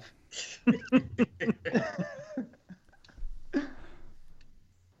have.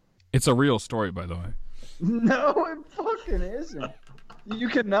 It's a real story, by the way. No, it fucking isn't. You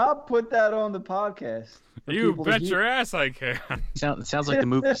cannot put that on the podcast. You bet your ass I can. Sounds like the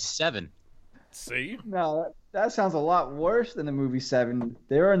movie Seven. See? No, that sounds a lot worse than the movie Seven.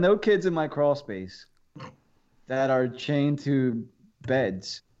 There are no kids in my crawl space that are chained to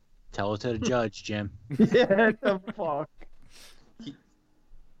beds. Tell it to the judge, Jim. Yeah, the fuck.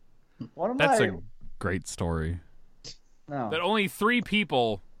 That's a great story. No. That only 4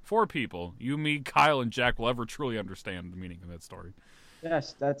 people, you, me, Kyle, and Jack will ever truly understand the meaning of that story.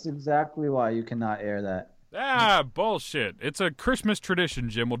 Yes, that's exactly why you cannot air that. Ah, bullshit. It's a Christmas tradition,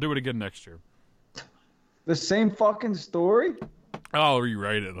 Jim. We'll do it again next year. The same fucking story? I'll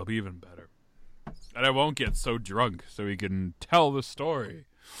rewrite it. It'll be even better. And I won't get so drunk so we can tell the story.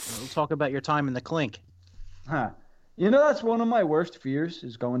 We'll talk about your time in the clink. Huh. That's one of my worst fears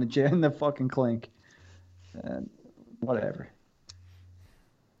is going to jail in the fucking clink. Whatever.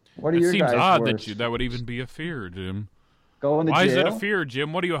 What are your guys' It seems odd worst? that would even be a fear, Jim. Going to Why jail? is it a fear,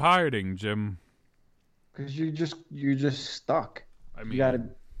 Jim? What are you hiding, Jim? Because you're just stuck. I mean, you gotta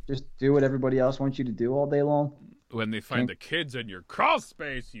just do what everybody else wants you to do all day long. When they find the kids in your crawl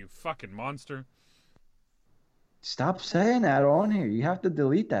space, you fucking monster. Stop saying that on here. You have to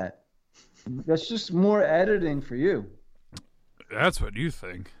delete that. That's just more editing for you. That's what you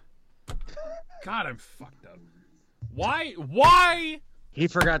think. God, I'm fucked up. Why? He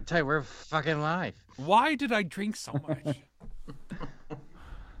forgot to tell you we're fucking live. Why did I drink so much?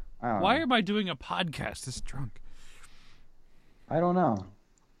 Why know. am I doing a podcast this drunk? I don't know.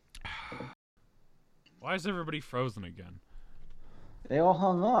 Why is everybody frozen again? They all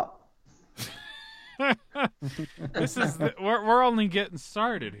hung up. We're only getting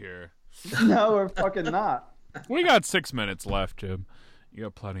started here. No, we're fucking not. We got 6 minutes left, Jim. You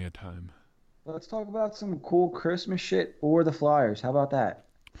got plenty of time. Let's talk about some cool Christmas shit or the Flyers. How about that?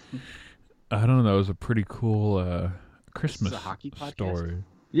 I don't know. It was a pretty cool Christmas This is a hockey podcast? story.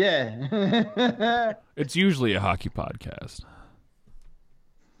 Yeah. It's usually a hockey podcast.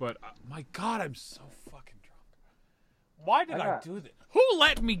 But, my God, I'm so fucking drunk. Why did I do this? Who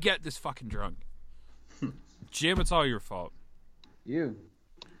let me get this fucking drunk? Jim, it's all your fault. You.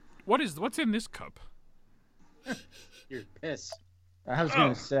 What's in this cup? You're pissed. I was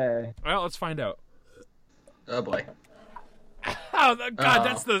going to say. Well, let's find out. Oh boy. Oh, God,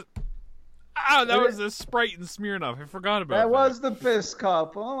 that's the. Oh, that was the Sprite and Smirnoff. I forgot about that. That was the piss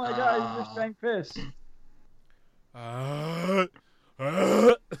cup. Oh my God, you just drank piss.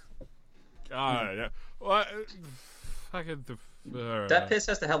 God, what? Fucking. That piss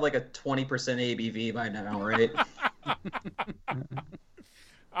has to have like a 20% ABV by now, right?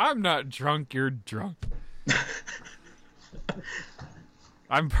 I'm not drunk. You're drunk.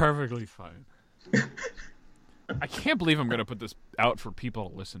 I'm perfectly fine. I can't believe I'm gonna put this out for people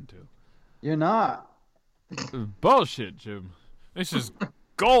to listen to. You're not. Bullshit, Jim. This is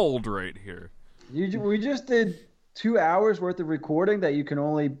gold right here. We just did 2 hours worth of recording that you can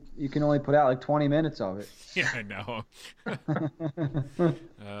only put out like 20 minutes of it. Yeah, I know.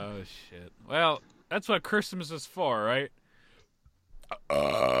 Oh shit. Well, that's what Christmas is for, right?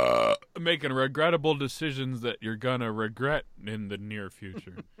 Making regrettable decisions that you're gonna regret in the near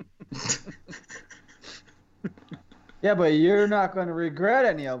future. Yeah, but you're not going to regret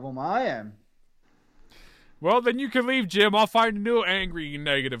any of them. I am. Well, then you can leave, Jim. I'll find a new angry,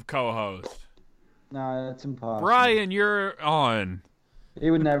 negative co-host. No, that's impossible. Brian, you're on. He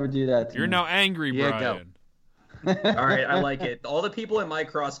would never do that to You're me. now angry, Yeah, Brian. All right, I like it. All the people in my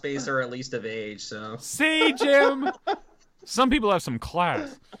cross space are at least of age, so. See, Jim? Some people have some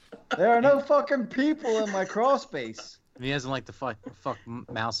class. There are no fucking people in my crawl space. And he doesn't like to fuck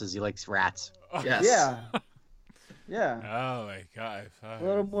mouses. He likes rats. Yes. Yeah. Yeah. Oh, my God. A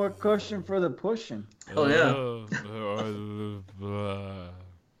little more cushion for the pushing. Oh, yeah.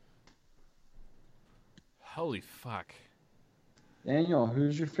 Holy fuck. Daniel,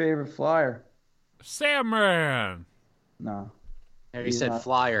 who's your favorite flyer? Sam No. He He's said not.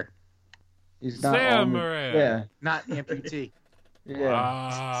 flyer, He's not. Sam on the- Moran. Yeah. not amputee. Yeah.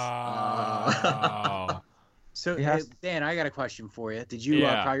 Wow. So, He has- Dan, I got a question for you. Did you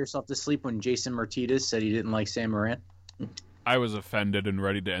Yeah. cry yourself to sleep when Jason Martinez said he didn't like Sam Moran? I was offended and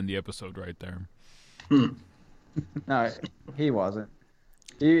ready to end the episode right there. No, he wasn't.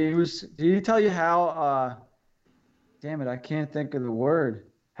 He was. Did he tell you how? Damn it, I can't think of the word.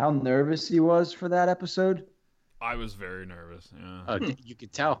 How nervous he was for that episode. I was very nervous. Yeah. Oh, you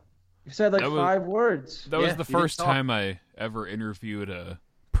could tell. He said like That was- 5 words. That was Yeah, the he didn't first talk. time I ever interviewed a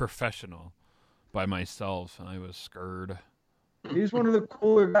professional by myself, and I was scared. He was one of the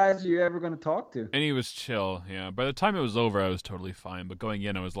cooler guys you're ever going to talk to. And he was chill, yeah. By the time it was over, I was totally fine. But going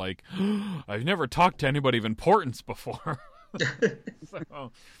in, I was like, I've never talked to anybody of importance before.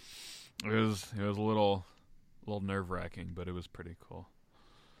 So it was a little nerve-wracking, but it was pretty cool.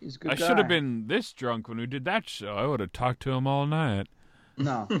 He's a good I guy. should have been this drunk when we did that show. I would have talked to him all night.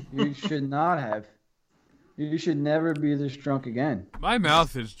 No, you should not have. You should never be this drunk again. My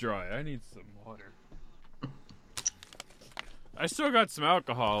mouth is dry. I need some water. I still got some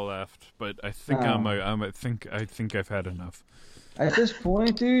alcohol left, but I think I think I've had enough. At this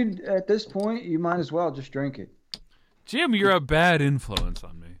point, dude, you might as well just drink it. Jim, you're a bad influence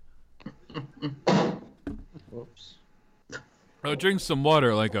on me. Whoops. Oh, drink some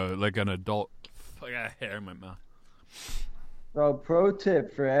water like an adult. I got hair in my mouth. So, pro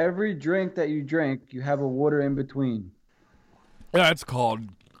tip: for every drink that you drink, you have a water in between. That's called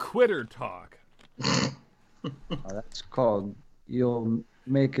quitter talk. That's called. You'll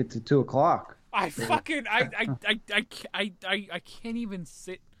make it to 2:00. I can't even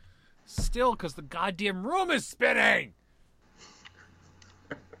sit still because the goddamn room is spinning.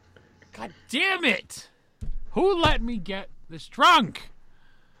 God damn it! Who let me get this drunk?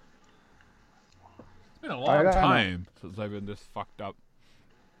 It's been a long time since I've been this fucked up.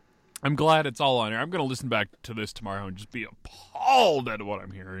 I'm glad it's all on here. I'm gonna listen back to this tomorrow and just be appalled at what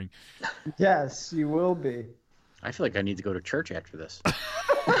I'm hearing. Yes, you will be. I feel like I need to go to church after this.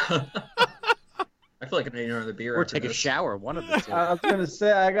 I feel like I need another beer. Or after take a this. shower, one of the two. I was gonna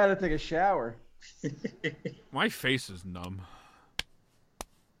say I gotta take a shower. My face is numb.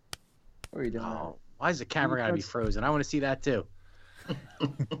 What are you doing? Oh, why is the camera gotta be frozen? I want to see that too.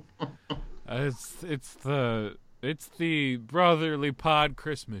 It's the Brotherly Pod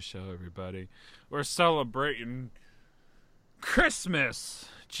Christmas show, everybody. We're celebrating Christmas.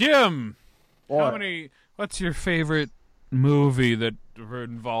 Jim, what's your favorite movie that Indiana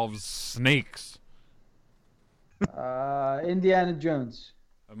involves snakes? Jones.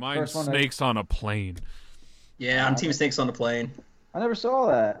 Mine's First one Snakes on a Plane. Yeah, I'm Team Snakes on the Plane. I never saw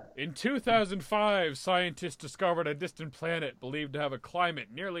that. In 2005, scientists discovered a distant planet believed to have a climate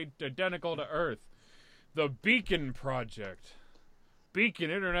nearly identical to Earth. The Beacon Project. Beacon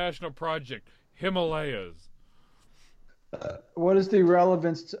International Project. Himalayas. What is the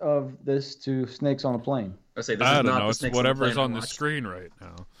relevance of this to Snakes on a Plane? I say this I is don't not know. the It's Snakes whatever's on the, on Plane the screen right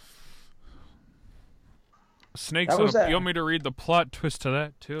now. Snakes. That was You want me to read the plot twist to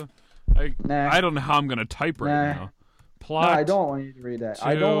that too? I don't know how I'm gonna type right now. Plot. No, I don't want you to read that.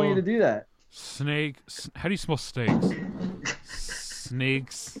 I don't want you to do that. Snake. How do you spell steaks?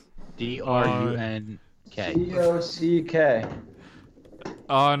 Snakes. DRUNK. COCK.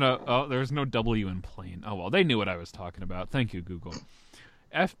 Oh no! Oh, there's no W in plain. Oh well, they knew what I was talking about. Thank you, Google.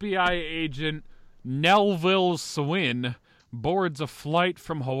 FBI agent Nelville Swin boards a flight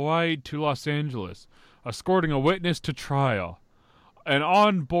from Hawaii to Los Angeles, escorting a witness to trial. An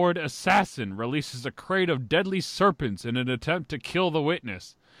on-board assassin releases a crate of deadly serpents in an attempt to kill the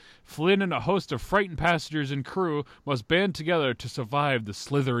witness. Flynn and a host of frightened passengers and crew must band together to survive the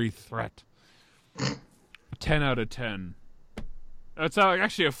slithery threat. 10 out of 10. That's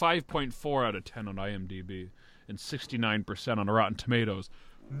actually a 5.4 out of 10 on IMDb and 69% on Rotten Tomatoes.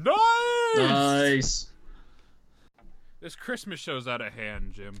 Nice. This Christmas show's out of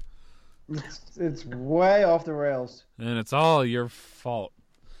hand, Jim. It's way off the rails. And it's all your fault.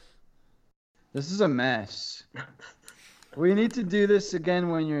 This is a mess. We need to do this again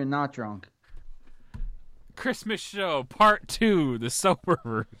when you're not drunk. Christmas show part 2, the sober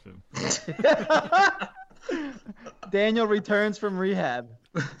version. Daniel returns from rehab.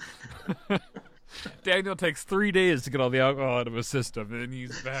 Daniel takes 3 days to get all the alcohol out of his system, and then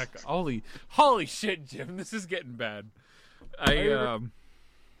he's back. Holy shit, Jim! This is getting bad.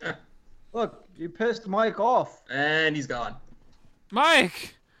 Look, you pissed Mike off. And he's gone.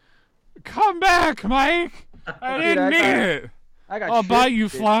 Mike, come back, Mike. I didn't need it. I'll buy you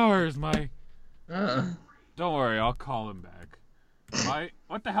flowers, Mike. Don't worry, I'll call him back. Mike,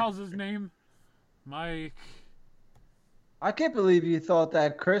 what the hell's his name? Mike. I can't believe you thought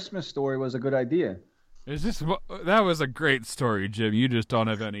that Christmas story was a good idea. That was a great story, Jim. You just don't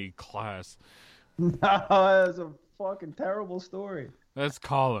have any class. No, that was a fucking terrible story. Let's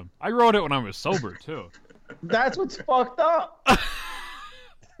call him. I wrote it when I was sober, too. That's what's fucked up.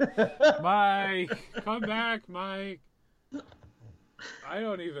 Mike, come back, Mike. I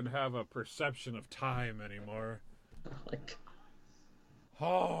don't even have a perception of time anymore.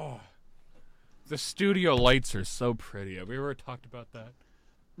 Oh, the studio lights are so pretty. Have we ever talked about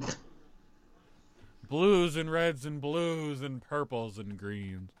that? Blues and reds and blues and purples and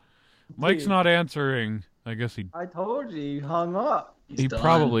greens. Mike's not answering. I guess I told you, he hung up. He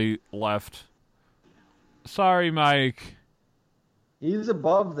probably left. Sorry, Mike. He's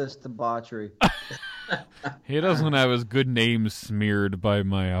above this debauchery. He doesn't have his good name smeared by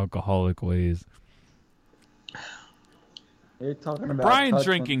my alcoholic ways. You're talking about Brian's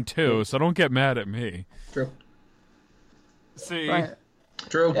drinking too, so don't get mad at me. True. See? Brian.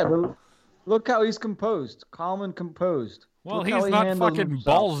 True. Yeah, but look how he's composed. Calm and composed. Well, Look he's how he not handles fucking himself,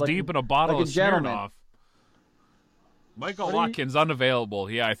 balls like deep in a bottle like of a gentleman. Smirnoff. Michael Watkins unavailable.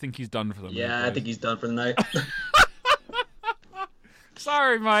 Yeah, I think he's done for the night. Yeah, I think he's done for the night.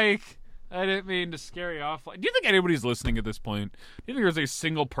 Sorry, Mike. I didn't mean to scare you off. Do you think anybody's listening at this point? Do you think there's a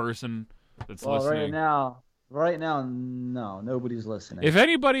single person that's listening? Right now, no, nobody's listening. If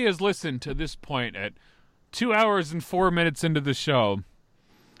anybody has listened to this point at 2 hours and 4 minutes into the show,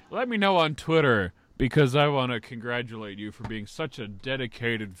 let me know on Twitter, because I want to congratulate you for being such a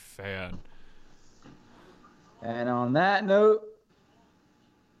dedicated fan. And on that note...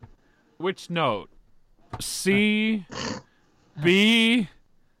 Which note? C, B,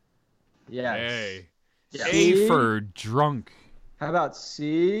 yes. A. Yes. A for drunk. How about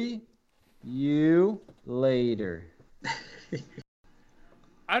see you later?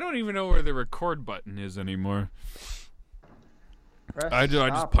 I don't even know where the record button is anymore. Press I just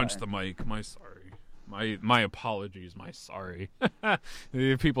stop punched button. the mic. My sorry. My apologies. My sorry.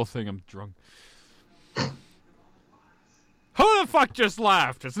 People think I'm drunk. Who the fuck just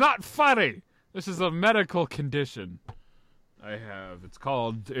laughed? It's not funny. This is a medical condition I have. It's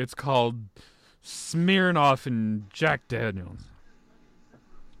called Smirnoff and Jack Daniels.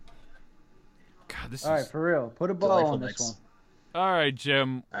 God, this All is... right, for real. Put a bow on this one. All right,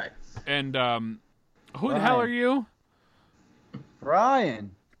 Jim. All right. And who the hell are you?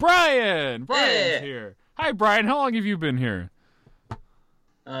 Brian. Brian's Yeah. here. Hi, Brian. How long have you been here?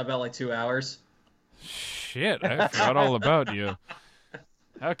 About like 2 hours. Shit, I forgot all about you.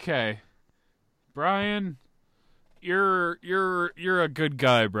 Okay, Brian, you're a good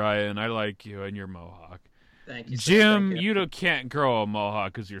guy, Brian. I like you and your mohawk. Thank you. sir. Jim, Thank you can't grow a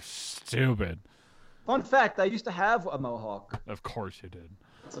mohawk because you're stupid. Fun fact, I used to have a mohawk. Of course you did.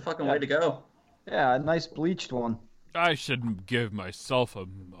 It's a fucking way to go. Yeah, a nice bleached one. I should give myself a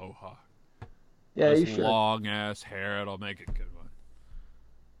mohawk. Yeah, This you should. long ass hair, it'll make a good one.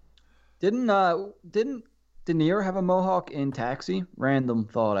 Didn't De Niro have a mohawk in Taxi? Random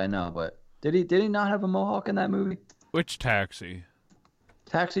thought, I know, but Did he not have a mohawk in that movie? Which Taxi?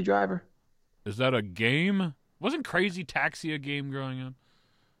 Taxi Driver? Is that a game? Wasn't Crazy Taxi a game growing up?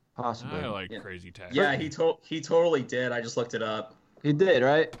 Possibly. I like Crazy Taxi. Yeah, he totally did. I just looked it up. He did,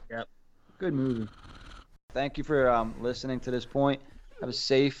 right? Yep. Good movie. Thank you for listening to this point. Have a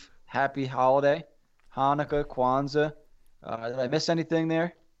safe, happy holiday. Hanukkah, Kwanzaa. Did I miss anything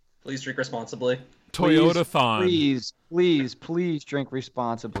there? Please drink responsibly. Toyota-thon. Please drink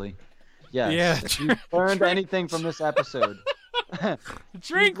responsibly. Yes. Yeah. If you learned anything from this episode.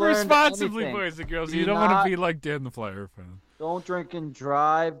 Drink responsibly, boys and girls. You don't want to be like Dan the Flyer fan. Don't drink and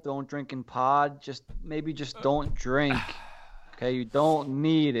drive. Don't drink and pod. Just don't drink. Okay, you don't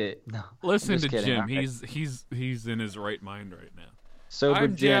need it. No, listen to kidding. Jim. Right. He's in his right mind right now. Dan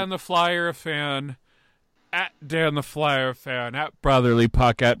I'm Dan the Flyer fan. At Dan the Flyer fan. At Brotherly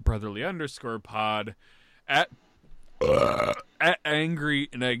Puck. At Brotherly_pod. At Angry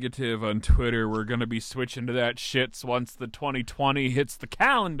Negative on Twitter. We're gonna be switching to that shits once the 2020 hits the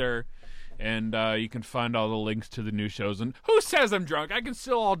calendar. And you can find all the links to the new shows. And who says I'm drunk? I can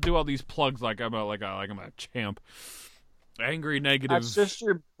still all do all these plugs like I'm a champ. Angry Negative. That's just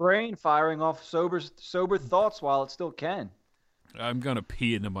your brain firing off sober thoughts while it still can. I'm gonna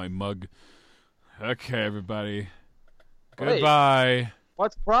pee into my mug. Okay, everybody. Goodbye.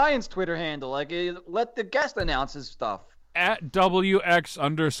 What's Brian's Twitter handle? Like, let the guest announce his stuff. At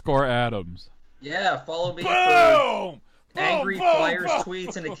WX_Adams. Yeah, follow me Boom! for Angry Flyers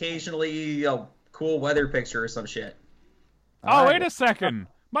tweets and occasionally a cool weather picture or some shit. Oh, wait a second.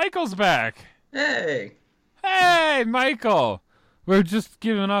 Michael's back. Hey, Michael. We're just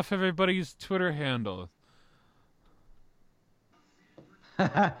giving off everybody's Twitter handle.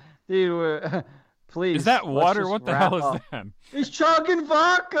 Dude, please. Is that water? What the hell is that? He's chugging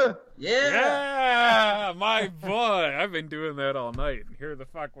vodka. yeah, My boy. I've been doing that all night, and here the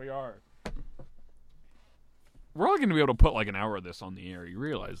fuck we are. We're only going to be able to put like an hour of this on the air. You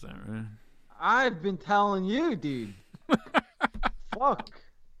realize that, right? I've been telling you, dude. Fuck.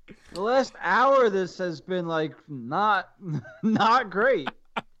 The last hour of this has been like not great.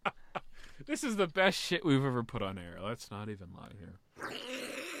 This is the best shit we've ever put on air. Let's not even lie here.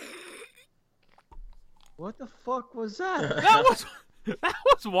 What the fuck was that? That was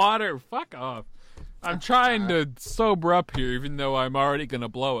water. Fuck off. I'm trying to sober up here, even though I'm already gonna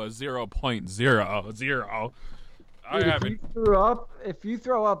blow a 0.00. If you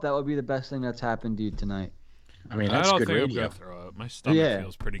throw up, that would be the best thing that's happened to you tonight. I mean, I that's don't good think radio. I'm gonna throw up. My stomach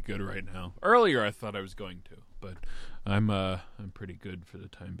feels pretty good right now. Earlier, I thought I was going to, but I'm pretty good for the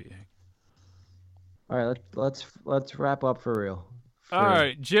time being. All right, let's wrap up for real. All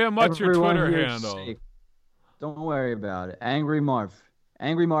right, Jim, what's your Twitter handle? Don't worry about it. Angry Marv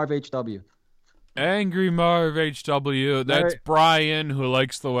HW. Angry Marv HW. That's Brian, who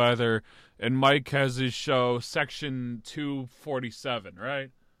likes the weather, and Mike has his show, Section 247,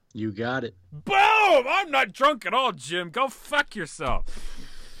 right? You got it. Boom! I'm not drunk at all, Jim. Go fuck yourself.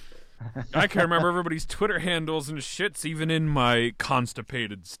 I can't remember everybody's Twitter handles and shits, even in my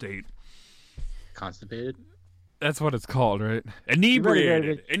constipated state. Constipated? That's what it's called, right?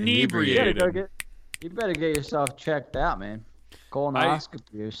 Inebriated. You better get yourself checked out, man.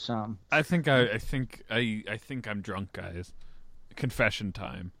 Colonoscopy or something. I think I'm drunk, guys. Confession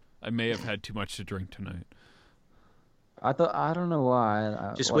time. I may have had too much to drink tonight. I don't know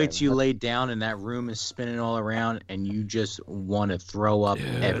why. Just wait till you lay down and that room is spinning all around and you just want to throw up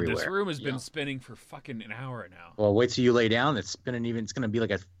everywhere. This room has been spinning for fucking an hour now. Well, wait till you lay down. It's spinning it's going to be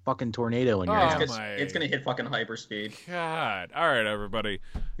like a fucking tornado in your house. It's going to hit fucking hyperspeed. God. All right, everybody.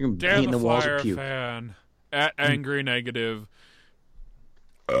 You're going to be Dan painting the the walls Flyer of puke. fan. At Angry Negative.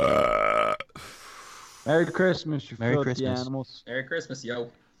 Merry Christmas, you Merry filthy Christmas. animals. Merry Christmas, yo.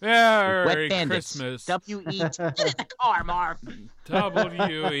 Merry Wet Bandits. Christmas. W-E-T. Get in the car, Marv.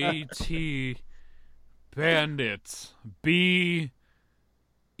 W-E-T Bandits. B-U-S-C-I-T-U-S.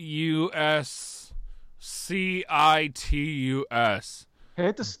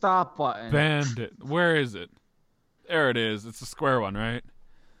 Hit the stop button. Bandit. Where is it? There it is. It's a square one, right?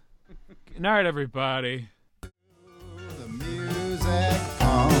 Good night, everybody. The music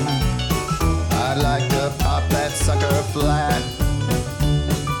I'd like to pop that sucker flat.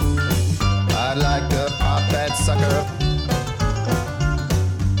 I'd like to pop that sucker.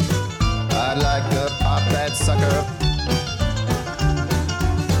 I'd like to pop that sucker.